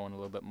going a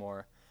little bit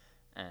more,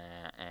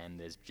 and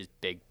this just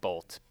big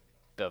bolt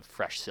of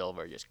fresh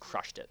silver just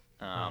crushed it.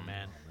 Oh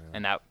man.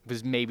 And that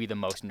was maybe the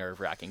most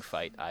nerve-wracking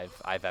fight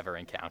I've ever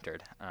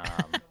encountered.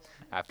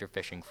 After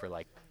fishing for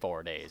like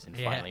 4 days and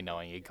Yeah. finally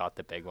knowing you got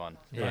the big one,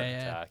 Yeah, but,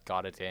 yeah.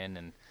 got it in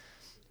and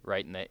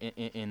right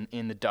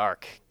in the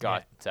dark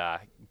got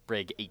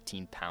big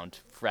 18-pound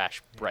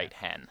fresh bright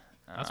hen.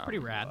 That's pretty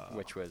rad.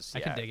 Which was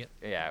I can dig it.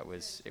 Yeah, it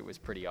was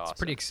pretty awesome. It's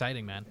pretty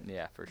exciting, man.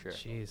 Yeah, for sure.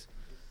 Jeez.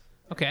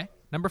 Okay.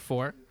 Number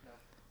 4.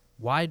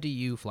 Why do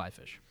you fly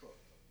fish?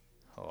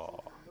 Oh,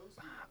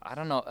 I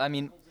don't know. I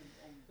mean,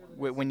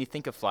 when you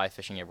think of fly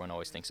fishing, everyone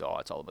always thinks, "Oh,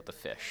 it's all about the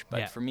fish." But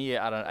Yeah. for me,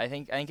 I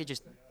think it's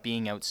just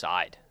being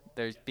outside.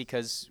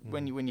 Because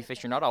when you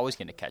fish, you're not always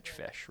going to catch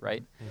fish,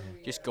 right?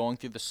 Just going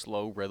through the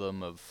slow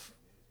rhythm of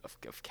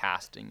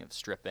casting, of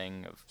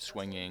stripping, of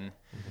swinging,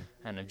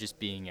 and of just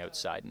being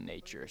outside in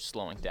nature,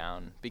 slowing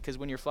down. Because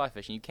when you're fly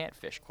fishing, you can't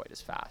fish quite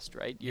as fast,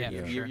 right? Yeah,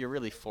 for sure. You're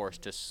really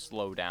forced to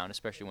slow down,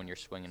 especially when you're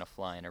swinging a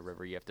fly in a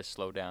river. You have to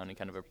slow down and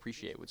kind of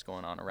appreciate what's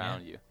going on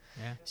around you.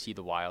 Yeah. See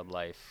the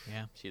wildlife,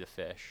 Yeah. see the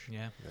fish,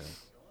 Yeah.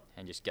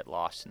 and just get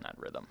lost in that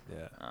rhythm.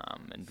 Yeah.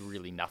 And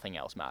really nothing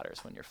else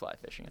matters when you're fly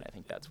fishing, and I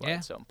think that's why Yeah.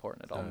 it's so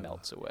important. It all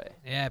melts away,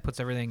 Yeah, it puts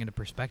everything into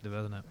perspective,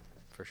 doesn't it?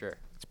 for sure.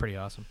 It's pretty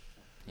awesome.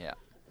 Yeah.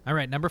 All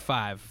right, number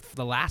 5.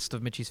 The last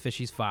of Mitchie's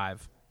Fishies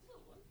 5.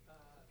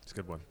 It's a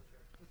good one.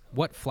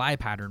 What fly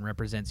pattern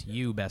represents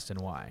you best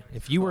and why?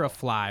 If you were a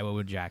fly, what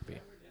would Jack be?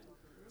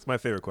 It's my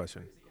favorite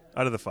question.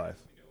 Out of the 5.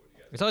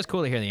 It's always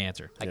cool to hear the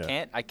answer.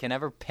 Yeah. I can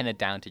never pin it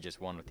down to just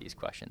one with these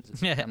questions.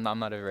 Yeah. I'm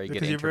not a very good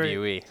Because you're very-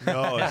 interviewee.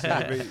 No,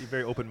 you're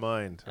very open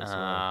mind. That's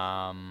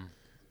why.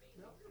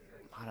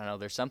 I don't know.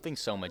 There's something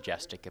so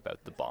majestic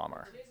about the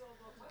bomber.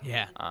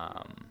 Yeah.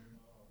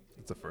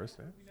 It's the first,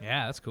 eh?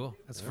 Yeah, that's cool.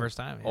 That's the first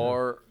time. Yeah.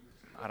 Or,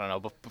 I don't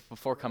know,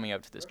 before coming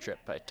out to this trip,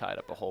 I tied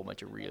up a whole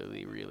bunch of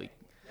really, really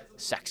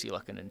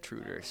sexy-looking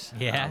intruders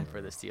Yeah.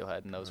 for the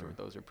steelhead, and those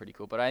are pretty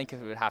cool. But I think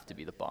it would have to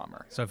be the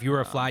bomber. So if you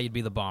were a fly, you'd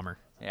be the bomber.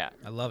 Yeah.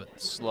 I love it.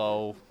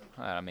 Slow.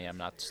 I mean, I'm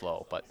not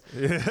slow, but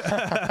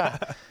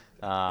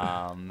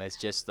It's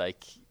just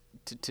like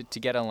to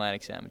get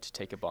Atlantic salmon, to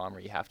take a bomber,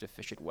 you have to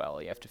fish it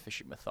well. You have to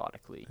fish it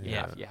methodically.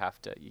 Yeah. You have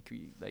to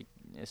like,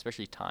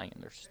 especially tying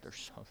them.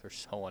 They're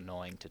so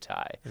annoying to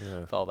tie Yeah.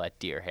 with all that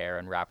deer hair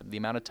and wrap. The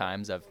amount of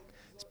times I've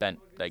spent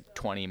like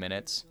 20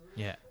 minutes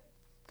Yeah.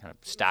 kind of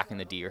stacking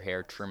the deer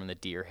hair, trimming the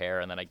deer hair,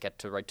 and then I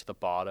get right to the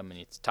bottom, and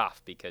it's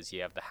tough because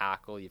you have the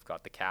hackle, you've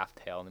got the calf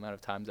tail, and the amount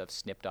of times I've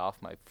snipped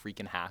off my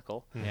freaking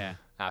hackle Yeah.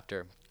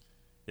 after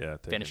Yeah.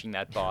 finishing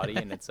that body,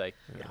 and it's like,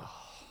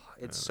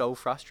 it's so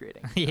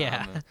frustrating.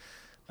 Yeah.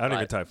 I don't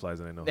even but- tie flies,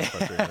 and I know how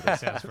frustrating that is.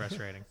 Sounds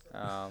frustrating.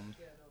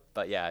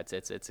 But yeah, it's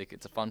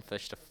a fun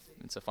fish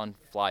it's a fun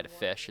fly to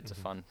fish. It's a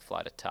fun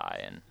fly to tie,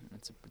 and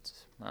it's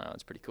I don't know,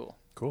 it's pretty cool.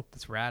 Cool.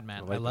 That's rad,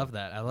 man. I I, like love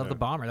that. I love the Yeah.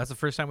 bomber. That's the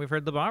first time we've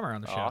heard the bomber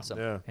on the show. Awesome.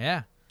 Yeah.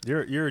 Yeah.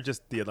 You're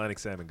just the Atlantic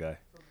salmon guy.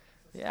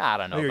 Yeah, I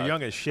don't know. Oh, you're about-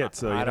 young as shit,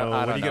 so I you don't- know I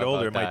when don't you get know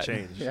older, it about might that.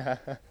 change. Yeah.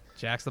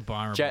 Jack's the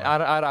bomber. I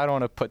boy. don't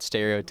want to put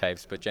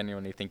stereotypes, but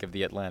genuinely think of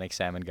the Atlantic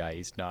salmon guy.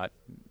 He's not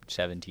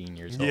 17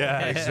 years old.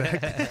 Yeah,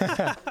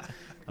 exactly.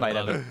 might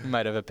love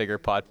have a bigger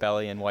pot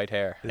belly and white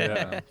hair.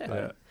 Yeah, But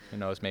yeah. Who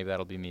knows? Maybe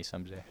that'll be me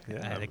someday.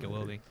 Yeah. I think it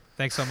will be.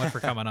 Thanks so much for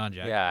coming on,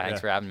 Jack. Yeah, thanks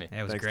Yeah. for having me.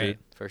 It was Thanks, great. dude.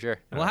 For sure.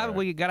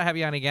 We gotta have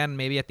you on again,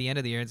 maybe at the end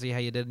of the year, and see how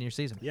you did in your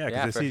season. Yeah, Yeah,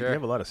 because I for see you sure.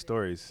 have a lot of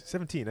stories.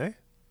 17, eh?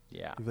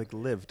 Yeah. You've like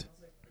lived.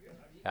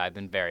 I've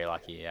been very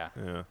lucky. Yeah.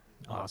 Yeah.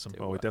 Awesome.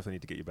 Well, we definitely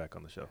need to get you back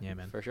on the show. Yeah,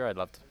 man. For sure. I'd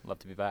love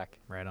to be back.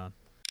 Right on.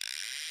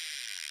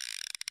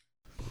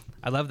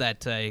 I love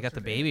that you got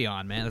the baby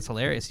on, man. That's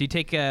hilarious. Do you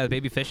take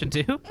baby fishing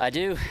too? I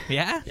do.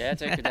 Yeah. Yeah,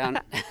 take her down.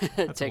 Take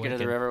her to wicked.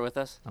 the river with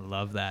us. I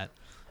love that.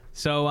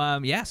 So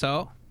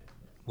so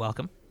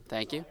welcome.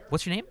 Thank you.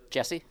 What's your name?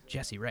 Jesse?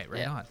 Jesse. Right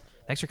Yeah. on.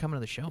 Thanks for coming to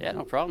the show. Yeah,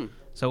 no problem.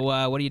 So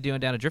what are you doing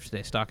down at Drift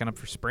today? Stocking up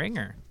for spring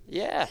or?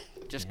 Yeah,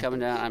 just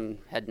coming down. I'm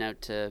heading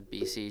out to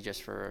BC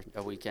just for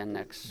a weekend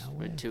next No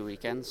way. 2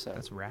 weekends. So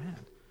That's rad.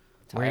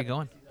 Where are you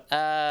going?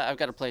 I've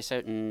got a place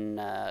out in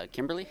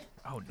Kimberley.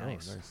 Oh,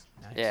 nice. nice.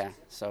 Nice. Yeah,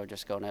 so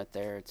just going out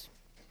there.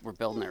 We're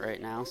building it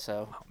right now,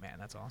 so Oh man,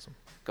 that's awesome.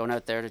 going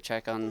out there to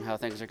check on how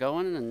things are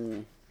going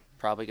and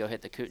probably go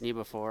hit the Kootenay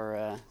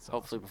before,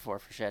 hopefully before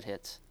Frechette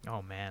hits.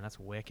 Oh man, that's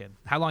wicked.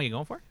 How long are you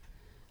going for?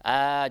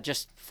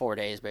 Just 4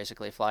 days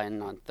basically,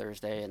 flying on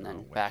Thursday and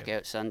then back wicked.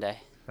 out Sunday.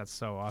 That's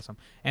so awesome.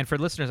 And for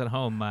listeners at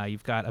home,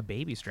 you've got a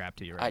baby strapped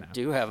to you right I now.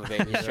 do have a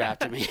baby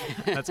strapped to me.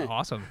 That's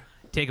awesome.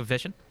 Take him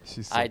fishing?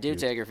 She's so I do cute.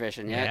 take her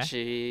fishing. Yeah,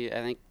 Yeah?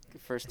 I think the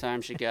first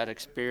time she got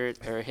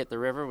hit the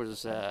river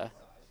was, I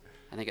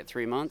think at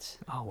 3 months.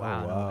 Oh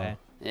wow. No wow. way.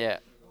 Yeah,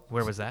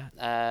 Where was that?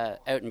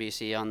 out in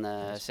BC on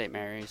the St.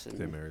 Mary's. And,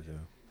 St. Mary's, yeah.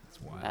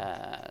 That's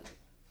wild.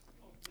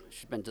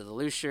 she's been to the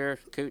Lucier,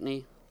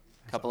 Kootenay,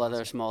 a couple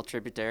other small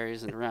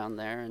tributaries and around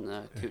there in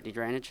the Kootenay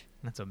drainage.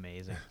 That's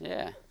amazing.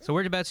 Yeah, So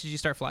whereabouts did you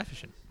start fly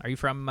fishing? Are you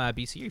from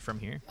BC? Or are you from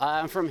here?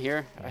 I'm from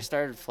here. I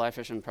started fly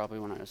fishing probably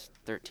when I was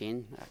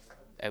 13,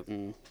 out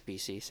in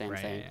BC. Same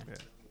Right, thing. yeah.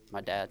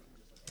 My dad,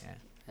 Yeah.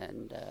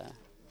 and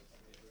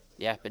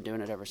yeah, been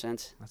doing it ever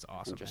since. That's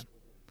awesome. Just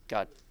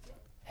got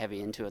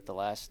heavy into it the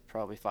last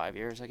probably 5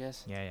 years, I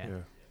guess. Man. Yeah, yeah.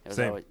 Yeah. It was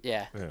Same. always,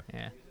 yeah, Yeah.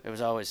 Yeah. it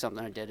was always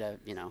something I did,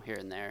 here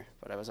and there.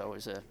 But I was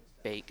always a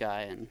bait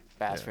guy and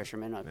bass Yeah.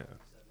 fisherman Yeah.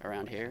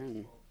 around here,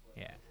 and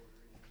Yeah.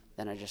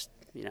 then I just,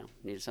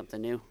 needed something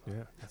new.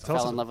 Yeah.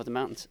 Fell in love with the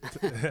mountains.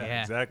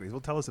 Yeah. Exactly.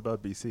 Well, tell us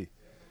about BC.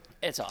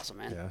 It's awesome,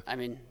 man. Yeah. I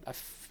mean, I've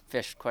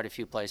fished quite a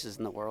few places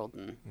in the world,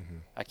 and Mm-hmm.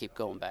 I keep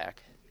going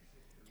back.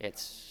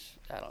 It's,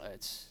 I don't know,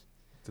 it's,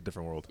 It's a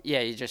different world. yeah,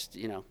 you just,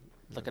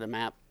 look at a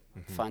map,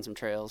 Mm-hmm. find some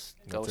trails,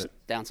 go That's it.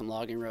 down some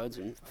logging roads,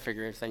 and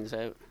figure things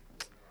out.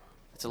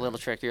 It's a little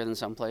trickier than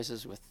some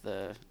places with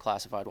the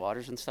classified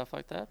waters and stuff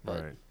like that,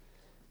 but Right.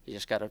 you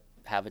just got to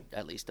have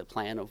at least a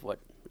plan of what,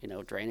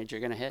 drainage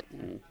you're going to hit,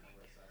 and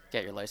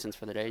get your license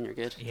for the day, and you're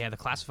good. Yeah, the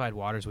classified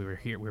waters we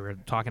were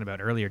talking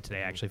about earlier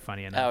today. Actually,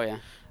 funny enough. Oh, yeah.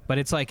 But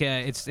it's like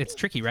it's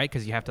tricky, right?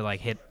 Because you have to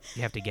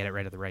you have to get it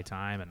right at the right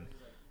time, and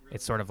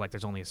it's sort of like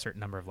there's only a certain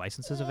number of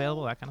licenses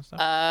available, that kind of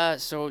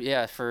stuff. So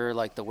yeah, for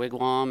like the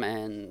Wigwam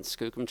and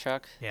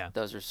Skookumchuck, Yeah.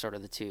 those are sort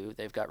of the two.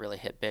 They've got really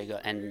hit big,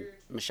 and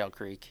Michelle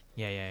Creek.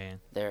 Yeah.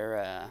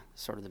 They're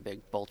sort of the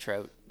big bull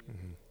trout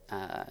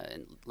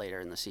later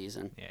in the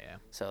season. Yeah.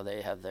 So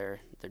they have their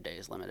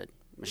days limited.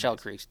 Michelle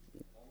Creek's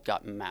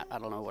got I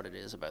don't know what it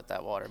is about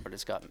that water, but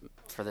it's got,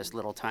 for this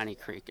little tiny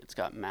creek, it's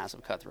got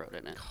massive cutthroat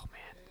in it, Oh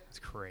man, that's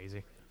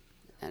crazy.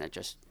 and it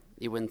just,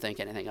 you wouldn't think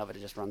anything of it. It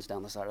just runs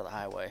down the side of the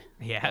highway.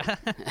 Yeah.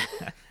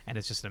 And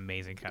it's just an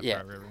amazing cutthroat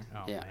Yeah. river.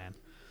 Oh Yeah. man.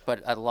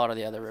 But a lot of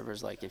the other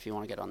rivers, like if you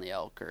want to get on the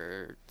Elk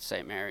or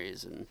St.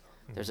 Mary's, and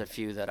there's a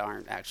few that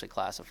aren't actually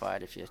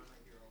classified if you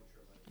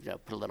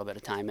put a little bit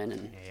of time in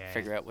and Yeah.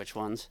 figure out which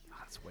ones, Oh,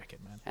 that's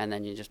wicked, man. and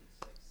then you just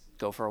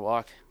go for a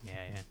walk. Yeah.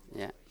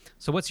 Yeah.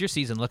 So what's your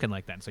season looking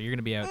like then? So you're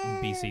gonna be out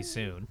in BC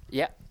soon,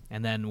 Yeah.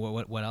 and then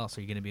what else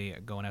are you gonna be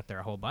going out there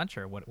a whole bunch,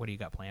 or what do you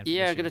got planned? For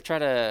Yeah, this I'm gonna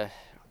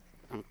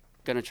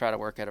year? try to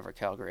work out of our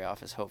Calgary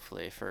office,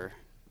 hopefully for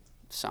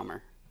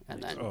summer,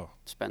 and then Oh.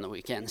 spend the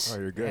weekends. Oh,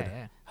 you're good.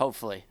 Yeah.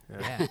 Hopefully.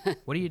 Yeah.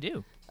 What do you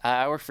do?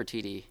 I work for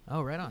TD.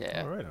 Oh, right on.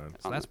 Yeah. Oh, right on.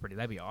 So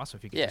that'd be awesome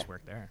if you could Yeah. just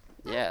work there.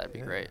 Yeah, that'd be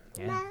great.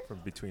 Yeah. From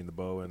between the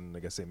Bow and I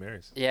guess St.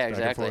 Mary's. Yeah, Back and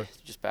exactly.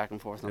 forth. Just back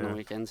and forth on Yeah. the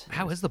weekends.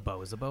 How is the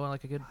Bow? Is the Bow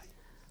like a good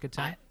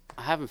time?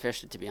 I haven't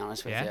fished it, to be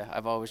honest with Yeah? you.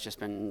 I've always just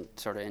been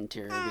sort of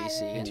interior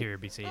BC. and- Interior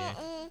BC.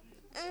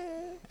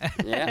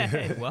 Yeah.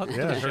 Hey, welcome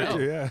Yeah, to I the heard show.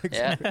 you. Yeah.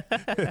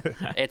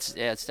 Yeah. it's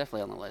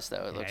definitely on the list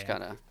though. It Yeah, looks yeah.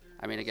 kind of.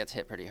 I mean, it gets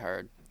hit pretty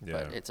hard, but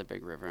Yeah. it's a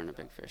big river and a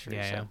big fishery.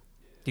 Yeah, so yeah.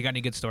 Do you got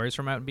any good stories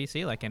from out in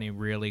BC? Like any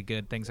really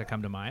good things that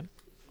come to mind?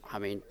 I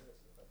mean,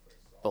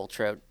 bull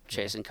trout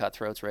chasing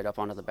cutthroats right up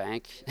onto the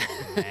bank.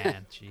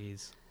 Man,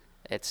 jeez.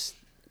 It's,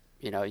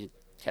 you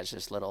catch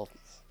this little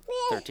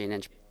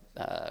 13-inch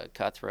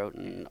cutthroat,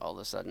 and all of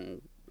a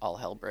sudden, all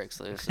hell breaks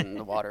loose, and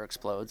the water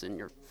explodes, and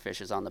your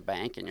fish is on the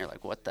bank, and you're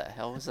like, "What the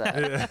hell was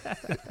that?"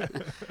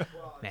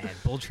 Man,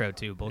 bull trout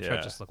too. Bull trout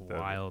Yeah, just look that'd be-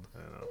 wild. I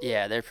don't know.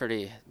 Yeah, they're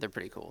pretty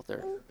cool.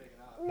 They're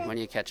when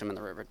you catch them in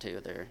the river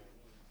too, they're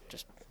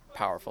just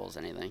powerful as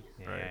anything.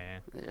 Yeah, Right. yeah,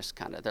 They're just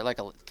they're like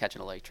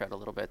catching a lake trout a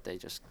little bit. They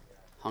just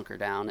hunker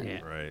down and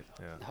Yeah. Right.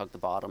 Yeah. hug the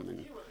bottom,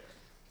 and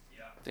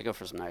they go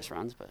for some nice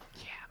runs. But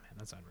yeah. Man,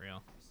 that's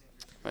unreal.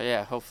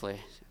 yeah, hopefully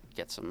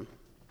get some.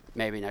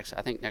 Maybe I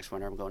think next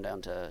winter I'm going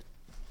down to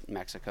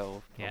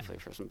Mexico, Yeah. hopefully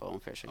for some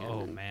bonefish again.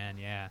 Oh and- man,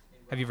 yeah.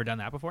 Have you ever done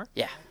that before?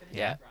 Yeah,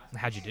 yeah.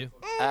 How'd you do?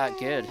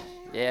 Good.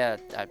 Yeah,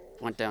 I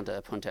went down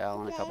to Punta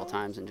Allen a couple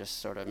times and just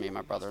sort of me and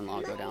my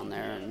brother-in-law go down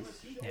there and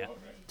Yeah.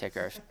 take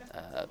our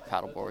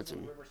paddle boards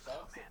and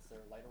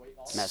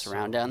mess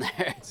around down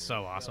there.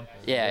 So awesome.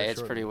 Yeah,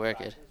 it's pretty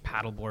wicked.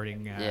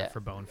 Paddleboarding Yeah. for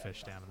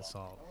bonefish down in the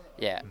salt.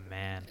 Yeah.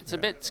 Man. It's a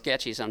bit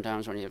sketchy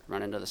sometimes when you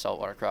run into the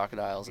saltwater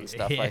crocodiles and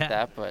stuff Yeah. like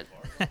that, but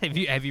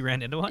have you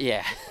ran into one?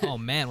 yeah. Oh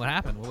man, what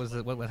happened?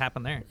 What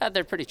happened there?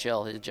 They're pretty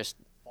chill. It just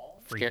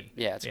Freaky.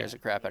 it scares the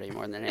crap out of you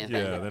more than anything.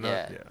 Yeah, they're not.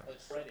 Yeah.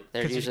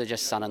 They're 'Cause you- usually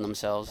just sunning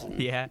themselves. And,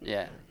 Yeah.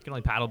 Yeah. You can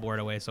only paddleboard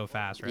away so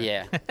fast, right?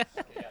 Yeah.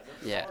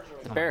 Yeah.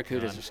 The my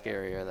barracudas God. are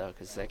scarier though,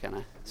 because they kind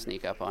of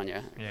sneak up on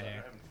you. Yeah,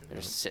 yeah. They're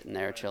just sitting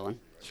there chilling,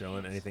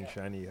 Chilling. Anything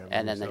shiny. You have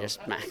and then they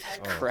yourself. just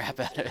smack the Oh, crap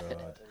out of it.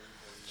 God.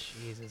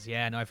 Jesus.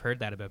 Yeah, no, I've heard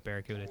that about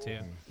barracuda too.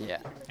 Yeah.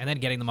 And then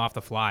getting them off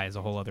the fly is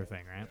a whole other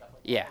thing, right?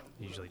 Yeah.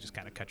 You usually just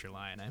kind of cut your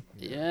line, eh?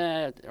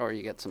 Yeah. Or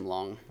you get some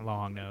long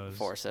Long nose.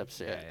 forceps.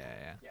 Yeah, Yeah.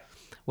 yeah, yeah.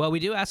 Well, we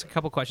do ask a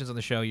couple questions on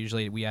the show.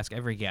 Usually, we ask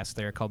every guest.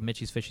 They're called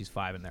Mitchie's Fishies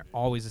 5, and they're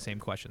always the same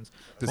questions.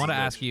 This I want to is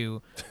Mitch. ask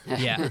you,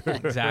 yeah,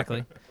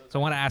 exactly. So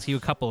I want to ask you a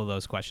couple of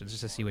those questions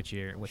just to see what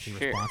your Sure.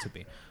 response would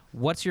be.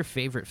 What's your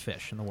favorite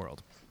fish in the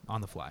world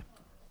on the fly?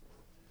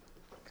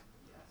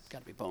 Got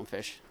to be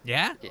bonefish.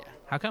 Yeah. Yeah.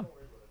 How come?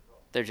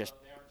 They're just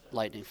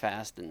lightning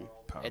fast, and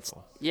it's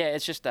Powerful.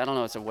 it's just I don't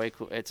know.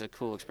 It's a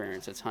cool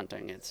experience. It's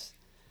hunting.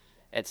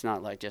 It's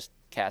not like just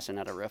casting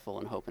at a riffle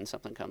and hoping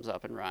something comes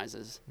up and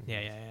rises. Yeah,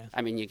 yeah, yeah.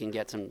 I mean, you can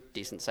get some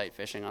decent sight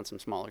fishing on some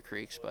smaller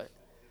creeks, but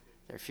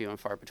they're few and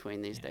far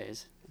between these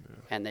days.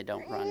 And they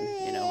don't run,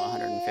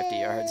 150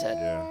 yards at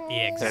Yeah.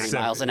 Yeah, exactly.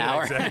 30 miles an Yeah,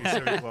 hour. Exactly.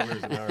 70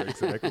 kilometers an hour.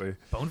 Exactly.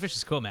 Bonefish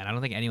is cool, man. I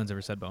don't think anyone's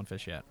ever said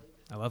bonefish yet.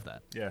 I love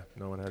that. Yeah.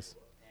 No one has.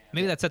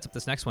 Maybe that sets up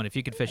this next one. If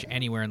you could fish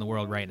anywhere in the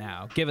world right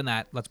now, given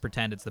that, let's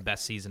pretend it's the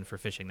best season for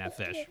fishing that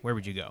fish, where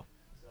would you go?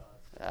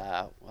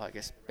 well, I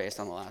guess based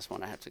on the last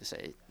one, I have to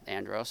say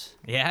Andros.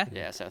 Yeah?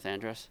 Yeah, South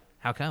Andros.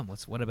 How come?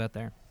 What about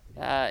there?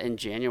 In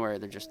January,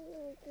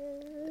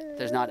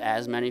 there's not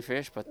as many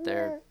fish, but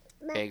they're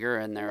bigger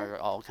and they're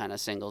all kind of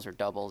singles or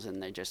doubles,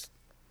 and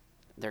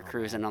they're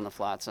cruising on the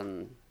flats,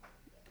 and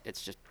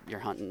it's just you're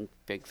hunting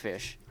big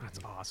fish, That's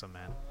awesome,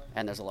 man.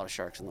 and there's a lot of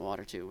sharks in the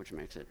water too, which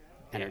makes it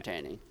Yeah.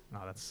 entertaining.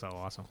 Oh, that's so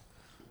awesome.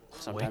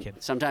 Sometimes,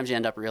 sometimes you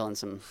end up reeling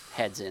some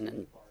heads in,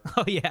 and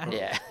Oh, yeah.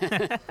 yeah,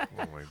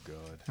 Oh my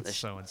God. That's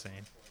so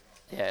insane.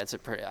 yeah, it's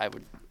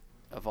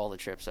of all the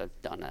trips I've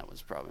done, that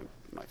was probably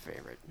my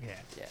favorite. Yeah.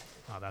 Yeah,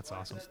 Oh, that's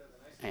awesome.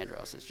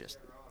 Andros is just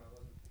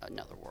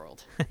another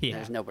world. Yeah.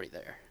 There's nobody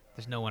there.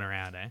 There's no one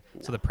around, eh?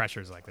 So the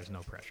pressure's like there's no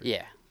pressure.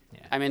 Yeah. Yeah.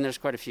 I mean, there's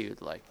quite a few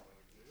like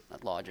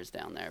lodges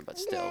down there, but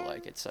still,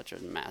 like it's such a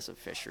massive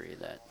fishery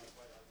that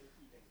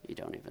you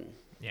don't even.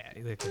 Yeah,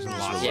 like, there's a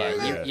lot. Yeah,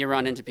 Yeah. you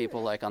run into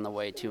people like on the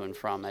way to and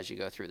from as you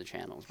go through the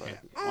channels, but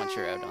once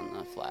you're out on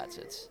the flats,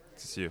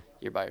 It's you.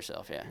 you're by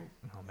yourself. Yeah.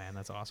 Oh man,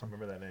 that's awesome.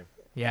 Remember that name.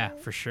 Yeah,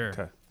 for sure.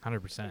 Okay.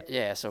 100%.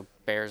 Yeah. So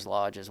Bears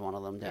Lodge is one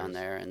of them down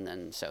there, and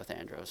then South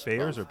Andros.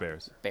 Bears well, or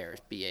bears? Bears?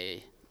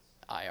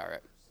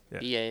 B-A-I-R. Yeah.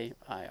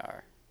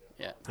 B-A-I-R.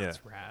 Yeah. Yeah.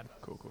 That's rad.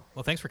 Cool. Cool.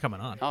 Well, thanks for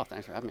coming on. Oh,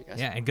 thanks for having me, guys.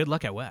 Yeah, and good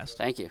luck at West.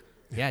 Thank you.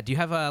 Yeah, do you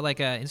have a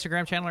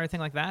Instagram channel or anything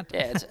like that?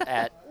 Yeah, it's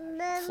at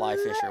Fly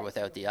Fisher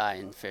without the I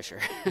in Fisher.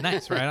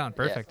 Nice, right on.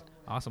 Perfect.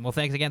 Awesome. Well,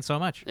 thanks again so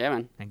much. Yeah,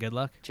 man. And good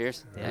luck.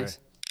 Cheers. Thanks.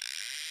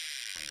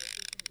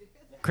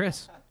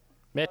 Chris,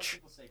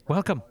 Mitch,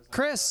 welcome.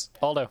 Chris,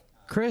 Aldo,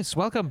 Chris,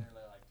 welcome.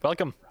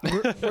 welcome.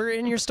 we're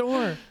in your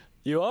store.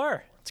 You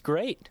are. It's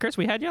great. Chris,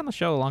 we had you on the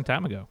show a long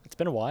time ago. It's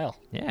been a while.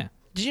 Yeah,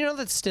 Did you know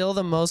that's still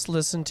the most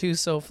listened to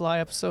SoFly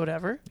episode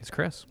ever? it's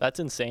Chris. That's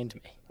insane to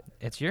me.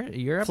 It's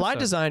your Fly episode.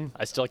 design.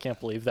 I still can't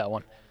believe that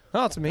one.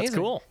 Oh, it's amazing. That's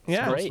cool. It's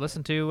Yeah. great.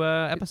 Listen to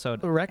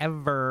episode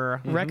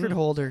ever. Record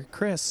holder,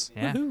 Chris.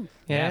 Yeah. Woohoo.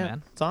 Yeah,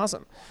 man. It's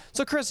awesome.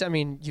 So, Chris, I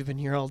mean, you've been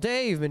here all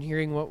day. You've been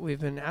hearing what we've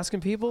been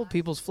asking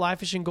people's fly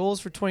fishing goals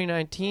for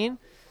 2019.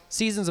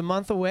 Season's a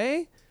month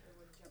away.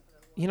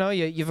 You know,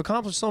 you've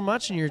accomplished so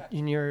much in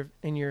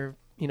your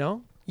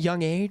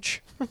young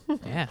age.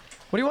 Yeah.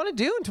 What do you want to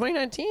do in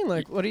 2019?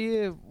 Like, what are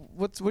you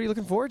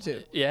looking forward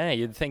to? Yeah,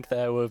 you'd think that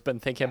I would have been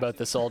thinking about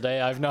this all day.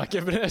 I've not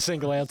given it a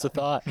single ounce of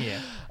thought. Yeah.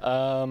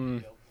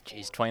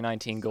 Geez,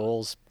 2019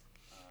 goals.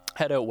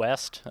 Head out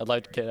west. I'd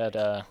like to get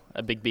a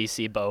big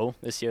BC bow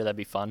this year. That'd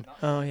be fun.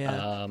 Oh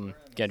yeah.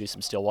 Gonna do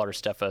some Stillwater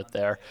stuff out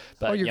there.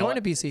 But Oh, you're you know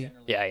going to what? BC.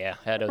 Yeah.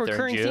 Head out there in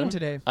Recurring June. theme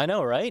today. I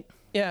know, right?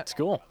 Yeah. It's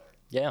cool.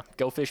 Yeah,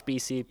 Go Fish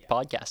BC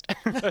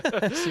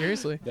podcast.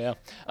 Seriously. Yeah.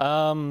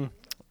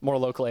 More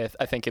locally,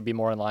 I think it'd be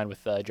more in line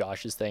with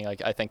Josh's thing.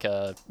 Like I think,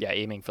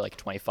 aiming for like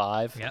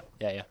 25. Yep.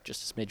 Yeah,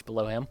 just a smidge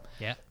below him.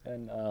 Yeah.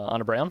 And on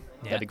a brown,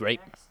 Yeah. that'd be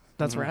great.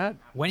 That's rad.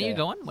 When are you Yeah.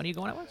 going? When are you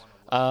going at once?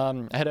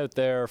 I head out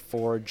there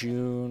for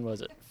June.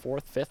 Was it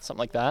 4th, 5th, something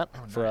like that,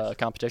 for a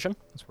competition.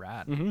 That's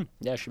rad.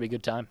 Yeah, should be a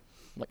good time.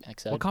 Like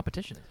excited. What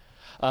competition?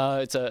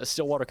 It's a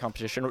Stillwater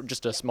competition,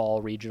 just a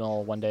small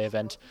regional one-day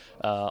event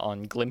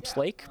on Glimpse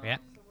Lake. Yeah.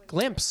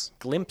 Glimpse.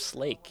 Glimpse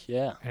Lake,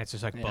 yeah. And it's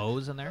just like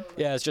bows in there.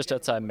 Yeah, it's just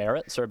outside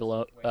Merritt, sort of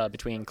below,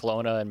 between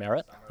Kelowna and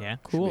Merritt. Yeah.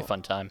 Should be Cool. a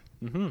fun time.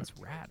 That's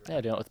rad.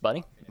 Yeah, doing it with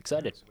Buddy.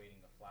 Excited.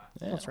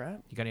 That's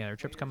rad. You got any other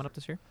trips coming up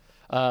this year?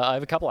 I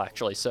have a couple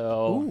actually.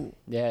 So Ooh.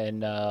 yeah,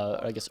 in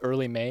I guess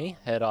early May,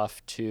 head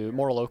off to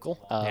more local,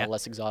 Yeah.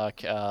 less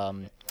exotic,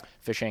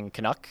 fishing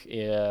Canuck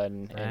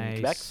in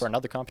Quebec Nice. for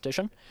another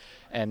competition,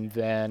 and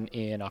then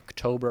in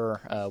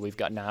October we've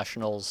got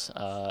nationals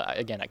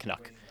again at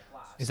Canuck.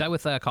 Is that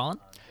with Colin?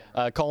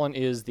 Colin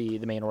is the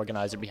main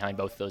organizer behind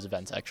both those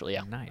events actually.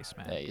 Yeah, Nice,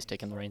 man. he's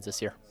taking the reins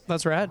this year.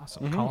 That's rad.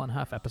 Awesome. Colin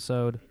Huff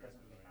episode.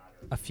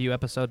 A few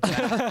episodes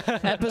back.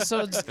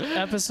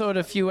 Episode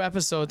a few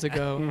episodes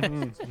ago.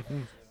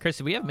 Chris,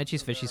 did we have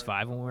Mitchie's Fishies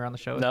 5 when we were on the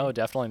show? No,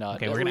 definitely not.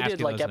 Okay, we're gonna we ask did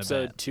you like those in a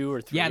episode bit. 2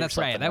 or 3. Yeah, or that's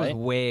right. something, That was right?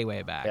 way,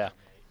 way back. Yeah.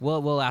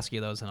 We'll ask you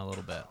those in a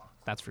little bit.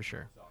 That's for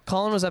sure.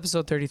 Colin was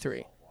episode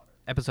 33.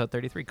 Episode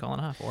 33, Colin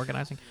Huff,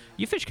 organizing.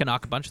 You fish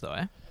Canuck a bunch, though,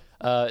 eh?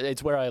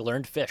 It's where I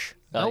learned fish.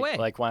 No Like, way.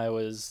 Like when I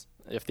was,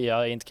 if the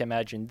audience can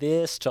imagine,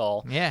 this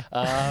tall. Yeah.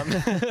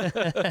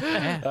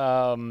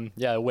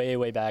 Yeah,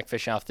 way back,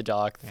 fishing off the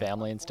dock, the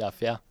family and stuff.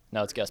 Yeah.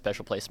 No, it's got a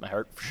special place in my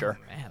heart for sure.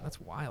 Man, that's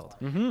wild.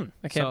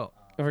 Okay. So,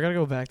 We're gonna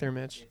go back there,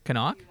 Mitch.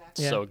 Canuck?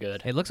 Yeah. So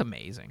good. It looks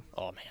amazing.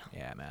 Oh man.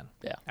 Yeah, man.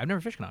 Yeah. I've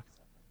never fished Canuck.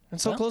 And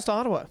so Well, close to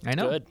Ottawa. I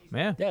know. Good.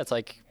 Yeah. Yeah, it's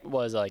like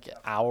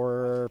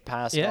hour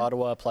past Yeah.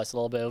 Ottawa plus a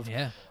little bit of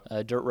Yeah.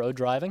 dirt road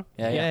driving.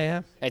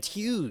 Yeah. It's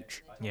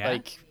huge. Yeah?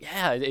 Like,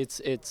 yeah,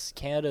 it's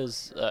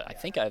Canada's. I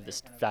think I have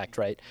this fact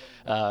right.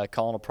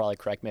 Colin will probably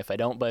correct me if I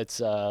don't, but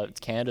it's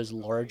Canada's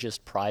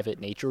largest private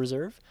nature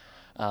reserve.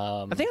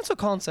 I think that's what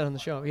Colin said on the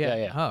show. Yeah.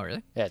 Yeah. Oh,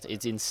 really? Yeah,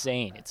 it's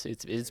insane.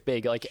 It's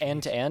big. Like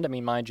end to end. I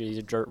mean, mind you, these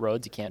are dirt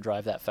roads. You can't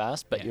drive that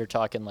fast, but Yeah. you're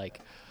talking like,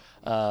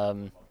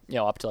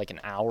 up to like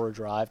an hour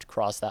drive to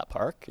cross that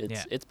park.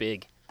 It's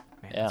big.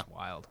 Man, Yeah. that's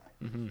wild.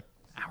 Mm-hmm.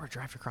 Hour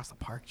drive across the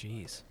park,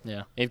 jeez.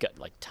 Yeah, you've got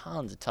like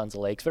tons of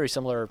lakes. Very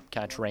similar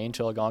kind of terrain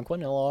to Algonquin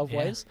in a lot of Yeah.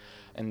 ways,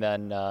 and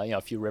then a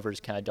few rivers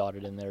kind of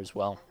dotted in there as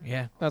well.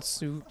 Yeah. That's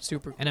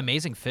super. And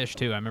amazing fish,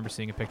 too. I remember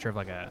seeing a picture of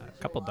like a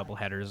couple double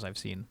headers. I've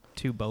seen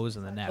 2 bows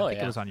in the net. Oh, I think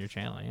yeah. it was on your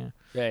channel, yeah.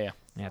 Yeah.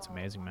 Yeah, it's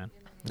amazing, man.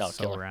 No, It's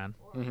so killer. rad.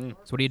 Mm-hmm. So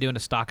what are you doing to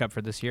stock up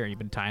for this year? You've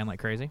been tying like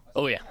crazy?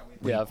 Oh yeah.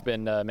 I've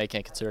been making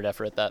a concerted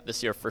effort at that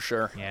this year for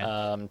sure.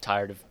 Yeah.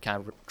 Tired of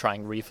kind of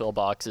trying refill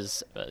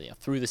boxes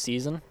through the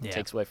season. Yeah. It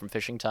takes away from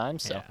fishing time.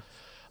 So,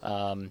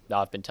 no,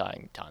 I've been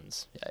tying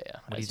tons. Yeah.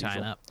 What are you as tying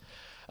usual. up?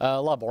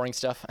 A lot of boring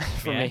stuff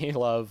for Yeah. me.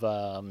 Love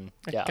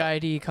Like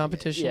guidey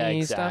competition Yeah,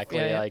 stuff. exactly.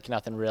 Yeah. Like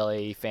nothing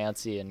really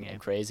fancy and, Yeah. and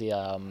crazy.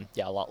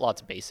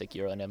 Lots of basic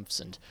Euro nymphs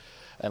and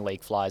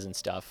lake flies and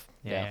stuff.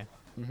 Yeah.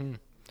 Mm-hmm.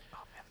 Oh,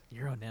 man.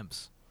 Euro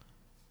nymphs.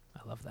 I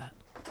love that.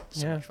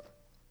 Yeah.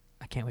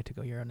 I can't wait to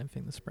go Euro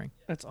nymphing this spring.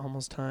 It's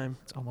almost time.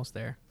 It's almost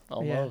there.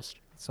 Almost.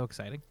 It's so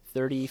exciting.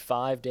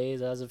 35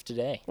 days as of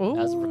today,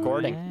 as of Ooh.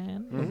 recording.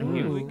 And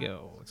here we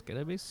go. It's going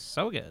to be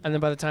so good. And then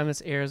by the time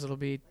this airs, it'll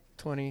be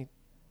 27.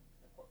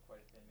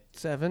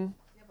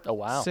 Oh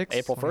wow! Six-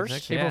 April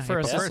 26, 1st. yeah. April 1st.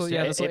 April This will, 1st,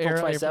 yeah, this will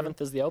April air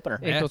 27th is the opener.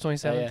 Yeah. April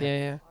 27th.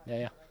 Yeah. Yeah.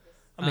 Yeah.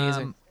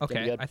 Amazing. Gonna be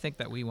Okay, good. I think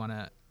that we want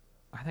to.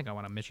 I think I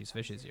want to Mitchie's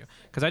Fishies you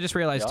because I just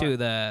realized Yeah. too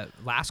the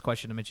last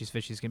question to Mitchie's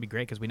Fishies is gonna be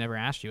great because we never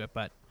asked you it,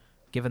 but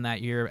given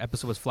that your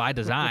episode was fly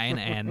design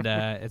and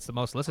it's the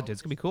most listened to,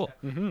 it's gonna be cool.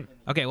 Mm-hmm.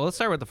 Okay, well let's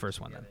start with the first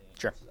one then.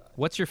 Sure.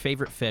 What's your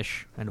favorite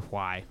fish and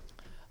why?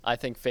 I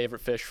think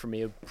favorite fish for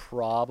me would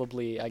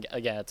probably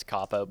again it's a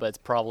cop out, but it's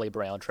probably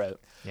brown trout.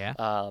 Yeah.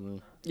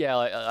 I've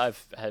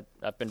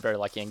been very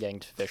lucky in getting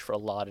to fish for a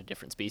lot of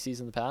different species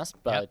in the past,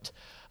 but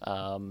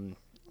and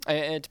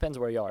it depends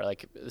where you are.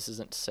 Like this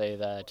isn't to say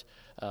that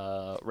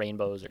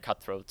rainbows or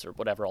cutthroats or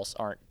whatever else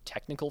aren't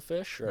technical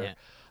fish, or Yeah.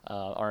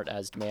 aren't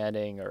as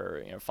demanding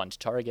or fun to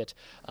target.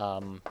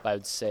 I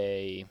would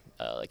say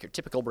like your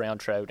typical brown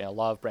trout, a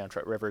lot of brown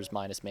trout rivers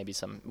minus maybe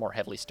some more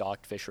heavily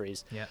stocked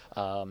fisheries. Yeah.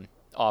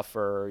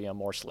 Offer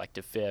more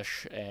selective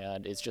fish,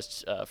 and it's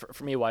just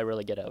for me why I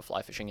really get out of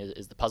fly fishing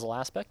is the puzzle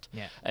aspect,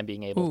 and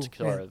being able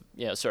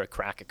to sort of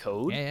crack a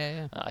code.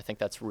 I think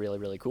that's really,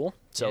 really cool.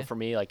 So for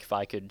me, like if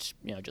I could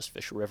just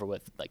fish a river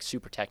with like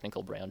super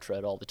technical brown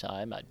trout all the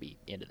time, I'd be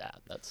into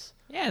that. That's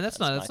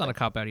not a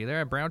cop out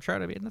either. A brown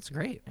trout, I mean, that's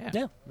great.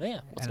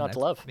 What's not to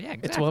love? Yeah,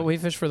 exactly. It's what we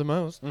fish for the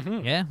most.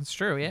 Yeah, it's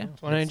true. Yeah,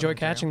 It's what I enjoy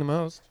catching the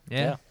most.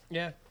 Yeah.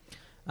 Yeah.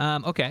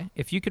 Okay,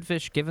 if you could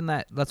fish, given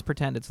that, let's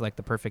pretend it's like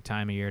the perfect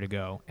time of year to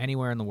go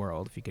anywhere in the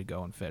world. If you could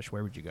go and fish,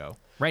 where would you go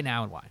right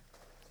now and why?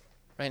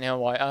 Right now,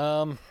 why?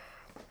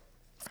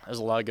 There's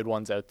a lot of good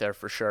ones out there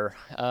for sure.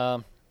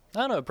 I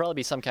don't know. It'd probably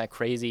be some kind of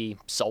crazy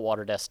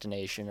saltwater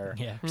destination or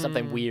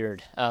something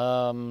weird.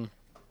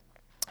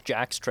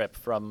 Jack's trip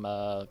from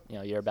a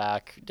year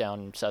back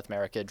down South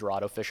America,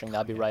 Dorado fishing,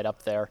 that'd be right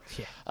up there.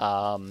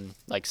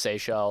 Like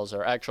Seychelles,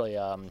 or actually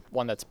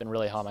one that's been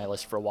really high on my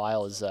list for a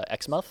while is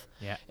Exmouth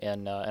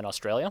in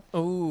Australia.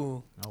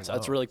 Ooh. So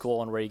that's a really cool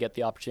one where you get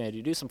the opportunity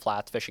to do some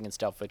flats fishing and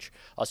stuff, which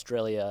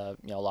Australia,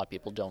 a lot of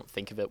people don't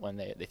think of it when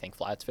they think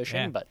flats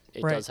fishing, but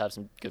it does have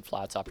some good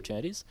flats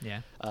opportunities.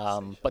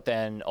 But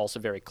then also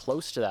very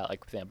close to that,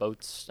 like within a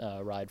boat's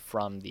ride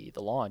from the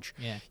launch,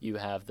 you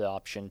have the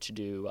option to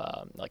do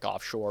like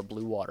offshore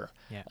blue water.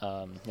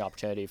 The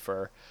opportunity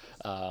for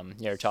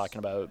you're talking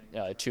about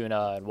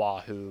tuna and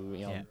wahoo,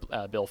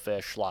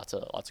 billfish, lots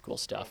of cool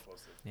stuff.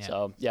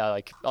 So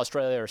like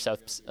Australia or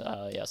South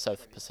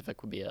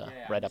Pacific would be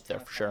right up there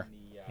for sure.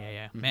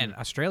 Man,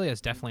 Australia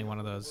is definitely one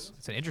of those.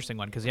 It's an interesting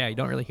one because you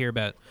don't really hear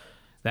about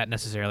that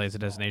necessarily as a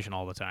destination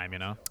all the time,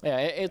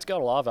 it's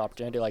got a lot of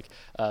opportunity, like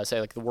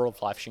say like the World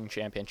Fly Fishing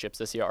Championships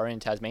this year are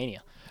in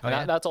Tasmania.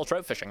 That's all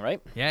trout fishing,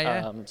 right?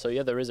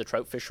 So there is a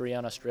trout fishery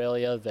in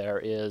Australia. There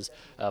is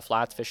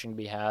flats fishing to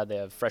be had. They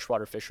have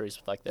freshwater fisheries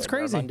with like the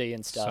barramundi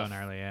and stuff. So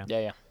gnarly.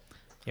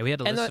 Yeah, we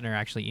had a listener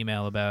actually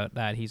email about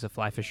that. He's a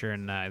fly fisher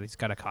and he's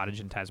got a cottage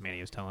in Tasmania.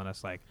 He was telling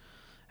us like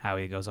how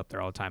he goes up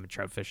there all the time and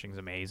trout fishing is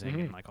amazing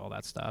and like all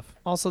that stuff.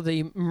 Also,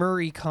 the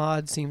Murray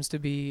cod seems to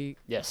be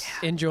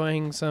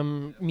enjoying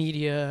some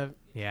media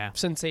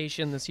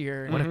sensation this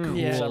year. What a cool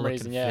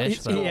looking fish,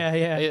 though.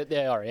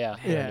 They are,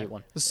 neat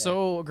one.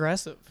 So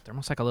aggressive. They're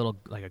almost like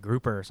a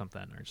grouper or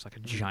something, or just like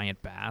a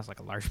giant bass, like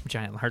a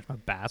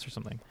largemouth bass or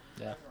something.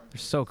 Yeah. They're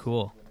so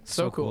cool.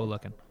 So cool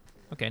looking.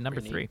 Okay,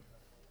 number 3.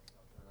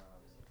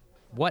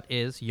 What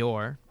is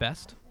your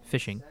best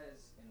fishing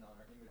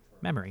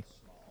memory?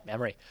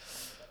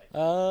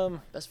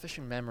 Best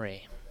fishing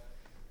memory.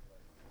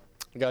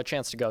 I got a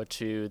chance to go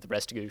to the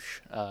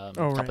Restigouche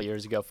a couple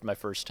years ago for my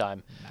first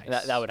time.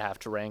 Nice. That would have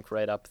to rank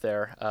right up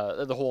there.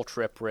 The whole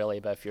trip,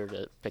 really, but if you were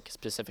to pick a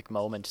specific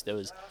moment, there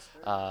was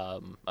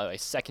my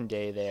second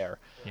day there.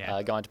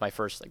 Gone to my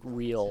first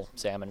real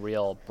salmon,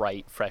 real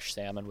bright, fresh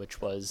salmon,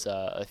 which was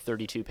a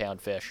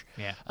 32-pound fish.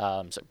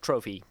 So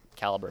trophy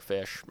caliber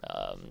fish.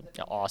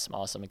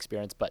 Awesome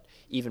experience. But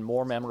even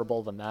more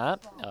memorable than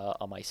that,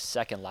 on my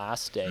second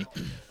last day,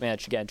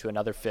 managed to get into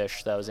another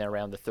fish that was in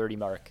around the 30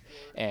 mark,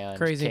 and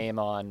came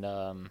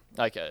on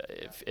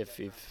if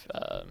you've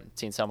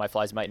seen some of my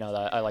flies, you might know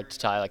that I like to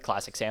tie like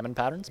classic salmon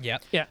patterns. A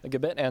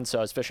good bit. And so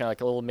I was fishing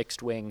like a little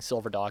mixed wing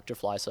silver doctor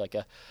fly, so like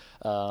a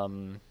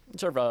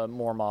sort of a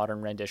more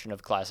modern rendition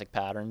of classic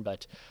pattern,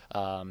 but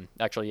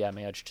actually I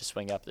managed to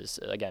swing up this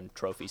again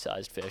trophy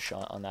sized fish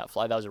on that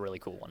fly. That was a really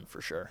cool one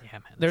for sure.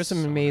 Man, there's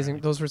some amazing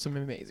those were some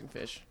amazing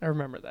fish. I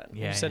remember that.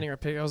 Sending her a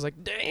pic, I was like,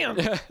 damn.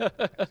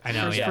 I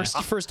know.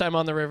 First time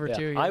on the river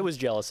too. I was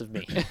jealous of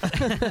me.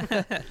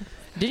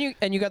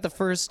 And you got the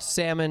first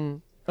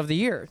salmon of the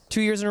year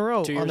 2 years in a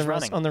row 2 years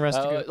running on the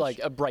Restigouche. like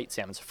a bright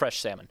salmon, fresh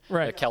salmon.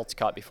 Right. Kelts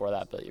caught before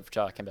that, but if you're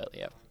talking about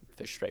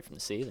fish straight from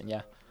the sea,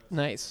 then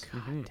nice.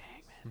 God dang,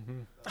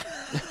 man.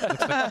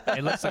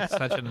 It looks like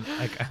such an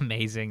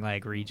amazing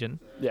region.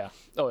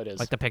 Oh, it is.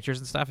 Like the pictures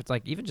and stuff. It's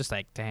like even just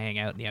to hang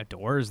out in the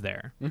outdoors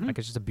there. Like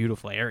it's just a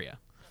beautiful area.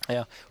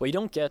 Well, you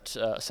don't get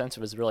a sense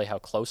of is really how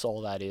close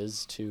all that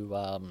is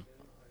to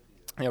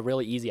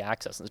really easy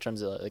access in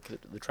terms of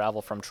the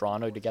travel from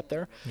Toronto to get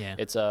there.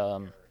 It's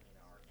a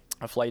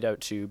flight out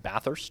to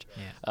Bathurst,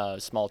 a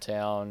small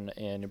town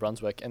in New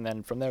Brunswick, and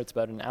then from there it's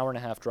about an hour and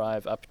a half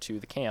drive up to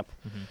the camp.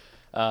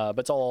 But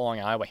it's all along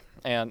a highway,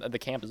 and the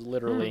camp is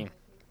literally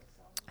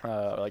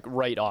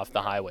right off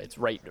the highway. It's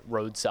right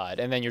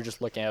roadside, and then you're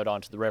just looking out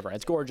onto the river. And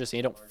it's gorgeous, and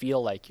you don't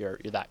feel like you're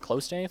that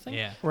close to anything.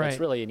 It's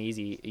really an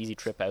easy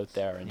trip out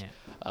there, and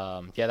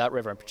that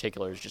river in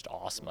particular is just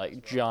awesome.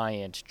 Like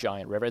giant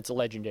river. It's a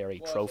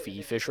legendary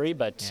trophy fishery,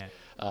 but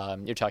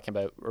you're talking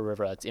about a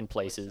river that's in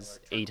places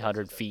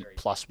 800 feet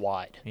plus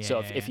wide.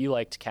 If you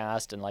like to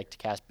cast and like to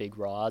cast big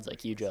rods,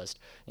 like you just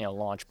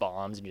launch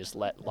bombs and you just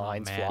let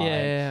lines fly.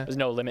 There's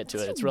no limit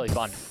to it. It's really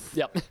fun.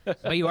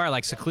 But you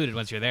are secluded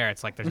once you're there.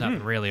 It's like there's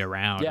nothing really barely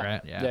around,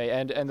 right? Yeah.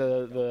 And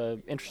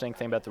the interesting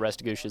thing about the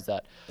Restigouche is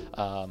that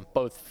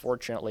both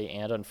fortunately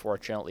and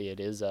unfortunately, it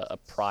is a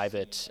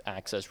private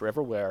access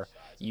river where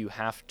you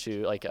have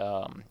to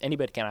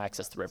anybody can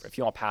access the river. If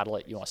you want to paddle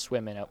it, you want to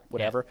swim in it,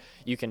 whatever,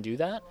 you can do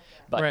that.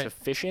 But to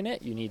fish in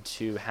it, you need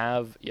to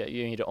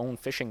own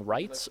fishing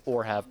rights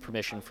or have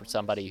permission from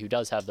somebody who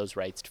does have those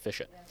rights to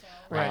fish it.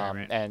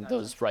 Right. And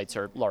those rights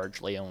are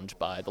largely owned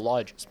by the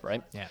lodges,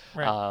 right? Yeah.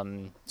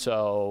 Right.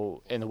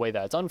 So in the way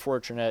that it's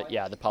unfortunate,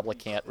 the public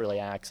can't really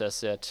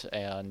access it,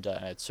 and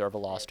it's sort of a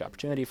lost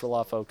opportunity for a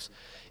lot of folks.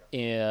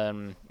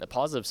 In the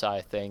positive side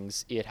of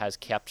things, it has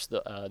kept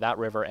that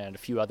river and a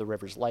few other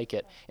rivers like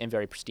it in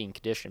very pristine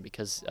condition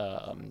because,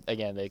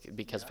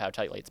 because of how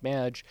tightly it's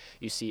managed,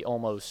 you see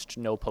almost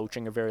no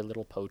poaching or very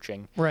little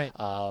poaching. Right.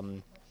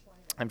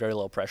 And very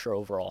low pressure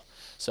overall.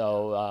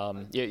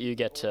 So you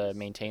get to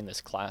maintain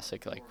this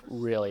classic,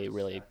 really,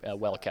 really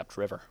well-kept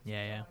river.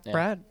 Yeah.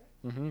 Brad.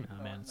 Mm-hmm.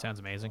 Oh, man, sounds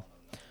amazing.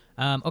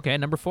 Okay,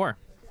 number 4.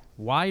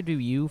 Why do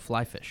you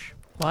fly fish?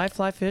 Why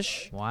fly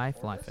fish Why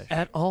fly fish?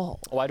 at all?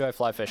 Why do I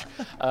fly fish?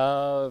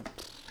 I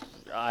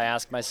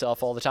ask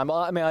myself all the time. Well,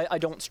 I mean, I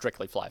don't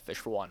strictly fly fish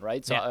for one,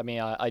 right? So, I mean,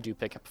 I do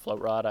pick up a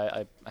float rod.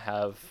 I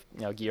have,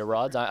 gear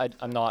rods.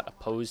 I'm not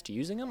opposed to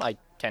using them. I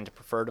tend to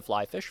prefer to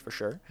fly fish for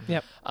sure.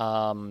 Yep.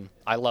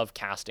 I love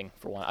casting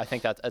for one. I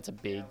think that's a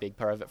big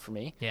part of it for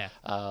me. Yeah.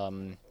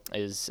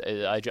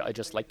 I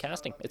just like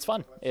casting. It's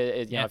fun.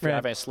 If you're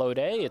having a slow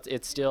day,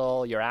 it's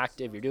still, you're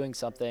active, you're doing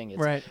something.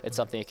 It's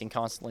something you can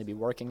constantly be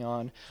working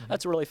on. Mm-hmm.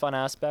 That's a really fun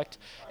aspect.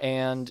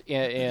 And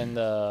in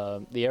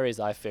the areas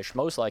I fish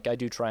most, I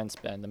do try and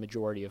spend the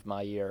majority of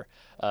my year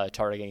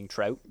targeting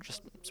trout.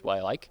 Just that's what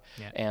I like.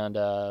 Yeah. And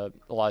a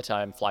lot of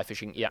time fly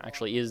fishing,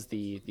 actually is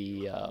the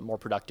more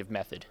productive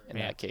method in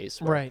that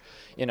case. Where, right.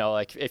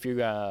 If you're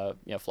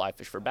gonna fly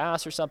fish for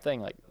bass or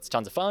something, it's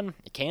tons of fun.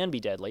 It can be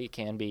deadly. It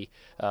can be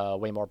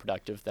way more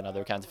productive than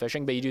other kinds of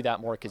fishing, but you do that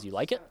more because you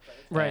like it.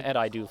 Right. And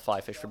I do fly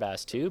fish for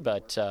bass too,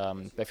 but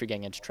if you're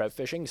getting into trout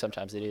fishing,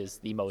 sometimes it is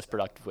the most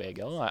productive way to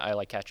go. I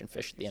like catching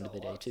fish at the end of the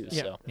day too.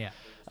 Yeah. So Yeah.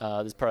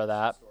 there's part of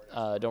that.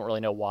 Don't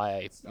really know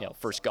why I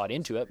first got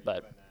into it,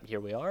 but here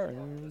we are,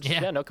 and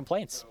no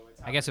complaints.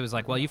 I guess it was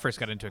you first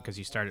got into it because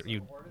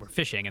you were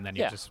fishing and then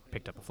you just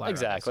picked up a fly rod.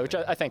 Exactly, which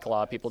I think a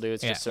lot of people do.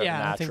 It's just sort of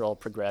natural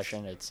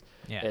progression. It's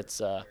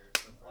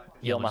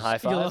Yilma high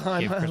five.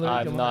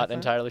 I'm not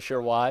entirely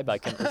sure why, but I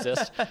couldn't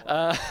resist.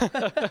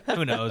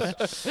 Who knows?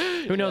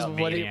 Who knows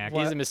what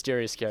he's a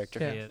mysterious character.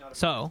 Yeah.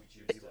 So,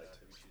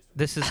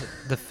 this is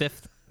the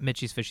 5th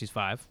Mitchie's Fishies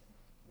 5.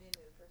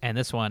 And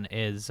this one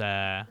is...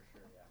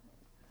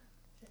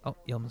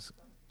 Yilma's...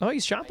 Oh,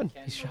 he's shopping.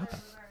 He's shopping.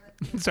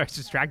 Sorry, it's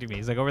distracting me.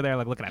 He's over there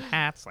looking at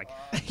hats,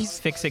 he's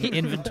fixing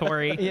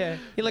inventory. Yeah.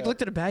 He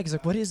looked at a bag. He's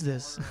like, "What is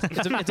this?"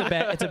 It's a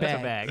bag. It's a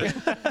bag.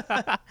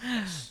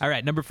 All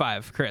right, number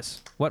 5,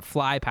 Chris. What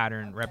fly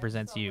pattern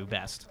represents you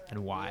best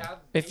and why?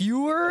 If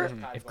you were,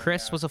 If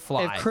Chris was a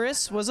fly. if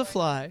Chris was a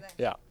fly,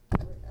 Yeah.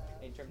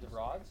 In terms of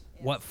rods?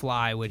 What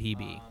fly would he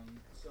be?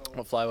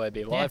 What fly would I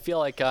be? Well, I feel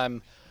like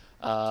I'm,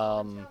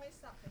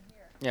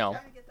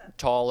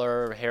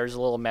 taller, hair's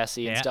a little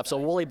messy and stuff. So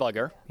woolly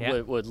bugger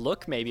would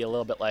look maybe a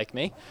little bit like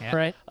me. Yeah.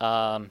 right?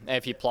 And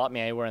if you plot me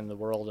anywhere in the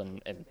world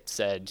and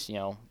said,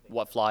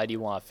 what fly do you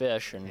want to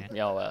fish? And,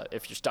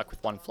 if you're stuck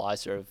with one fly,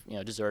 sort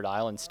of, desert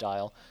island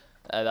style,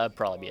 that'd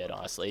probably be it,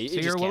 honestly. So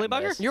you're a woolly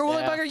bugger? You're a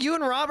woolly bugger. You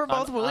and Rob are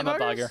both woolly I'm buggers.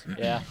 a bugger,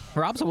 yeah.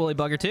 Rob's a woolly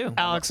bugger, too.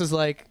 Alex is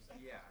like,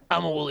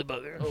 I'm a woolly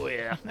bugger. Oh,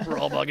 yeah. We're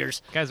all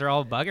buggers. You guys are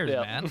all buggers,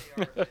 Yeah. man.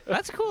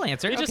 That's a cool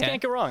answer. You just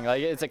can't go wrong.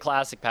 It's a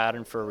classic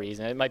pattern for a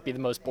reason. It might be the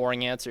most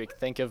boring answer you can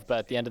think of, but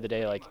at the end of the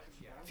day,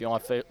 if you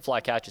want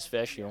fly catches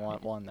fish, you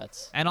want one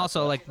that's... And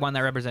also, one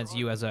that represents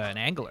you as an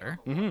angler,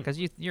 because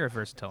you're a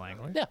versatile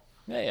angler. Yeah.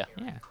 Yeah.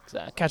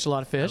 Exactly. Catch a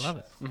lot of fish. I love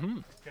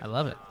it. I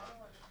love it.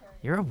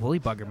 You're a woolly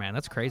bugger, man.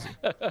 That's crazy.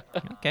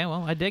 Okay,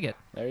 well, I dig it.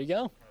 There you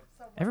go.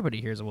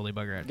 Everybody here's a woolly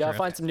bugger at Gotta Drift.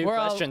 find some new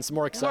questions, some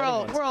more exciting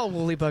ones. We're all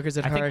woolly buggers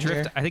at heart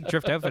here. I think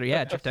Drift Outfitter.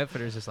 Yeah, Drift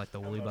Outfitters is the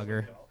woolly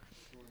bugger.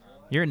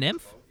 You're a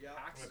nymph?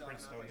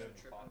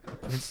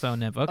 Princestone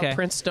nymph. Okay.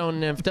 Prince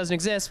Stone nymph doesn't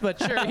exist, but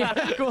sure.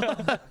 Yeah, cool.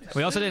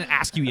 We also didn't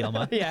ask you,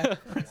 Yelma. Yeah.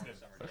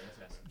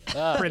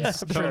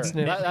 Prince Prince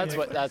nymph.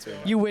 That's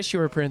what. You wish you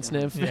were Prince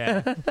nymph.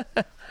 Yeah.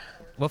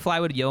 What fly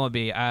would Yelma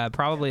be?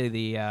 Probably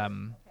the.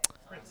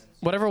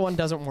 Whatever one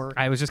doesn't work.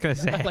 I was just gonna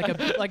say like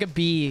a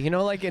bee,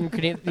 like in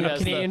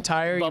Canadian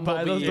Tire, you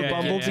buy those the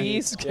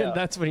bumblebees. Yeah.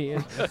 That's what he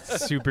is.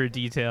 Super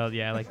detailed,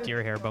 like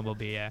deer hair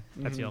bumblebee. Yeah,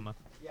 that's Yelma.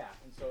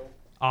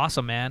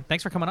 Awesome, man.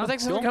 Thanks for coming on. Well,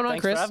 thanks for Cool. coming on,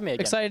 Thanks Chris. for having me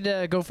again. Excited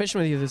to go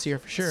fishing with you this year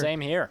for sure.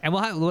 Same here. And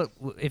we'll have,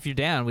 if you're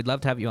down, we'd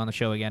love to have you on the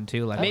show again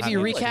too. Maybe you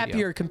recap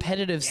your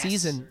competitive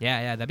season.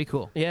 Yeah, that'd be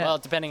cool. Yeah. Well,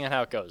 depending on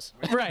how it goes.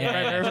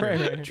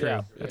 Right. True.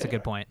 Yeah. That's a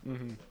good point.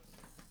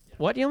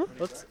 What, Yuma?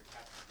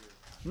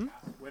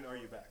 When are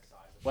you back?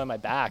 When am I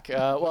back?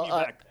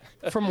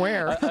 From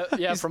where?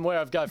 From where?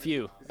 I've got a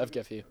few. The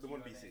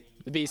one BC.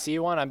 The BC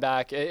one, I'm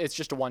back. It's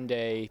just a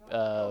one-day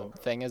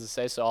thing, as I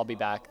say, so I'll be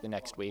back the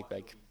next week,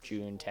 like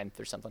June 10th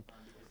or something.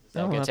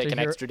 Oh, we'll have take to an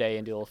hear- extra day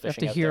and do a little Have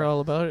fishing to out hear there. all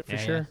about it for Yeah,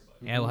 sure.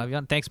 Yeah, we'll have you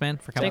on. Thanks, man,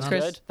 for coming Thanks, on.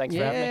 Chris. Good. Thanks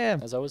for having Yeah.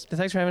 me, as always.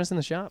 Thanks for having us in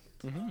the shop.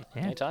 Yeah.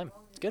 Anytime.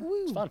 It's good.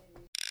 It's fun.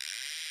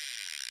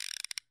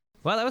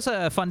 Well, that was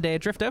a fun day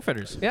at Drift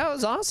Outfitters. Yeah, it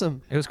was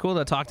awesome. It was cool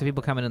to talk to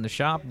people coming in the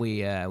shop. We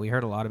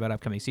heard a lot about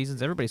upcoming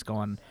seasons. Everybody's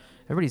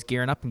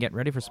gearing up and getting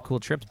ready for some cool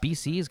trips.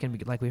 BC is going to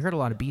be, like, we heard a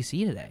lot of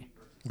BC today.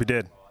 We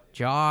did.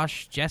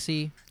 Josh,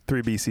 Jesse,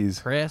 3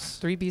 BCs. Chris.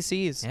 3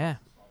 BCs. Yeah.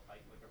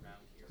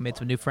 Made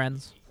some new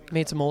friends.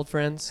 Made some old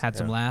friends. Had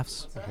some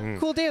laughs.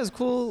 Cool day. It was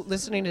cool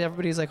listening to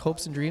everybody's like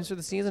hopes and dreams for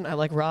the season. I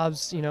like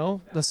Rob's,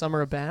 the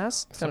Summer of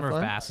Bass. It's kinda Summer of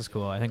fun. Bass is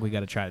cool. I think we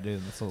got to try to do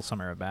this little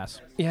Summer of Bass.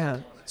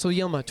 Yeah. So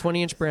Yilma,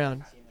 20-inch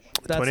brown.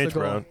 That's 20-inch the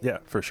goal. brown. Yeah,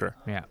 for sure.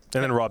 Yeah.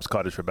 And then Rob's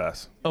Cottage for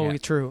bass. Oh, Yeah.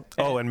 true.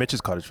 Oh, and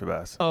Mitch's Cottage for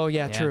bass. Oh,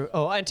 yeah, Yeah. true.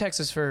 Oh, and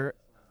Texas for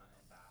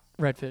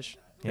redfish.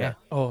 Yeah.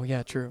 Oh,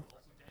 yeah, true.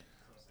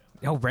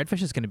 Oh,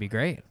 redfish is going to be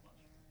great.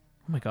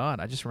 Oh, my God.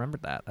 I just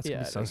remembered that. That's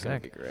yeah, going to be so that's gonna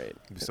sick. be great.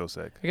 It'd be so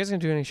sick. You guys gonna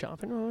do any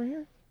shopping while we're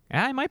here?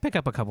 Yeah, I might pick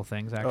up a couple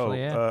things,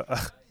 actually. oh,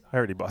 Yeah. I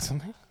already bought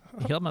something.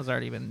 Hilma's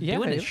already been Yeah,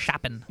 doing his it-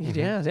 shopping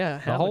Yeah, yeah.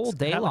 the whole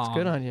day looks long.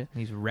 good on you.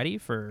 He's ready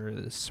for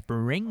the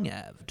spring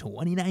of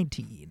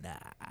 2019.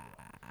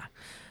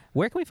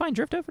 Where can we find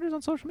Drift Outfitters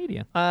on social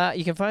media?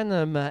 You can find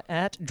them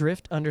at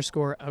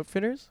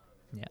drift_outfitters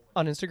Yeah.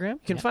 on Instagram. You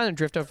can Yeah. find them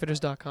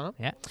driftoutfitters.com.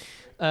 Yeah.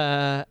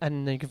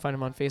 And then you can find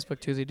them on Facebook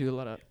too. They do a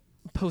lot of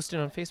posting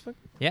on Facebook.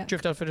 Yeah.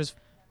 Drift Outfitters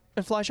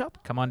and Fly Shop.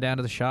 Come on down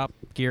to the shop,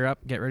 gear up,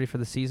 get ready for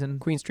the season.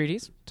 Queen's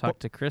Treaties. Talk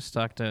to Chris,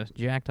 talk to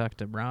Jack, talk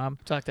to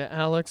Rob. Talk to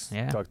Alex.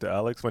 Yeah. Talk to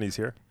Alex when he's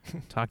here.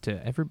 Talk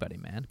to everybody,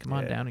 man. Come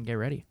on Yeah. down and get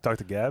ready. Talk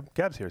to Gab.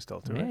 Gab's here still,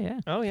 too, Yeah, right? yeah.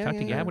 Oh, yeah, Talk yeah,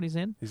 to Gab yeah. when he's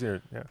in. He's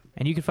here, yeah.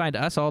 And you can find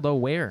us, although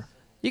where?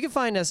 You can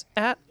find us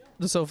at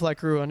the SoFly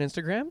Crew on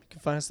Instagram. You can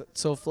find us at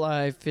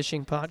SoFly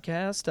Fishing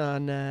Podcast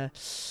on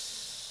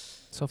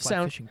So Fly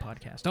Sound- Fishing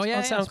Podcast. Oh, yeah.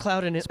 on yeah.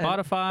 SoundCloud and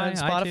Spotify, and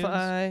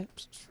Spotify,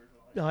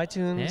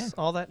 iTunes, Yeah.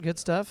 all that good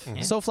stuff.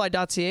 Yeah.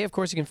 SoFly.ca, of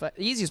course, you can find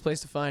the easiest place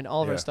to find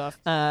all of our Yeah. stuff.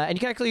 And you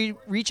can actually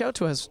reach out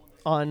to us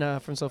on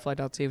from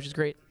SoFly.ca, which is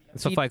great.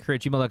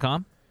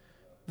 SoFlyCrew@gmail.com.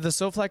 The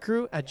SoFly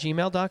Crew at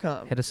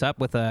gmail.com. Hit us up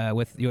with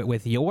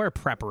your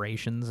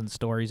preparations and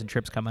stories and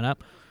trips coming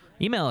up.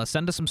 Email us.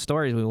 Send us some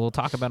stories. We will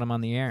talk about them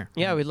on the air.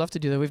 Yeah, we'd love to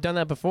do that. We've done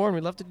that before, and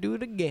we'd love to do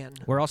it again.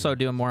 We're also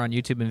doing more on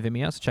YouTube and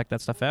Vimeo, so check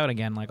that stuff out.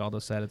 Again, like Aldo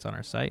said, it's on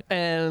our site.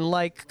 And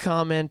like,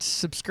 comment,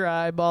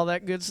 subscribe, all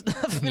that good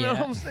stuff. You know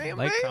what I'm saying,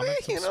 Like, baby?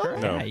 comment, You know?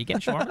 subscribe. No. Yeah, you get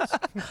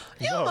shawarmas.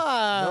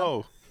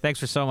 No. Thanks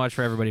for so much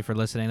for everybody for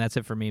listening. That's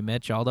it for me,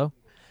 Mitch, Aldo,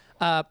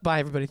 Bye,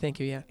 everybody. Thank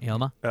you. Yeah.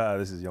 Hilma.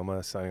 This is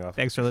Yoma signing off.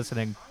 Thanks for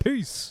listening.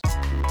 Peace.